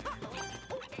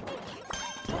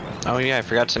 Oh yeah, I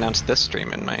forgot to announce this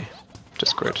stream in my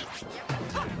Discord.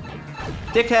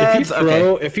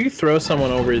 Dickheads. If you throw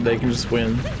someone over, they can just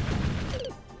win.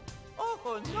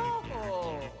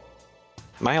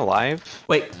 Am I alive?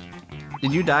 Wait,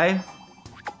 did you die?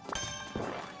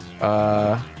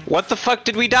 What the fuck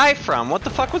did we die from? What the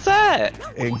fuck was that?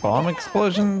 Egg bomb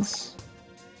explosions.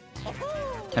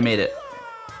 I made it.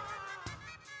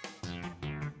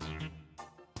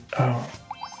 Oh.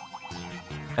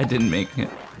 I didn't make it.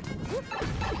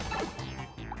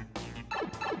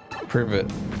 Prove it.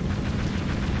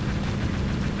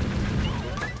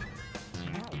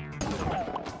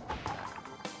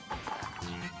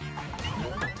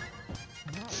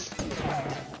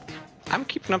 I'm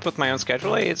keeping up with my own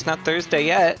schedule. Hey, it's not Thursday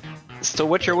yet. It's still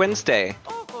Witcher Wednesday.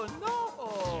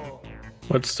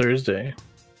 What's Thursday?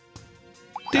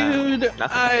 Dude,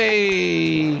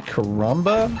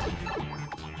 caramba.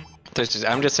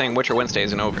 I'm just saying Witcher Wednesday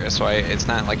isn't over, so it's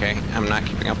not like I'm not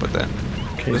keeping up with it.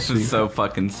 Okay, This is so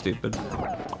fucking stupid.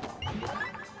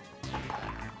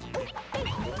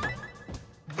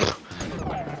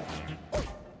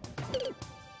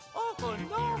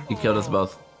 You killed us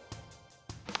both.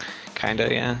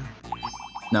 Kinda, yeah.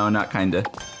 No, not kinda.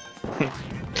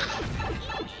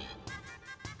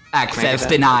 Access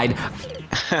denied.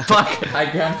 Fuck! I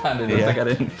ground-pounded as I got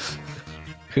in.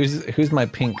 Who's my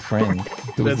pink friend?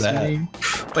 Who was That's that? me.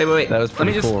 Wait. That was Let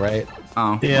me pretty cool, right?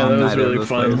 Oh, Yeah, well, that was neither of really those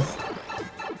fun. players.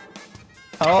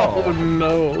 Oh,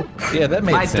 no. Yeah, that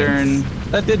made My sense.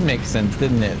 turn. That did make sense,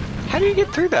 didn't it? How do you get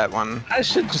through that one? I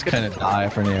should just kind of die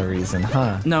for no reason,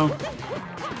 huh? No.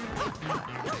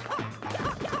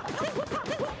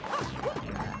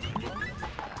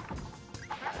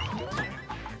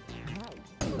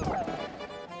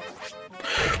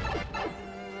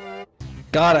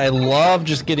 God, I love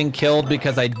just getting killed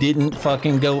because I didn't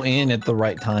fucking go in at the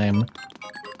right time.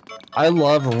 I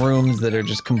love rooms that are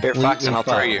just Here, completely Foxen, I'll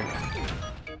throw fucked. you.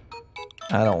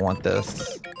 I don't want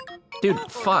this. Dude,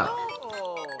 fuck.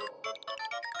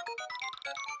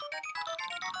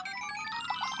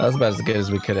 That was about as good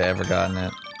as we could have ever gotten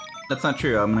it. That's not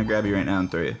true. I'm gonna grab you right now and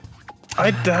throw you.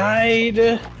 I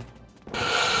died.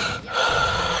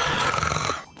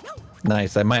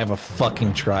 Nice. I might have a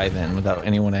fucking try then without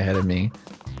anyone ahead of me.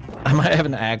 I might have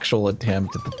an actual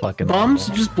attempt at the fucking Bombs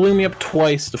level. just blew me up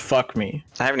twice to fuck me.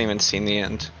 I haven't even seen the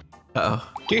end. Uh-oh.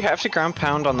 Do you have to ground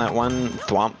pound on that one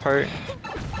thwomp part?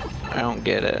 I don't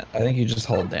get it. I think you just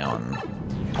hold down.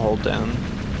 Hold down.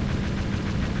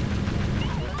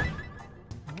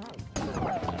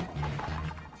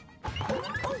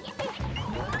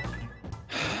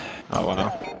 Oh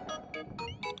wow.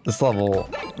 This level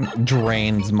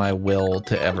drains my will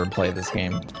to ever play this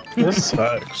game. This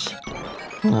sucks.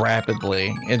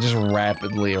 Rapidly. It just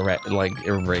rapidly like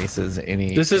erases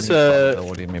any This is any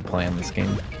possibility of me playing this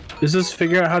game. This is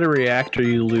figure out how to react or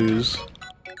you lose.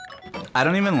 I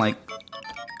don't even like...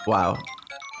 Wow.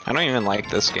 I don't even like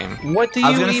this game. What do I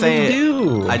was you gonna even say,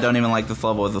 do? I don't even like this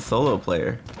level as a solo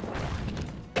player.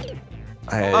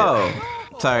 I,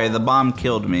 Oh, sorry, the bomb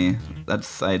killed me.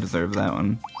 I deserve that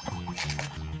one.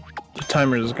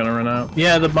 timer is gonna run out.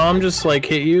 Yeah, the bomb just like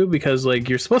hit you because like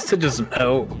you're supposed to just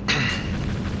know.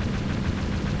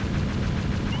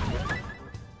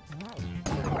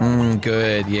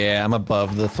 Good. Yeah, I'm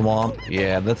above the swamp.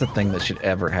 Yeah, that's a thing that should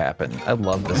ever happen. I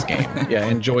love this game. Yeah,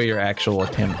 enjoy your actual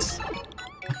attempts.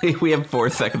 We have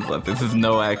 4 seconds left. This is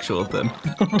no actual thing.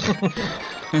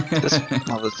 This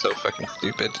level is so fucking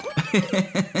stupid.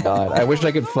 God, I wish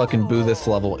I could fucking boo this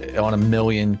level on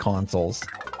 1,000,000 consoles.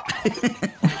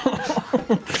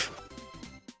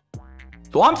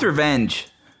 Swamp's Revenge.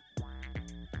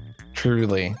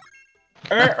 Truly.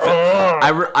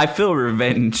 I feel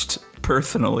revenged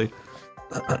personally.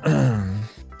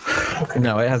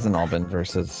 No, it hasn't all been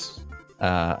versus.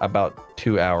 About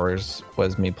 2 hours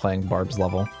was me playing Barb's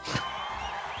level.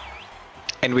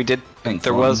 And we did.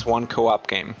 There was one co-op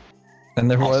game. And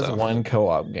there was Also. one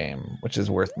co-op game, which is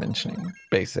worth mentioning.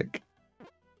 Basic.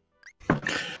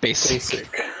 Basic.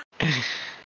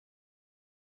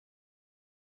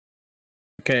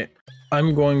 Okay,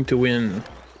 I'm going to win.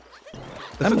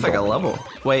 This looks like a level.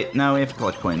 Wait, no, we have to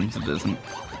collect coins. It doesn't.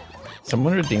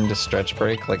 Someone redeemed a stretch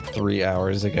break like 3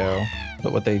 hours ago,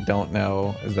 but what they don't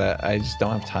know is that I just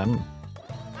don't have time.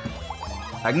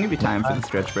 I can give you time for the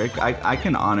stretch break. I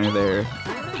can honor their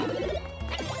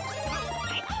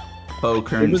bow It was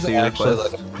currency actually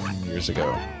request. like 1 years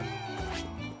ago.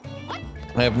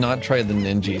 I have not tried the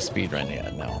Ninja speedrun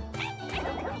yet, no.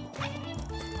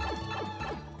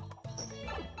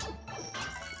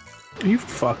 You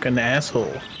fucking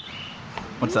asshole.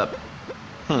 What's up?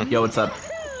 Yo, what's up?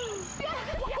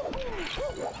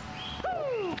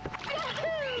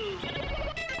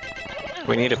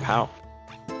 We need a POW.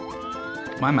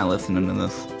 Why am I listening to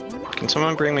this? Can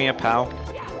someone bring me a POW?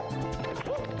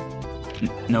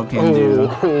 No can do.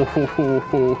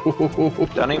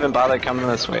 Don't even bother coming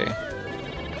this way.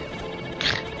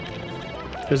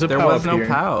 There's a There POW was up no here.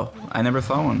 POW. I never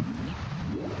saw one.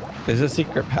 There's a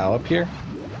secret POW up here?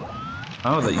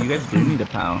 Oh, that you guys do need a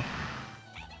POW.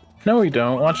 No, we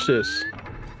don't. Watch this.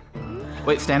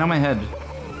 Wait, stand on my head.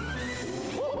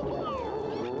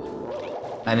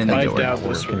 I didn't I think it doubt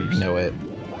worked. this works. Know it.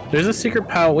 There's a secret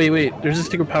POW. Wait. There's a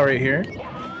secret POW right here.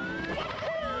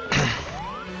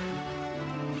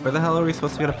 Where the hell are we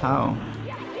supposed to get a POW?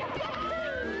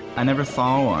 I never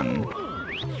saw one.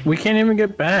 We can't even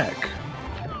get back.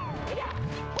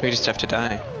 We just have to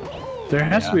die. There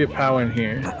has to be a POW in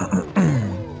here.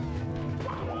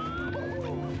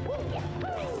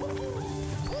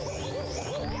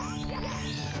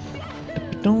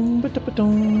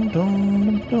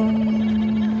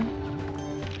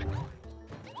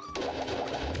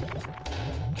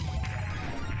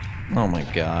 Oh my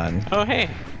god. Oh, hey.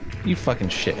 You fucking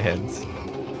shitheads.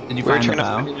 Did you We were find the trying to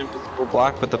POW? find an invisible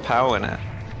block with the POW in it.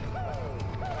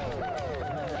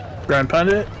 Ground pound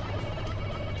it.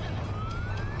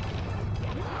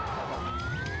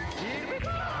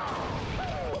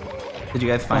 Did you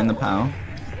guys find the POW?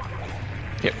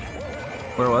 Yep.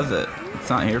 Where was it? It's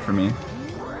not here for me.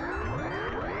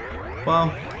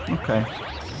 Well, okay.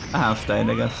 A house died,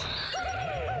 I guess.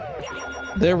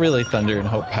 They're really thunder and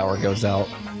hope power goes out.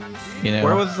 You know?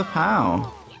 Where was the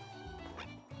POW?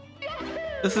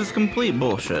 This is complete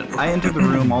bullshit. I entered the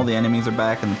room, all the enemies are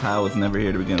back, and the POW was never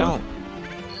here to begin Don't. with.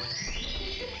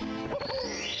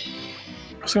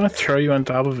 I was gonna throw you on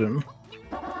top of him.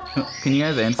 Can you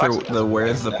guys answer the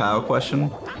where's the POW question?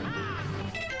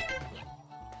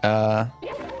 No.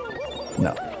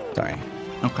 Sorry.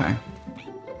 Okay.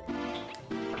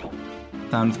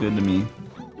 Sounds good to me.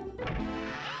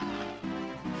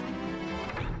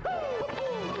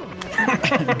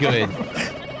 Good.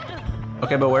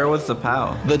 Okay, but where was the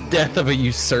POW? The death of a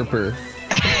usurper.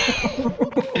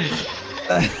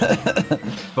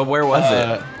 But where was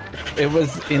it? It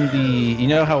was in the. You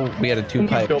know how we had a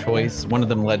 2-pipe choice? One of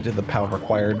them led to the POW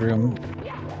required room.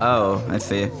 Oh, I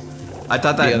see. I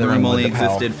thought that The other room one only with the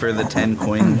POW. existed for the 10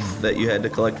 coins that you had to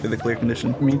collect for the clear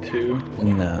condition. Me too.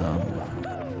 No.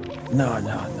 No.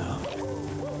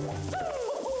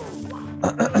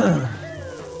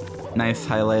 Nice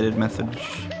highlighted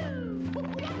message.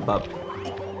 Up.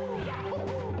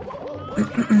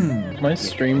 My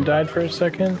stream died for a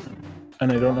second,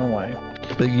 and I don't know why.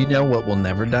 But you know what will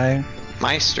never die?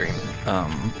 My stream.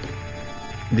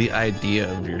 The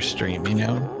idea of your stream, you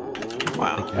know?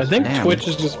 Wow. I think Damn. Twitch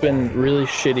has just been really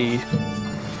shitty.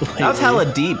 That was hella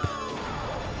deep.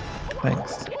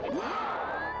 Thanks.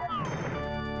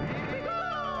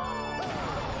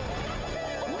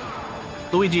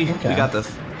 Luigi, we Okay. got this.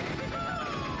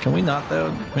 Can we not, though?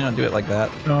 Can we not do it like that?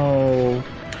 No,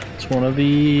 it's one of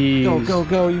these.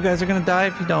 Go. You guys are gonna die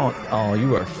if you don't. Oh,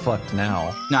 you are fucked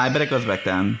now. No, I bet it goes back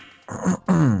down.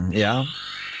 Yeah?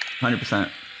 100%.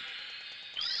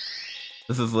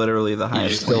 This is literally the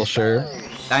highest. Still sure?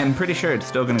 I'm pretty sure it's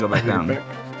still gonna go back down.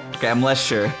 Okay, I'm less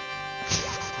sure.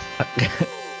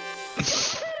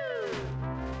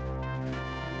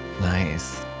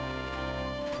 Nice.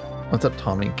 What's up,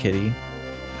 Tommy and Kitty?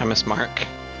 I miss Mark.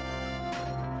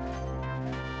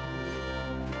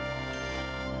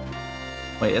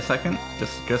 Wait a second.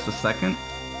 Just a second.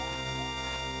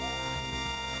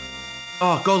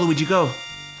 Oh, go Luigi, go.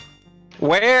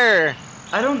 Where?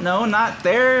 I don't know. Not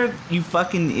there, you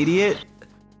fucking idiot.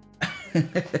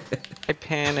 I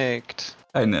panicked.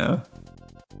 I know.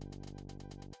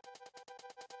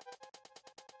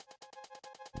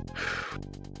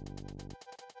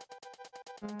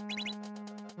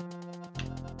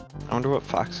 I wonder what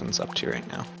Foxen's up to right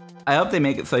now. I hope they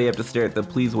make it so you have to stare at the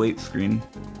please wait screen.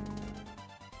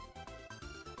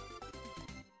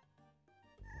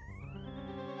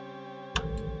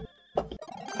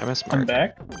 I miss Mark. I'm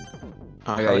back.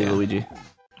 Oh, I got you, yeah. Luigi.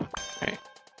 Right.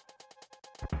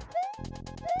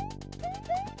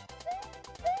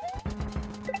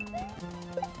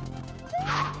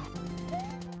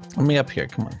 Let me up here,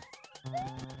 come on.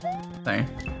 Sorry.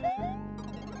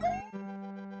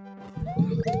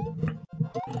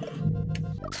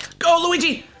 Go,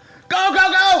 Luigi! Go,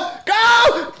 go, go!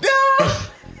 Go! Go!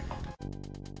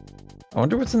 I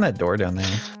wonder what's in that door down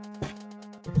there.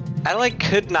 I like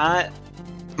could not.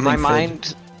 My Thanks,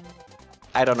 mind.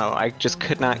 I don't know. I just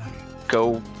could not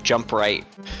go jump right.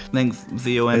 Thanks,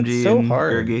 ZOMG It's so and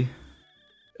hard. Gergie.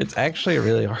 It's actually a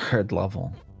really hard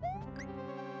level.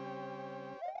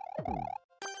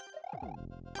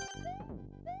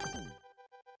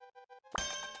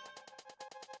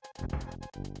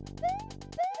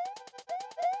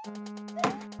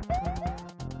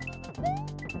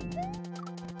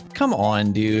 Come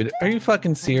on, dude. Are you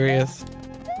fucking serious?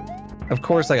 Of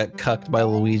course I got cucked by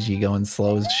Luigi going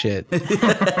slow as shit.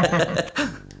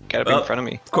 Gotta be in front of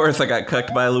me. Of course I got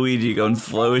cucked by Luigi going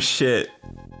slow as shit.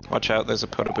 Watch out, there's a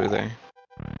Potoboo there.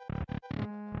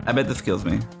 I bet this kills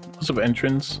me. What's up,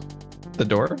 entrance? The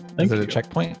door? Is it a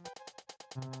checkpoint?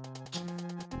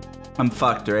 I'm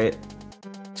fucked, right?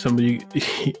 Somebody,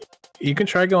 you can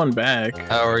try going back.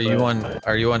 Oh, are you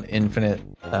on infinite?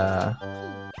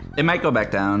 It might go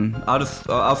back down.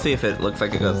 I'll see if it looks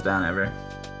like it goes down ever.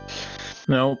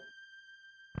 No.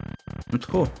 It's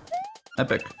cool.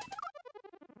 Epic.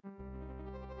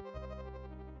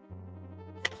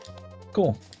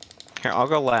 Cool. Here, I'll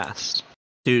go last.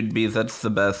 Dude, Bees, that's the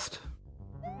best.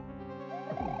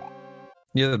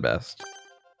 You're the best.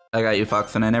 I got you,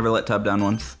 Fox, and I never let Tub down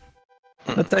once.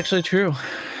 That's actually true.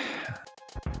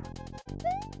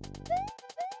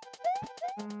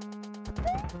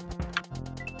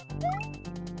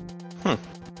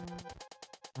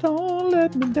 Don't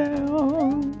let me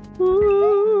down.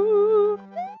 Ooh.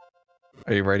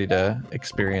 Are you ready to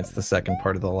experience the second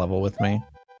part of the level with me?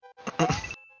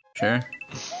 Sure.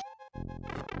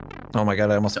 Oh my god,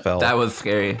 I almost fell. That was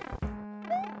scary.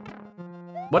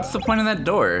 What's the point of that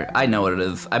door? I know what it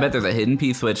is. I bet there's a hidden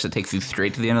P-switch that takes you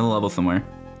straight to the end of the level somewhere.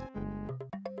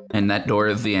 And that door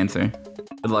is the answer.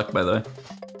 Good luck, by the way.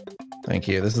 Thank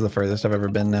you. This is the furthest I've ever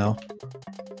been now.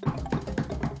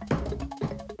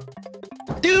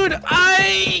 Dude,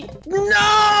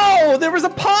 no! There was a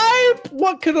pipe!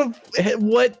 What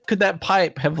could that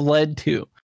pipe have led to?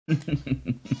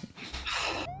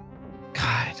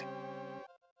 God.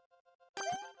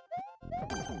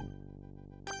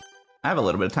 I have a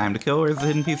little bit of time to kill. Where's the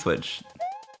hidden P-switch?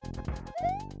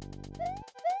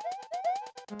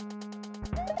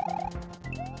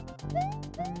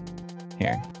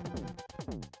 Here.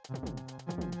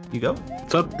 You go?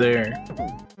 It's up there.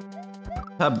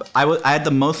 Tub, I had the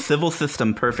most civil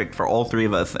system perfect for all three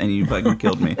of us, and you fucking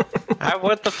killed me.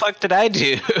 What the fuck did I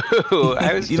do?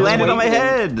 I was You just landed on my waiting.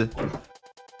 head!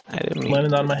 I didn't mean.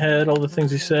 Landed on my head, all the things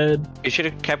he said. You should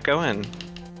have kept going.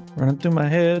 Running through my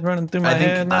head, running through my I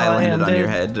head. think now I landed on am your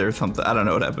dead. head or something. I don't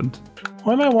know what happened.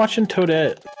 Why am I watching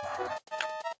Toadette?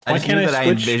 I Why just can't knew I that I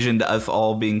switch? envisioned us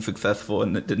all being successful,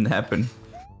 and it didn't happen.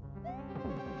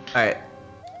 Alright.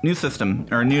 New system,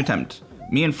 or new attempt.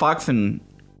 Me and Foxen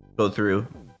go through,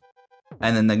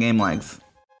 and then the game lags.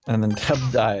 And then Tub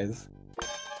dies.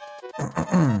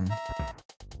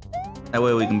 That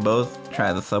way we can both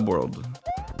try the subworld.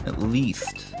 At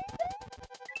least.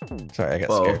 Sorry, I got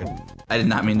Whoa. scared. I did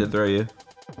not mean to throw you.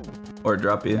 Or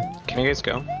drop you. Can you guys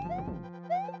go?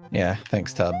 Yeah,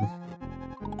 thanks, Tub.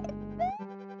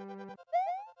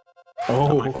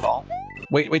 Oh.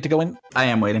 Wait to go in? I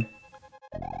am waiting.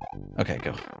 Okay,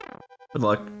 go. Good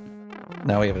luck.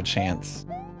 Now we have a chance.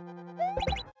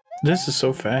 This is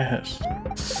so fast.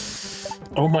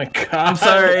 Oh my god. I'm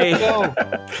sorry.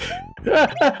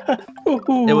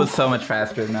 It was so much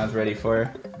faster than I was ready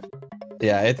for.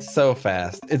 Yeah, it's so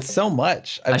fast. It's so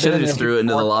much. I should have just threw it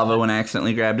into the lava when I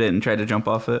accidentally grabbed it and tried to jump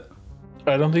off it.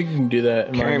 I don't think you can do that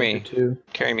in Carry Mario me. Maker 2.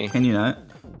 Carry me. Can you not?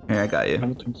 Here, I got you. I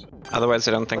don't think so. Otherwise,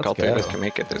 I don't think all Let's three of go. us can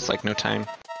make it. There's like no time.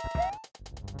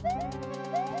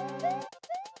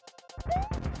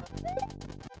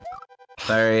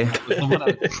 Sorry.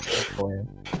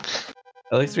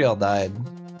 At least we all died.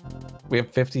 We have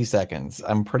 50 seconds.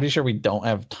 I'm pretty sure we don't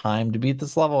have time to beat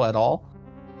this level at all.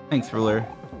 Thanks, Ruler.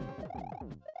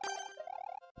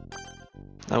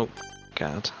 Oh,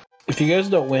 God. If you guys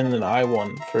don't win, then I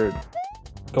won for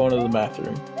going to the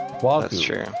bathroom. That's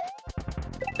true.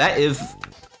 That is...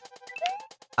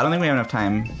 I don't think we have enough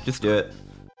time. Just do it.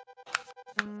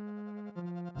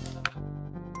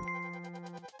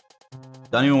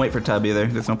 Don't even wait for Tub either.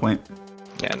 There's no point.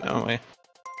 Yeah, no way.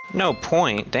 No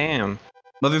point, damn.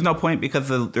 Well, there's no point because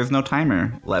there's no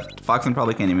timer left. Foxen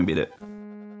probably can't even beat it.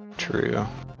 True.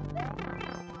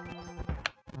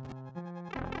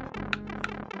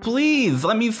 Please,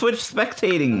 let me switch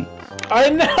spectating. I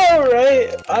know,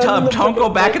 right? Tub, don't go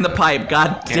back in the pipe.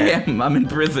 God damn, I'm in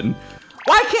prison.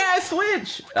 Why can't I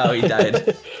switch? Oh, he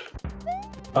died.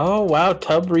 Oh, wow.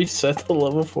 Tub reset the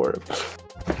level for him.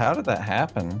 How did that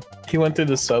happen? He went through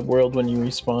the subworld when you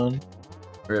respawn.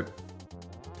 Rip.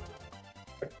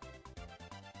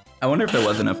 I wonder if there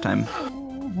was enough time.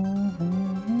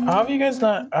 How are you guys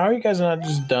not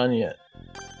just done yet?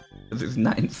 There's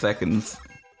 9 seconds.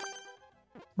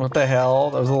 What the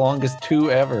hell? That was the longest 2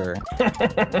 ever.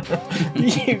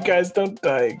 You guys don't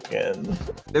die again.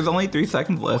 There's only 3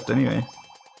 seconds left anyway.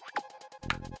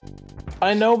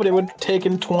 I know, but it would have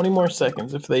taken 20 more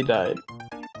seconds if they died.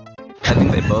 I think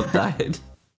they both died.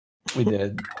 We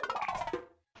did.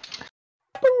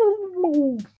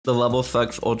 The level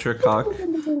sucks ultra cock.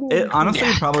 It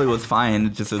honestly probably was fine.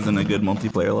 It just isn't a good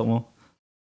multiplayer level.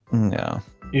 Yeah.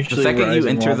 Usually the second you rising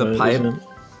enter the lava pipe, isn't.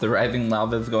 the rising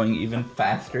lava is going even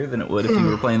faster than it would if you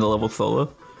were playing the level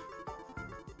solo.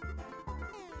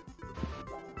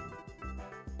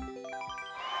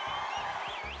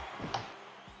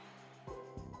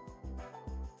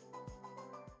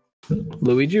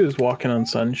 Luigi was walking on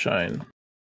sunshine.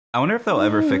 I wonder if they'll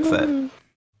ever fix that.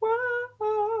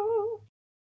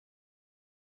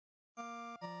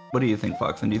 What do you think,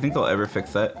 Foxen? Do you think they'll ever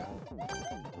fix that?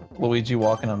 Luigi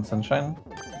walking on sunshine?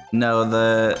 No,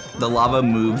 the lava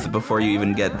moves before you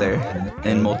even get there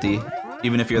in multi,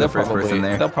 even if you're the first person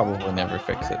there. They'll probably never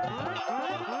fix it.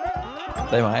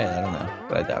 They might, I don't know,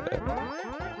 but I doubt it.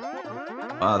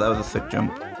 Wow, that was a sick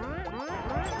jump.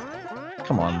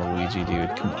 Come on, Luigi,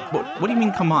 dude, come on. What do you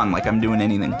mean, come on? Like I'm doing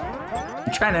anything.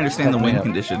 I'm trying to understand the win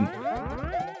condition.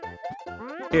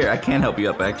 Here, I can help you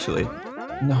up, actually.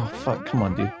 No, fuck, come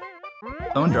on, dude.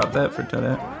 Someone drop that for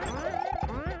Toadette.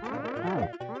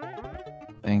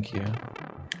 Thank you.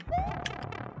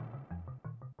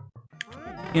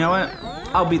 You know what?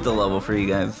 I'll beat the level for you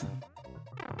guys.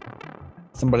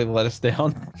 Somebody let us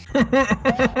down.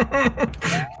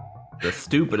 The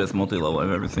stupidest multi-level I've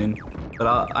ever seen.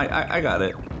 But I got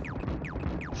it.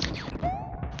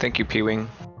 Thank you, P-Wing.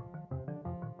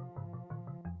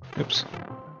 Oops.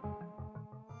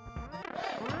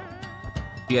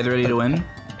 You guys ready to win?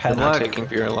 I'm not taking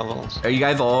viewer levels. Are you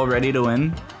guys all ready to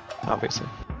win? Obviously.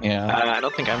 Yeah. I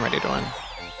don't think I'm ready to win.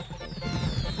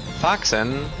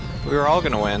 Foxen, we were all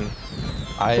gonna win.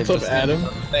 What's up, Adam?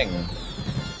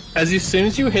 As soon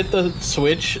as you hit the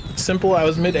switch, Simple, I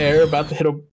was mid-air about to hit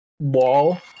a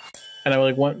wall, and I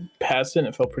like went past it and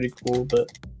it felt pretty cool, but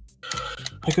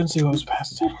I couldn't see what was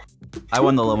past it. I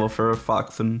won the level for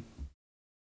Foxen.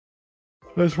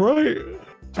 That's right.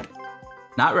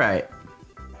 Not right.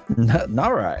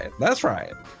 Not right. That's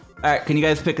right. Alright, can you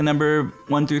guys pick a number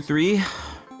 1 through 3?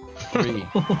 3.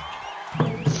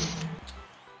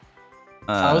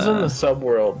 I was in the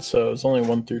subworld, so it was only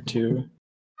 1 through 2.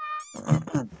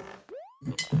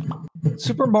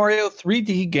 Super Mario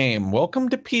 3D game. Welcome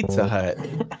to Pizza Hut.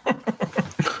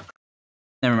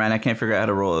 Never mind, I can't figure out how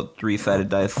to roll a 3-sided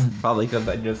dice. Probably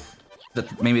because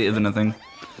maybe it isn't a thing.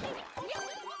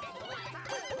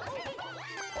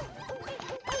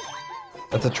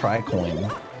 That's a tri-coin.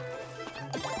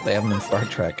 They have them in Star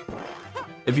Trek.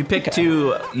 If you pick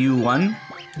 2, you won.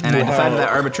 And I decided that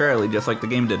arbitrarily, just like the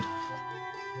game did.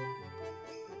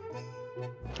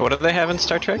 What do they have in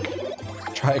Star Trek?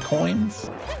 Tri-coins?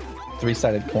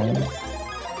 3-sided coins?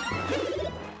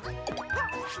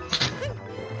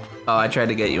 Oh, I tried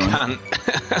to get you one.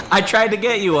 I tried to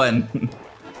get you one.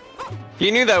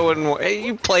 You knew that wouldn't work.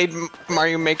 You played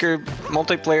Mario Maker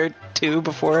multiplayer 2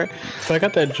 before. If I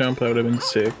got that jump, that would have been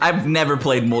sick. I've never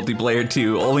played multiplayer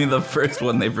 2, only the first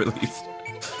one they've released.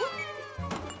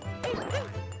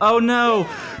 Oh no!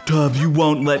 Tub, you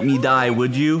won't let me die,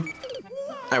 would you?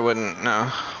 I wouldn't,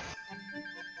 no.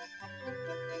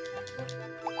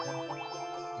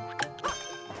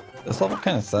 This level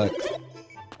kind of sucks.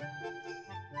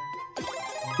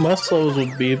 Most levels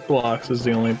with bead blocks is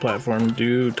the only platform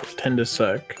do tend to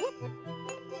suck.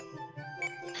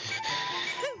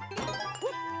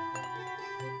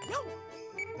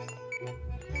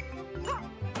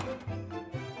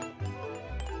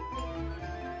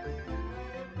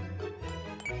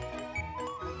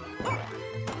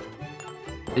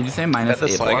 Did you say minus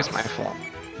This 8 lag blocks? is my fault.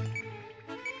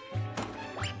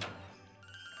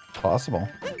 Possible.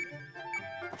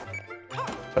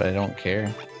 But I don't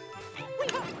care.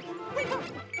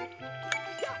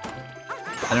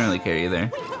 I don't really care either.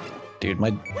 Dude,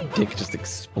 my dick just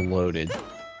exploded.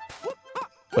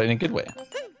 But in a good way.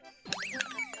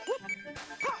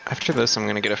 After this, I'm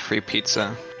gonna get a free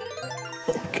pizza.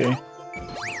 Okay.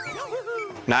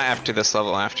 Not after this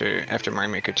level, after Mario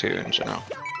Maker 2 in general.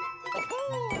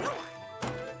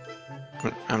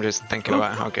 I'm just thinking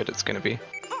about how good it's gonna be.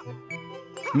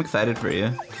 I'm excited for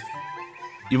you.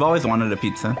 You've always wanted a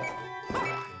pizza.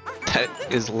 That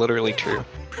is literally true.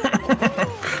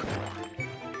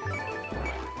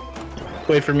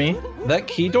 Wait for me. That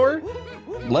key door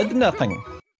led to nothing.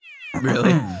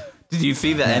 Really? Did you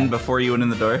see the end before you went in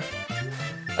the door?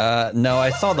 No,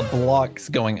 I saw the blocks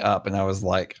going up and I was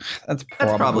like, that's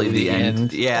probably the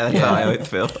end. Yeah, that's how I always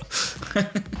feel.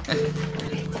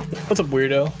 What's up,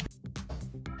 weirdo?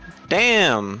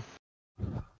 Damn!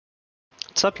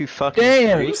 What's up, you fucking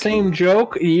Damn, freak? same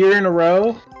joke a year in a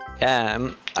row?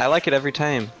 Yeah, I like it every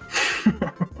time.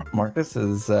 Marcus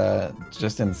is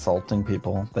just insulting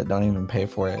people that don't even pay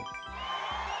for it.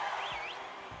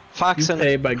 Foxen, You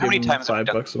pay by how many giving times have we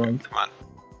done $5 a month. Come on.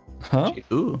 Huh?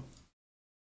 Ooh.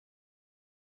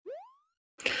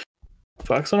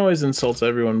 Foxen always insults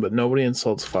everyone, but nobody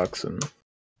insults Foxen.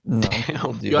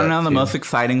 No. You wanna know the most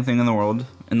exciting thing in the world?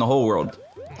 In the whole world?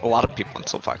 A lot of people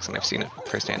insult Foxen, I've seen it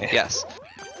firsthand. Yes.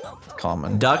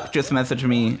 Common. Duck just messaged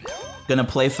me, gonna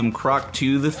play some Croc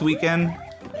 2 this weekend.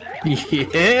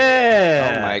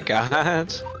 Yeah! Oh my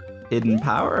god. Hidden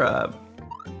power up.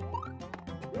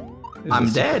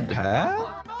 I'm dead.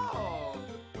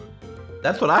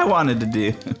 That's what I wanted to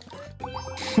do.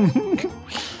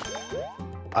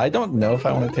 I don't know if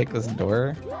I want to take this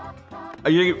door.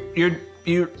 You're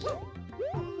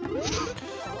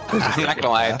I'm not gonna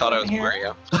lie, I thought I was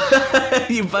Mario.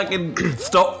 you fucking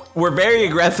were very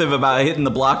aggressive about hitting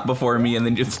the block before me and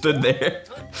then just stood there.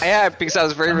 Yeah, because I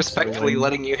was very respectfully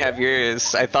letting you have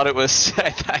yours. I thought it was...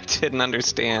 I didn't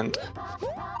understand.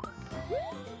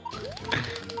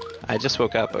 I just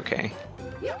woke up, okay.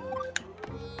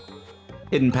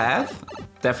 Hidden path?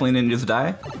 Definitely didn't just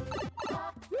die.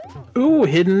 Ooh,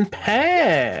 hidden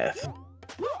path!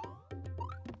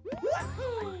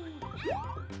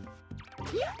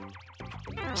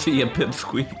 See ya,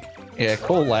 pipsqueak. Yeah,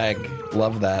 cool lag.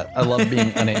 Love that. I love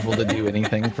being unable to do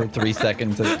anything for 3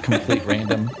 seconds at complete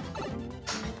random.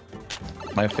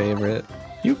 My favorite.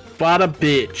 You bought a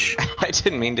bitch. I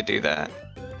didn't mean to do that.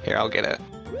 Here, I'll get it.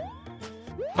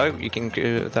 Oh, you can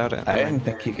do without it. I didn't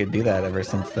think you could do that ever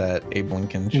since that Abe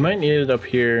Lincoln You might need it up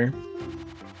here.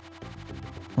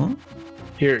 Huh?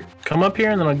 Here, come up here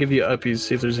and then I'll give you uppies,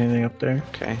 see if there's anything up there.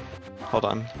 Okay. Hold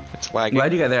on. It's lagging.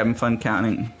 Glad you guys are having fun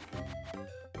counting.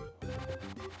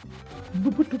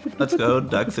 Let's go,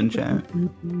 ducks in chat.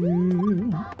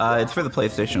 It's for the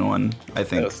PlayStation 1, I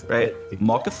think, right?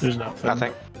 Murkus? There's nothing.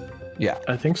 Nothing. Yeah.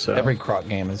 I think so. Every Croc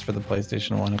game is for the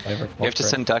PlayStation 1 if I ever You have to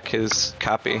send Duck his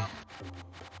copy.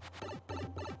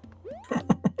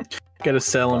 Gotta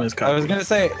sell him his copy. I was gonna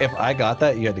say, if I got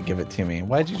that, you had to give it to me.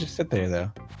 Why'd you just sit there,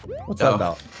 though? What's that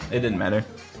about? It didn't matter.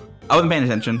 I wasn't paying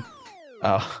attention.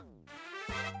 Oh.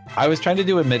 I was trying to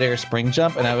do a midair spring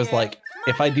jump, and I was like,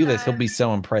 if I do this, he'll be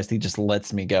so impressed. He just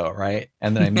lets me go, right?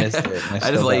 And then I missed it. And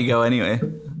I just let you go anyway.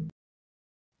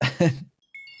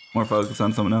 More focus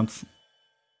on someone else.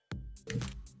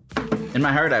 In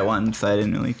my heart, I won, so I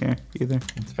didn't really care either.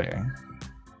 It's fair.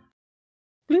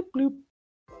 Bloop, bloop.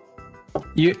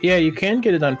 You can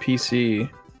get it on PC.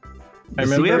 I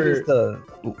So we have remember.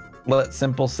 to let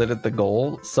Simple sit at the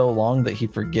goal so long that he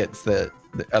forgets that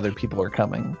the other people are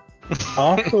coming.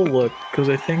 I'll have to look because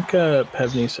I think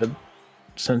Pevney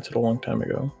sent it a long time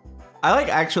ago. I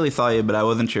actually saw you, but I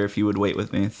wasn't sure if you would wait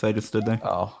with me, so I just stood there.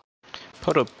 Oh.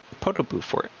 Podoboo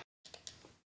for it.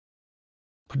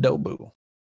 Podoboo.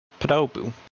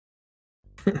 Podoboo.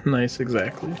 Nice,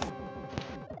 exactly.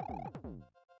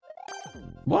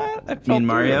 What? I Me fell and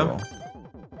Mario. through.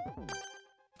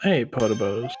 Hey,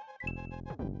 Potobos.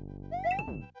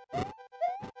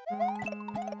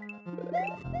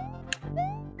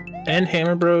 And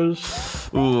Hammer Bros.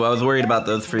 Ooh, I was worried about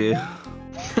those for you.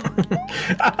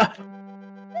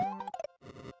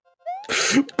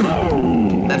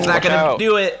 That's not gonna out.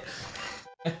 do it.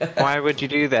 Why would you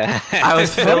do that? I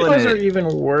was feeling Potobos are it. even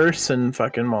worse than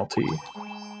fucking multi.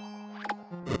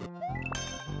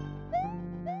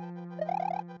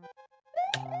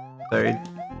 Sorry.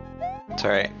 It's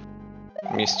alright.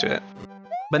 I'm used to it.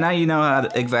 But now you know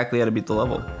exactly how to beat the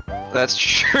level. That's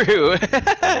true.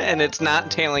 And it's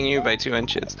not tailing you by 2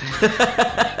 inches.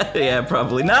 Yeah,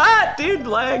 probably not, dude.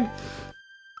 Lag.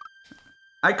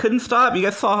 I couldn't stop. You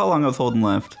guys saw how long I was holding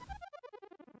left.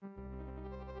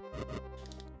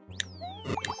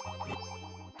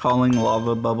 Calling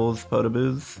lava bubbles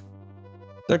Potoboos.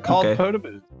 They're called Okay.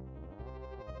 Potoboos.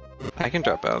 I can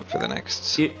drop out for the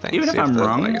next thing. Even if see I'm the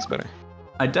wrong, lag is better.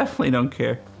 I definitely don't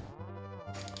care.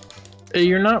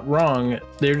 You're not wrong.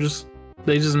 They just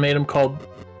made them called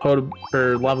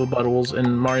lava bubbles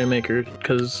in Mario Maker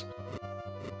because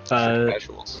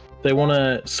Casuals. they want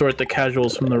to sort the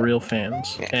casuals from the real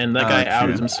fans. And that guy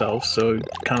outed true. himself, so it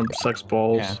kind of sucks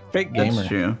balls. Yeah. Fake gamer. That's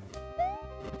true.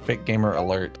 Fake gamer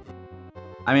alert.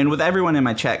 I mean, with everyone in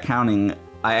my chat counting,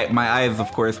 my eyes,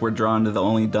 of course, were drawn to the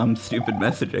only dumb, stupid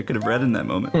message I could have read in that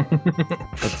moment.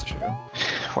 That's true.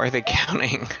 Why are they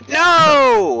counting?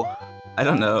 No! I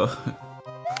don't know.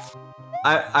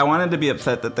 I wanted to be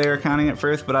upset that they were counting at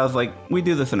first, but I was like, we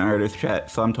do this in our artist chat,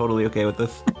 so I'm totally okay with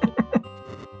this.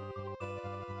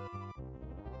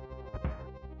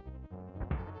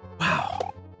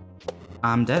 Wow.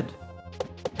 I'm dead.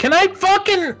 Can I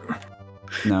fucking...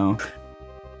 No.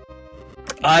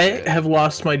 I have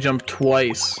lost my jump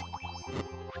twice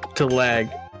to lag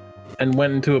and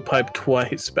went into a pipe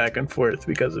twice back and forth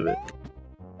because of it.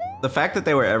 The fact that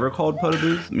they were ever called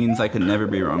Potoboos means I could never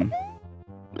be wrong.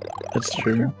 That's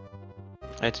true.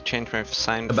 I had to change my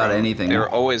sign About from- anything. They were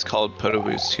always called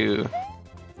Potoboos too.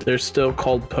 They're still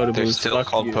called Potoboos. They're still Fuck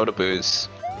called you. Potoboos.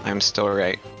 I'm still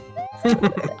right.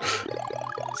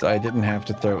 So I didn't have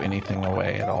to throw anything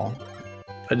away at all.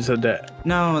 I just had that.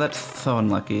 No, that's so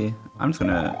unlucky. I'm just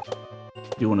gonna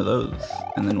do one of those,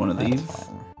 and then one of these.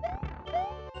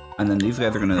 And then these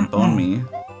guys are gonna bone me.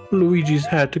 Luigi's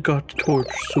hat got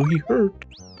torched, so he hurt.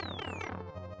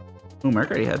 Oh, Mark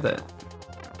already had that.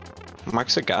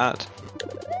 Mark's a god.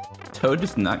 Toad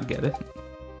does not get it.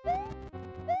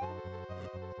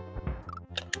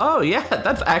 Oh yeah,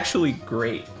 that's actually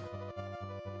great.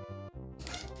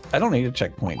 I don't need a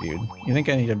checkpoint, dude. You think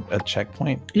I need a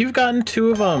checkpoint? You've gotten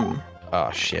 2 of them. Oh,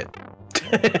 shit.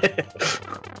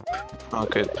 Oh,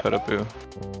 good Potoboo.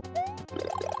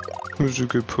 Who's a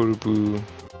good Potoboo?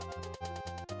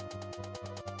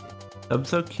 Toad's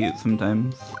so cute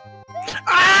sometimes.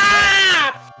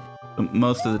 Ah! But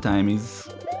most of the time he's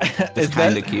Is just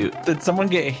kind of that- cute. Did someone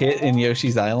get hit in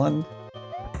Yoshi's Island?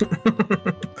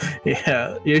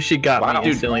 Yeah, Yoshi got Wow.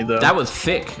 me instantly though. That was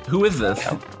sick. Who is this?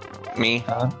 Me.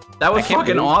 That was I can't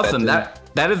fucking believe awesome. that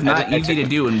That is not I easy to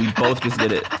do, and we both just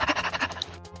did it.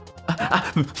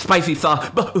 Spicy sauce.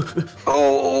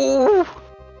 Oh.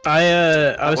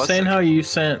 I was was saying sick. how you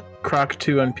sent Croc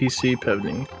 2 on PC,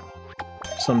 Pevney,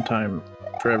 sometime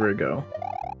forever ago.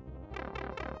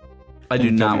 I do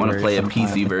In not want to February play a PC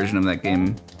sometime. version of that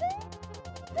game.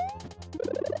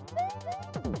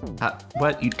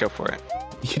 What? You Go for it.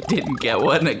 You didn't get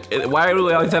one? Why do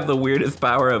we always have the weirdest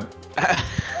power of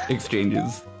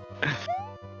exchanges?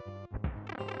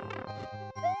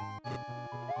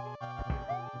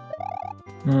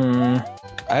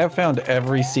 I have found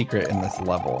every secret in this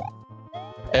level.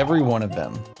 Every one of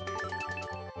them.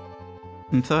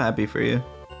 I'm so happy for you.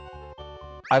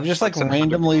 I've just like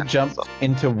randomly jumped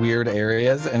into weird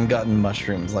areas and gotten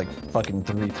mushrooms like fucking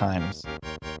 3 times.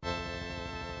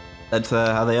 That's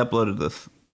how they uploaded this.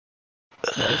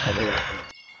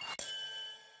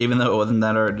 Even though it wasn't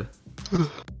that hard.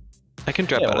 I can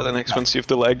drop Yeah, out of the well, next one, see if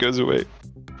the lag goes away.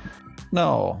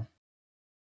 No.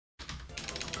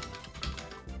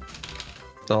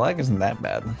 The lag isn't that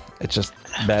bad. It's just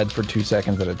bad for 2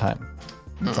 seconds at a time.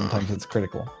 Sometimes it's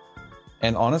critical.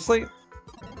 And honestly,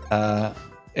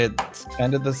 it's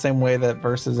ended the same way that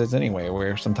Versus is anyway,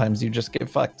 where sometimes you just get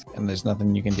fucked and there's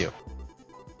nothing you can do.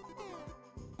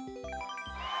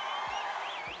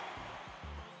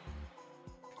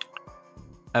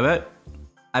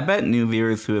 I bet new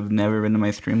viewers who have never been to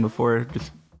my stream before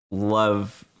just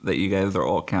love that you guys are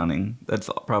all counting. That's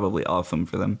probably awesome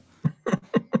for them.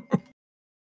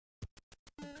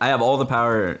 I have all the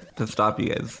power to stop you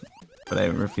guys, but I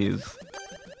refuse.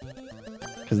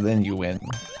 because then you win.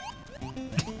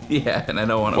 Yeah, and I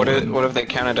don't want to win. What have they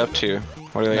counted up to?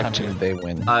 What are they up to? They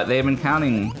win. They've been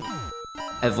counting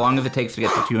as long as it takes to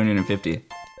get to 250.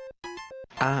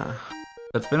 Ah.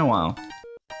 It's been a while.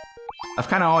 I've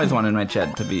kind of always wanted my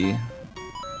chat to be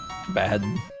bad.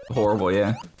 Horrible,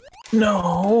 yeah.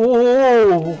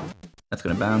 No! That's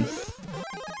gonna bounce.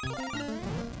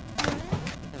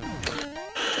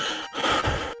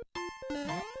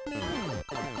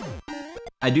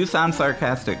 I do sound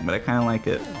sarcastic, but I kind of like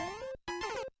it.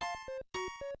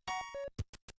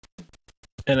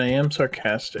 And I am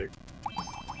sarcastic.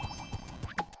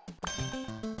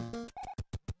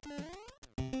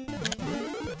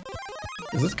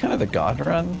 Is this kind of the god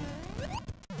run?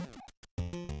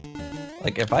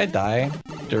 Like, if I die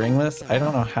during this, I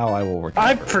don't know how I will recover.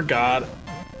 I forgot.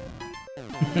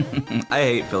 I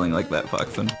hate feeling like that,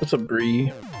 Foxen. What's a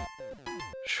brie?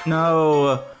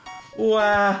 No.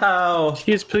 Wow.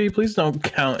 Please don't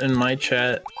count in my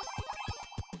chat.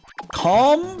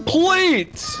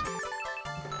 Complete!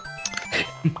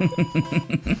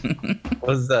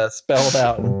 Was spelled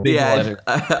out in big letters.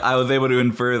 I was able to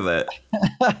infer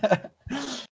that.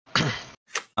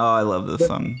 Oh, I love this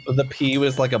song. The P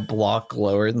was like a block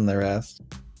lower than the rest.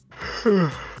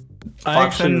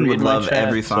 Foxen would love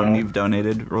every song you've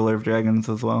donated, Roller of Dragons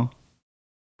as well.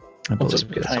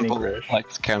 Simple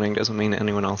likes counting doesn't mean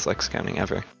anyone else likes counting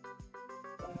ever.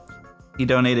 He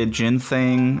donated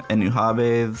Ginseng and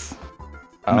Nuhabes.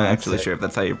 I'm not actually sure if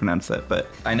that's how you pronounce it, but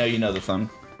I know you know the song.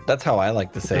 That's how I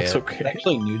like to say That's it. okay. It's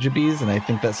actually Nujabes, and I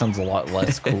think that sounds a lot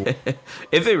less cool.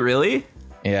 Is it really?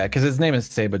 Yeah, because his name is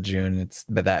Seba June. It's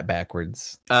that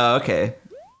backwards. Oh, okay.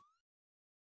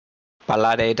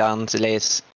 Ballade dans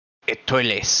les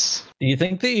étoiles. Do you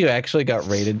think that you actually got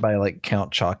raided by like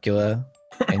Count Chocula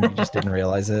and you just didn't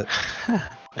realize it?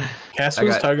 Cass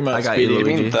was talking about Speedy. You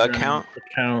mean the Count? The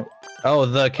Count. Oh,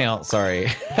 the Count. Sorry.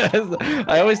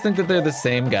 I always think that they're the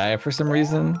same guy for some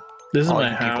reason. This is All my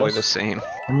you house. people are the same.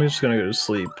 I'm just gonna go to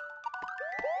sleep.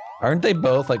 Aren't they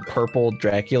both like purple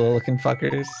Dracula-looking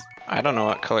fuckers? I don't know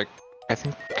what color. I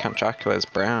think Count Chocula is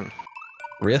brown.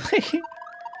 Really?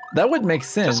 That would make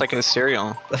sense. Just like in a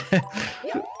cereal.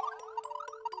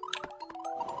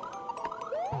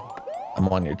 I'm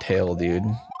on your tail, dude.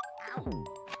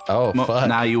 Oh, fuck.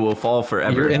 Now you will fall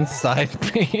forever. You're inside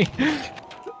me.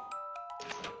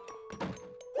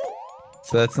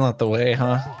 So that's not the way,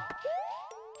 huh?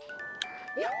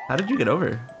 How did you get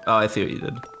over? Oh, I see what you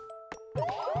did.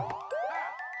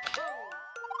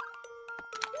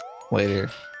 Later,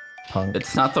 punk.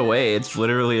 It's not the way. It's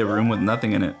literally a room with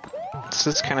nothing in it. This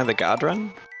is kind of the God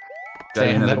run. Got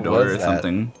Damn, another that door was or that.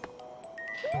 something.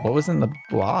 What was in the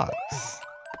box?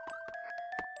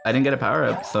 I didn't get a power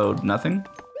up, so nothing.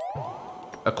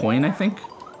 A coin, I think.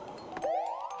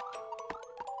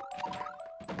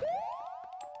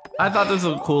 I thought this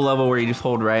was a cool level where you just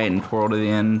hold right and twirl to the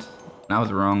end. I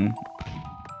was wrong.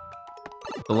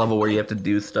 The level where you have to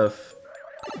do stuff.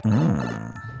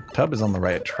 Tub is on the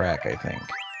right track, I think.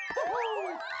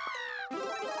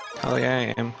 Oh yeah,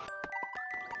 I am.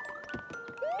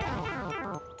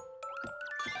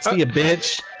 See ya,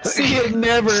 bitch. See ya,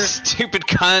 never. Stupid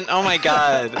cunt. Oh my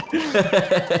god.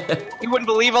 You wouldn't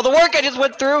believe all the work I just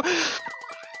went through.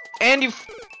 And you.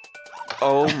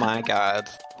 Oh my god.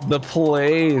 The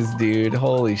plays, dude.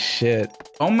 Holy shit.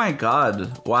 Oh my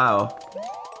god. Wow.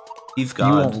 He's You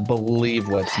God. won't believe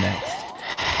what's next.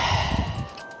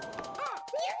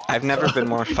 I've never been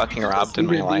more fucking robbed in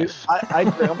my life. I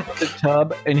jumped in the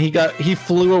tub and he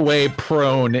flew away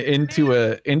prone into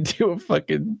a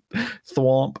fucking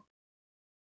swamp.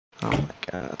 Oh my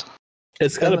god.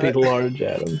 It's gotta be large,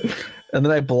 Adam. And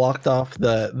then I blocked off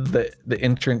the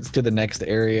entrance to the next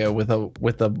area with a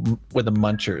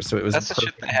muncher, so it was. That's the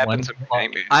shit that happens in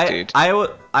nightmares, dude.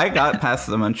 I got past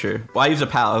the muncher. Well, I used a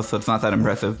palace, so it's not that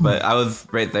impressive, but I was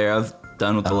right there. I was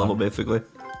done with the level, basically.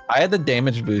 I had the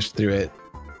damage boost through it.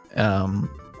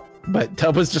 But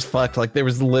Tub was just fucked. Like there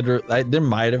was literally,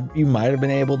 you might have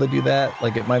been able to do that.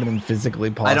 Like it might have been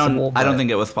physically possible. I don't think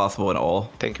it was possible at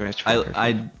all. Thank you, Mitch.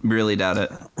 I really doubt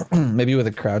it. Maybe with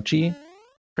a crouchy.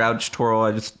 Crouch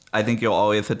twirl. I think you'll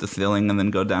always hit the ceiling and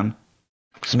then go down.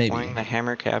 Exploring the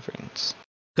Hammer Caverns.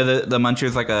 Cause the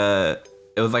muncher's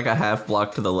it was like a half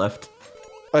block to the left.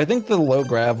 I think the low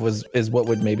grav is what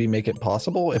would maybe make it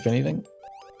possible, if anything.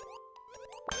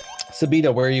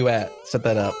 Sabita, where are you at? Set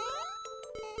that up.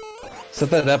 Set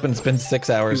that up and spend 6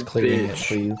 hours clearing it,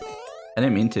 please. I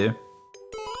didn't mean to.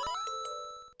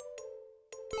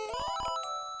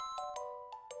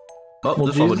 Oh, Well,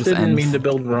 this level Jesus just didn't ends. mean to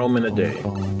build Rome in a day.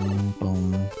 Boom,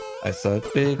 boom. I suck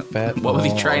big fat What was he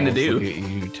balls. trying to do? Look at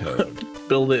you, Toad.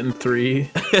 build it in 3.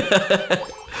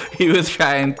 He was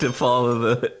trying to follow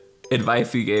the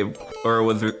advice he gave, or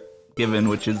was given,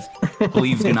 which is,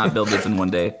 please do not build this in one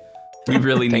day. We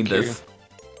really need Thank you. this.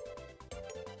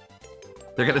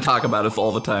 They're gonna talk about us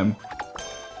all the time.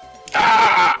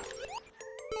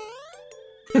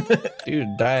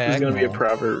 Dude, This is gonna be a diagonal.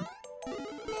 proverb.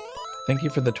 Thank you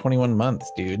for the 21 months,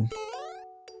 dude.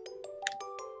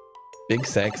 Big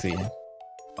sexy.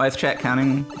 Why is chat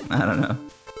counting? I don't know.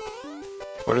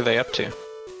 What are they up to?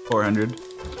 400.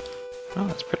 Oh,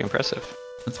 that's pretty impressive.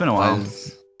 It's been a while. I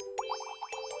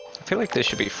feel like they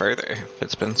should be further if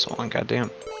it's been so long, goddamn.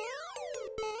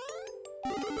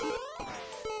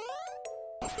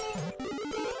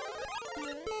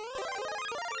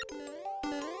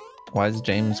 Why is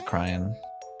James crying?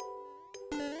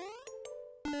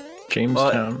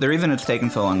 Jamestown. The reason it's taken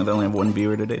so long is I only have one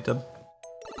viewer today, Tub.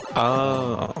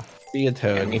 Oh. See ya,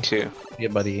 Toad. Yeah, me too. See ya,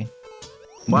 buddy.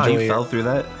 Wow, Enjoy you fell through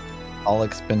that? All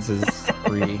expenses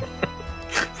free.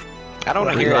 I don't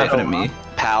want to You're hear laughing it, at me.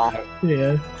 pal.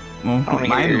 Yeah, Well, I wanna hear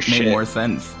mine your made shit. more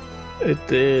sense. it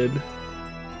did.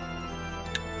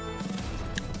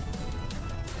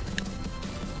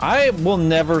 I will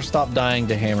never stop dying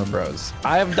to Hammer Bros.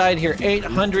 I have died here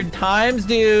 800 times,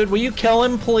 dude. Will you kill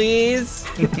him, please?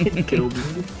 Killed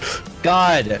me.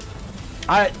 God.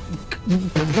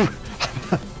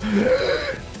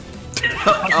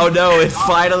 Oh no, it's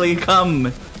finally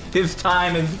come. His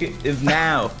time is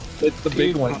now. It's the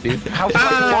big one, dude. How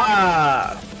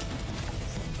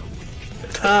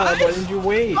Why didn't you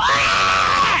wait?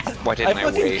 Why didn't I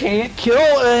fucking wait? can't kill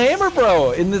a Hammer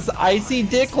Bro in this icy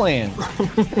dickland.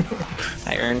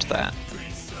 I earned that.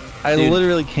 I Dude.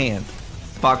 literally can't.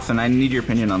 Foxen, I need your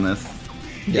opinion on this.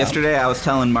 Yeah. Yesterday I was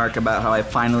telling Mark about how I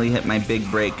finally hit my big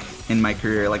break in my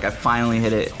career. Like I finally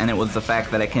hit it, and it was the fact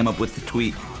that I came up with the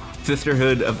tweet,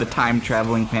 Sisterhood of the Time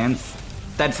Traveling Pants.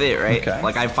 That's it, right? Okay.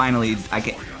 Like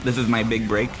this is my big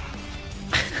break.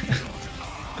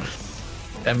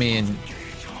 I mean,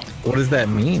 what does that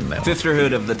mean, though?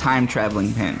 Sisterhood of the Time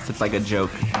Traveling Pants. It's like a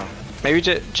joke. Maybe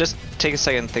just take a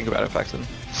second and think about it, Foxen.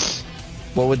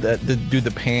 What would that do? The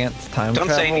pants time Don't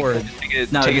say travel, anything. or Just take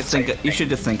a, No, take just a second. you should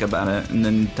just think about it and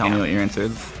then tell me what your answer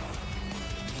is.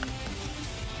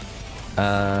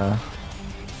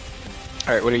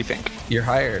 Alright, what do you think? you're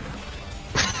hired.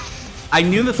 I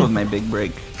knew this was my big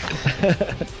break.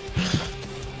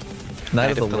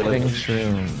 Night of the Living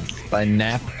Shrooms by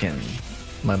Napkin,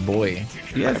 my boy.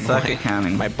 You guys suck at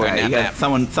counting. My boy Alright, you Nap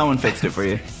guys- someone fixed it for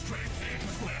you.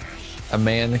 A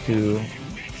man who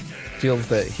feels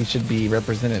that he should be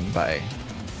represented by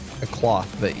a cloth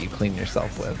that you clean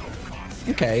yourself with.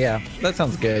 Okay, yeah, that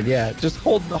sounds good. Yeah, just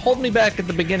hold me back at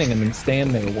the beginning and then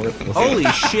stand there worthless. Holy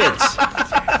shit!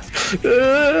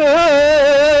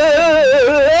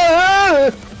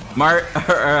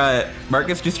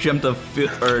 Marcus just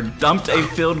dumped a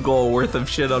field goal worth of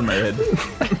shit on my head.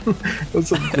 What's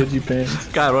some digi pants?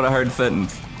 God, what a hard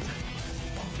sentence.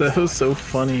 That was so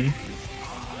funny.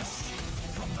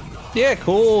 Yeah,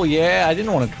 cool. Yeah, I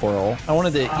didn't want to twirl. I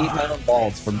wanted to eat my own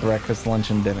balls for breakfast, lunch,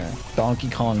 and dinner. Donkey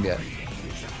Konga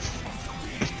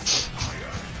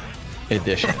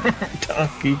edition.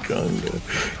 Donkey Konga.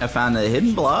 I found a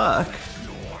hidden block.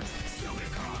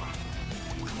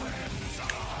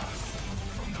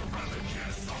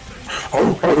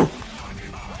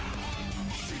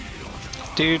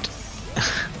 Dude,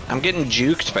 I'm getting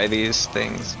juked by these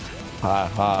things. Ha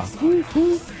ha.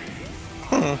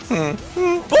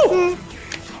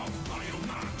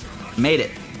 Made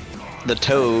it. The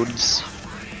toads.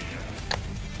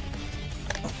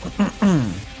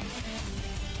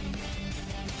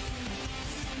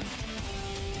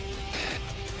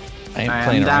 I ain't Alright,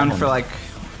 playing I'm down around. for like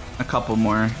a couple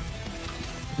more.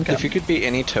 Okay. If you could be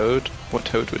any toad, what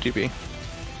toad would you be?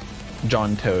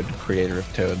 John Toad, creator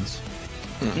of Toads.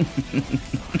 It'd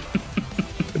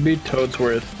be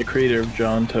Toadsworth, the creator of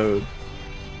John Toad.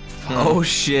 Oh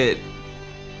shit.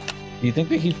 Do you think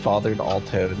that he fathered all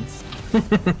toads?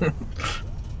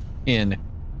 In.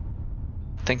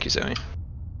 Thank you, Zoe.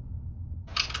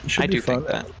 Should I be do think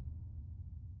fun. that.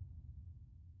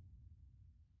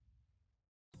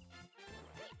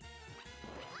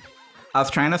 I was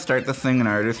trying to start this thing in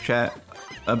artist chat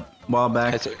a while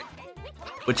back,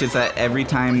 which is that every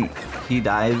time he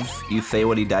dies, you say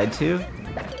what he died to.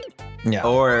 Yeah.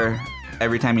 Or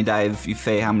every time he dies, you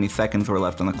say how many seconds were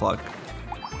left on the clock.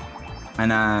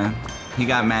 And he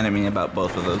got mad at me about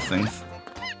both of those things.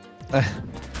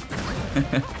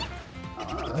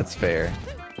 That's fair.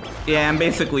 Yeah, I'm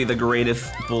basically the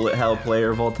greatest bullet hell player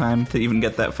of all time to even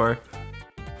get that far.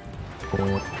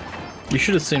 You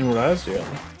should have seen what I was doing.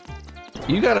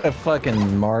 You got a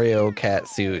fucking Mario cat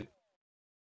suit.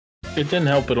 It didn't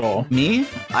help at all. Me?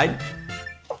 I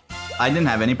didn't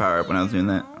have any power up when I was doing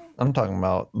that. I'm talking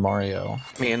about Mario.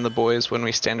 Me and the boys when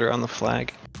we stand around the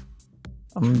flag.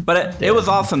 But it was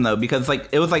awesome though, because like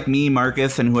it was like me,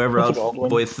 Marcus, and whoever That's else a gold one.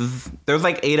 voices. There was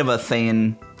like 8 of us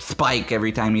saying Spike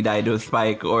every time he died to a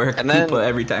Spike, or And then- Koopa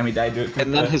every time he died to a Koopa.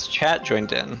 And then his chat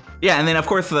joined in. Yeah, and then of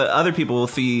course the other people will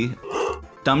see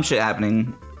dumb shit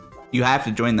happening. You have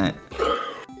to join that.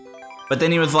 But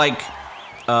then he was like,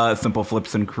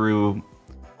 SimpleFlips and crew,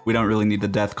 we don't really need the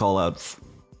death callouts.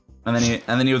 And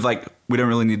then he was like, we don't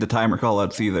really need the timer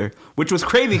callouts either. Which was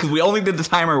crazy because we only did the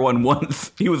timer one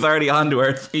once. He was already onto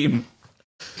our team.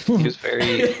 He was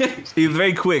very. He was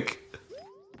very quick.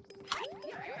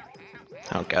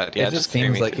 Oh god, yeah. It just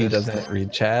seems like he doesn't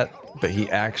read chat, but he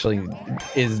actually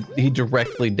is. He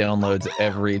directly downloads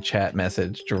every chat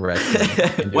message directly.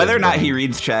 into Whether or his not brain. he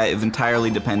reads chat is entirely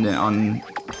dependent on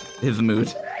his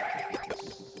mood.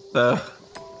 So.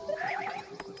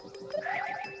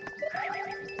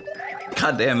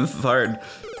 God damn, this is hard.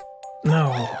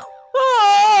 No.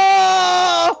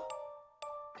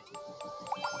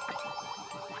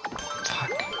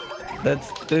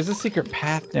 There's a secret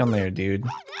path down there, dude.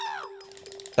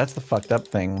 That's the fucked up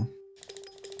thing.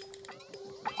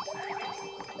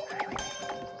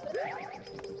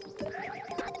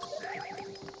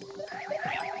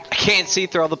 I can't see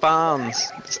through all the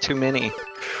bombs. It's too many.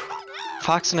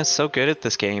 Foxen is so good at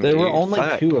this game. There were dude. only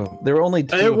Fuck. two of them. There were only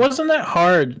two. It wasn't that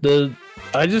hard.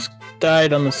 I just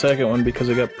died on the second one because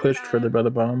I got pushed further by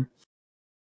the bomb.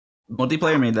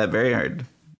 Multiplayer made that very hard.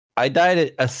 I died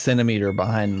at a centimeter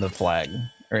behind the flag,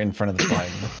 or in front of the flag.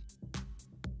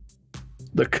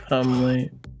 The come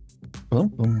late. Boom,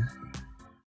 boom.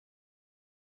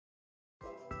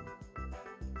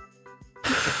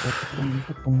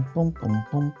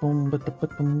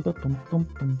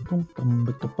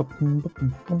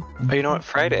 Oh, you know what?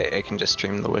 Friday, I can just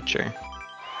stream The Witcher.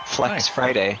 Flex Nice.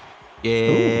 Friday.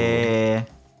 Yeah.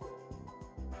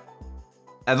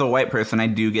 As a white person, I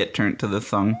do get turned to this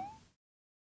song.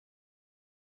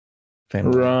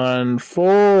 Run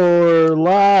for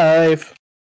life.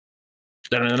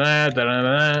 Da-da-da,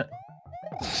 da-da-da.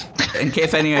 In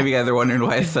case any of you guys are wondering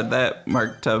why I said that,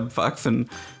 Mark Tubb Foxen,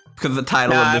 because the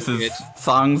title Nah, of this I'm is good.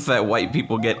 songs that white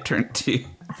people get turned to.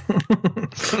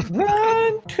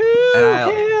 Run to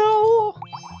And hell.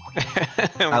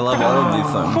 I love all of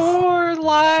these songs. For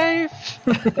life.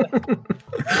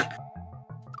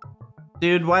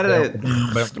 Dude, why did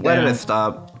I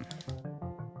stop?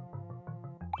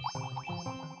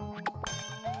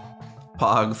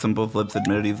 Pog, SimpleFlips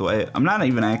admitted he's white. I'm not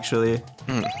even actually.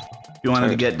 You wanted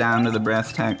to get down to the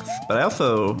brass tacks, but I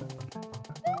also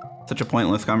such a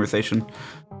pointless conversation.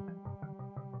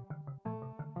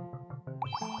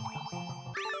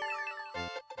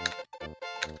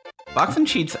 Foxen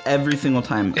cheats every single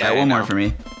time. Yeah, Alright, I one more know. for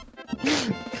me.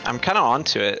 I'm kind of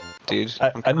onto it, dude.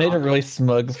 I made a really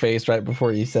smug face right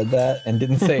before you said that and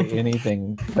didn't say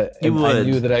anything, but You I would.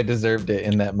 knew that I deserved it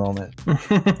in that moment.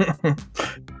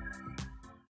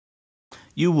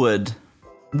 You would,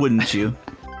 wouldn't you?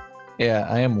 Yeah,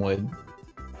 I am wood.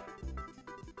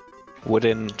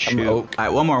 Wooden I'm chew. oak.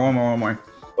 Alright, one more.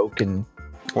 Oaken.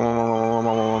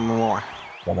 One more.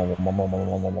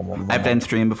 I have to end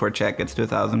stream before chat gets to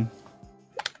 1,000.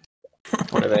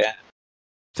 What are they at?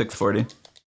 640.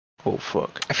 Oh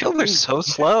fuck! I feel like they're so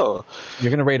slow. You're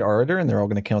gonna raid Arbiter and they're all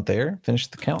gonna count there. Finish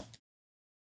the count.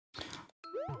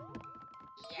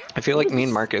 I feel like me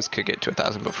and Marcus could get to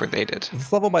 1,000 before they did. Is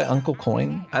this level by Uncle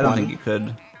Coin? I don't think you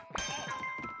could.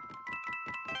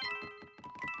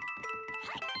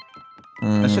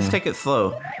 Let's just take it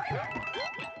slow.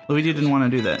 Luigi didn't want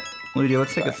to do that. Luigi,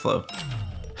 let's take it slow.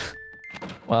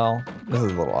 Well, this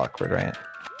is a little awkward, right?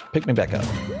 Pick me back up.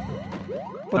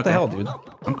 What the Okay. hell, dude?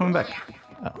 I'm coming back.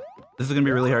 Oh. This is gonna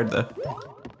be really hard though.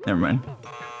 Never mind.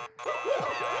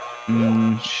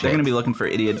 They're gonna be looking for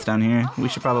idiots down here. We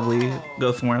should probably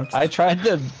go somewhere else. I tried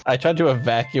to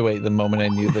evacuate the moment I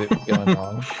knew that it was going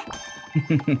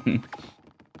wrong.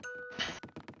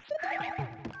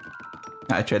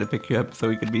 I tried to pick you up so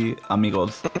we could be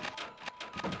amigos.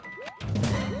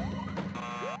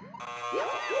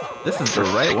 This is the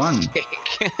right one.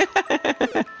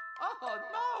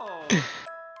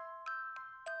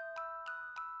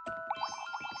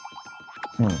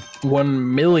 Hmm.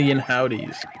 1 million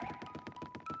howdies.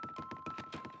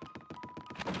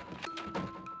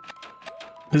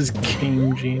 This is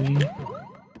King Genie.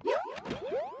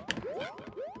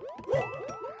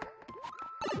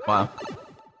 Wow.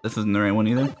 This isn't the right one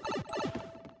either.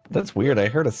 That's weird. I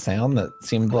heard a sound that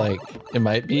seemed like it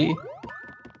might be.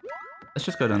 Let's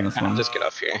just go down this one. Just get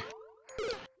off here.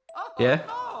 Yeah?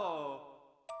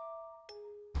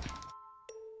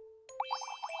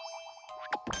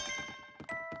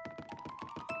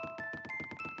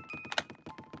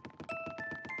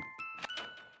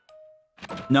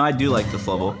 No, I do like this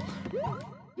level.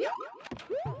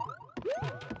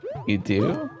 You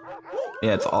do?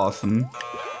 Yeah, it's awesome.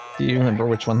 Do you remember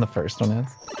which one the first one is?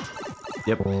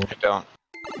 Yep. I don't.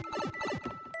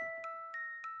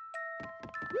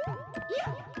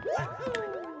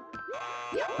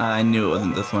 I knew it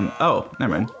wasn't this one. Oh,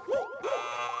 never mind.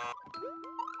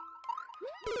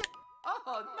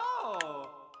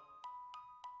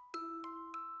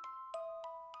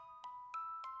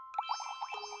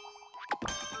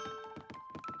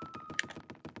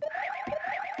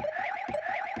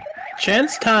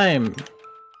 Chance time.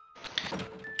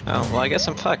 Oh, well, I guess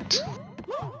I'm fucked.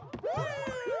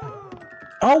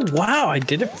 Oh wow, I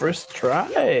did it first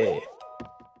try.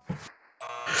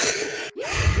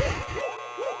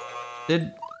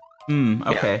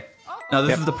 Okay. No,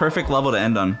 this is the perfect level to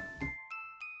end on.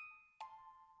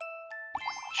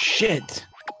 Shit.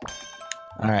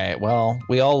 Alright, well,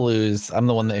 we all lose. I'm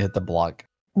the one that hit the block.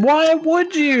 Why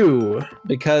would you?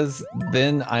 Because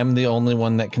then I'm the only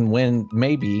one that can win,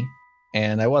 maybe.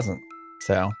 And I wasn't.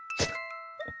 So.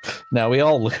 Now we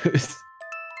all lose.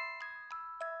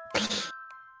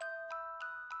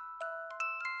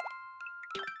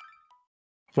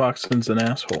 Foxen's an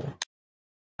asshole.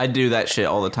 I do that shit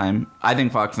all the time. I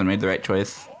think Foxen made the right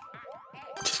choice.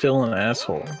 Still an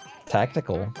asshole.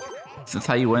 Tactical. That's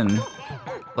how you win.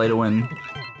 Play to win.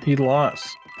 He lost.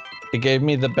 It gave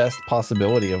me the best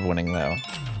possibility of winning, though.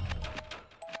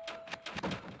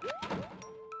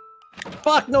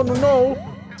 Fuck! No, no,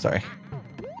 no! Sorry.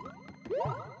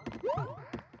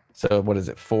 So, what is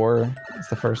it? 4 is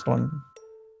the first one?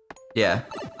 Yeah.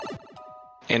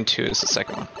 And 2 is the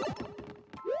second one.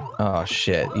 Oh,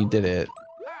 shit. You did it.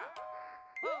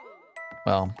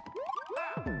 Well.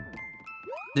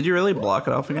 Did you really block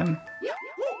it off again?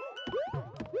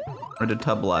 Or did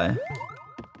Tub lie?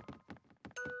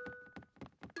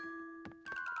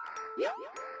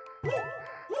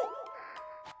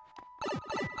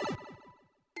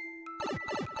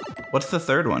 What's the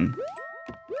third one?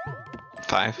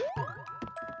 5.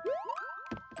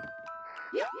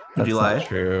 Did you lie? Not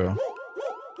true.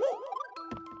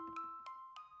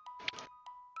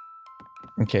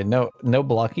 Okay, no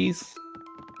blockies?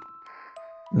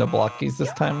 No blockies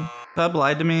this time? Tub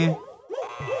lied to me.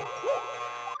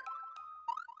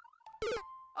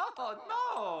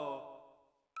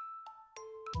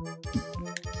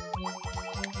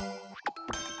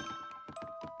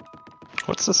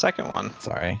 What's the second one?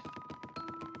 Sorry.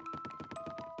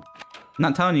 I'm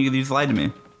not telling you, you just lied to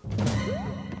me.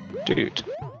 Dude.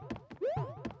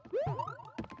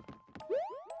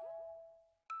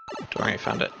 Don't worry, I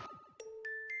found it.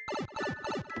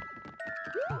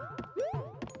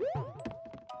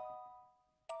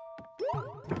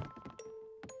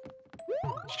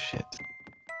 Shit.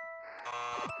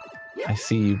 I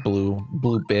see you, blue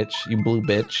bitch. You blue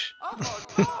bitch.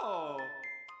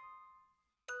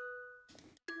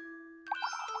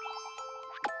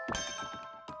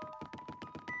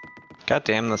 God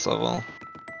damn this level.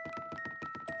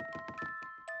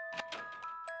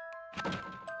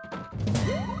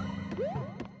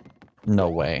 No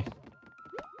way.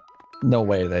 No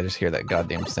way did I just hear that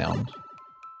goddamn sound.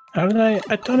 How did I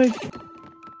thought I...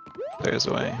 There's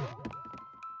a way.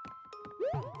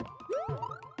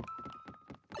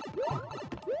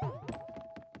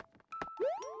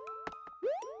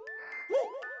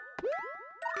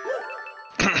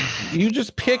 You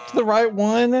just picked the right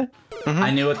one?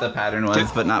 I knew what the pattern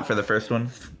was, but not for the first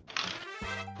one.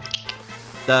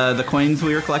 The coins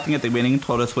we were collecting at the beginning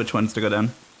told us which ones to go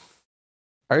down.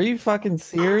 Are you fucking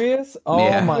serious? Oh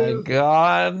Yeah. my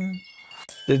god.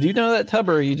 Did you know that, Tub,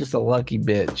 or are you just a lucky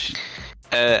bitch?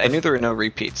 I knew there were no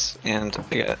repeats, and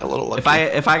I got a little lucky.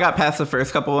 If I got past the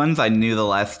first couple ones, I knew the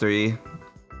last 3.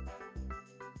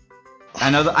 I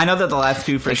know that the last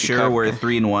 2 for sure were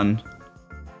 3 and 1.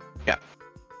 Yeah.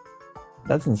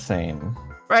 That's insane.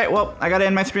 Right, well, I gotta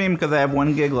end my stream because I have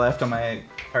 1 gig left on my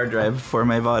hard drive before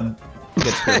my VOD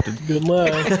gets scripted. Good luck.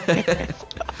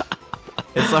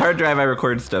 It's the hard drive I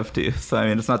record stuff to, so I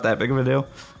mean, it's not that big of a deal.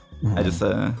 I just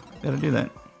gotta do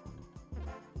that.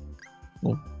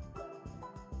 Cool.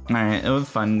 Alright, it was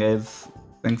fun, guys.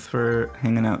 Thanks for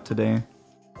hanging out today.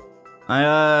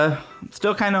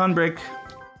 Still kind of on break.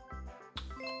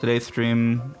 Today's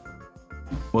stream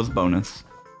was bonus.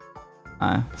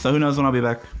 So who knows when I'll be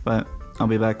back, but I'll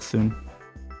be back soon.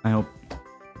 I hope.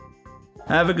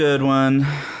 Have a good one.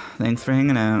 Thanks for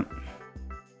hanging out.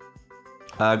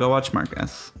 Go watch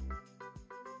Murkus.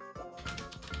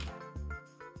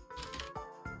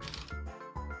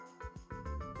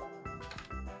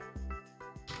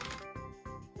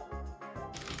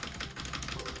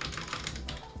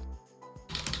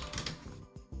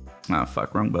 Oh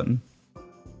fuck, wrong button.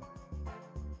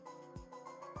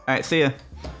 Alright, see ya.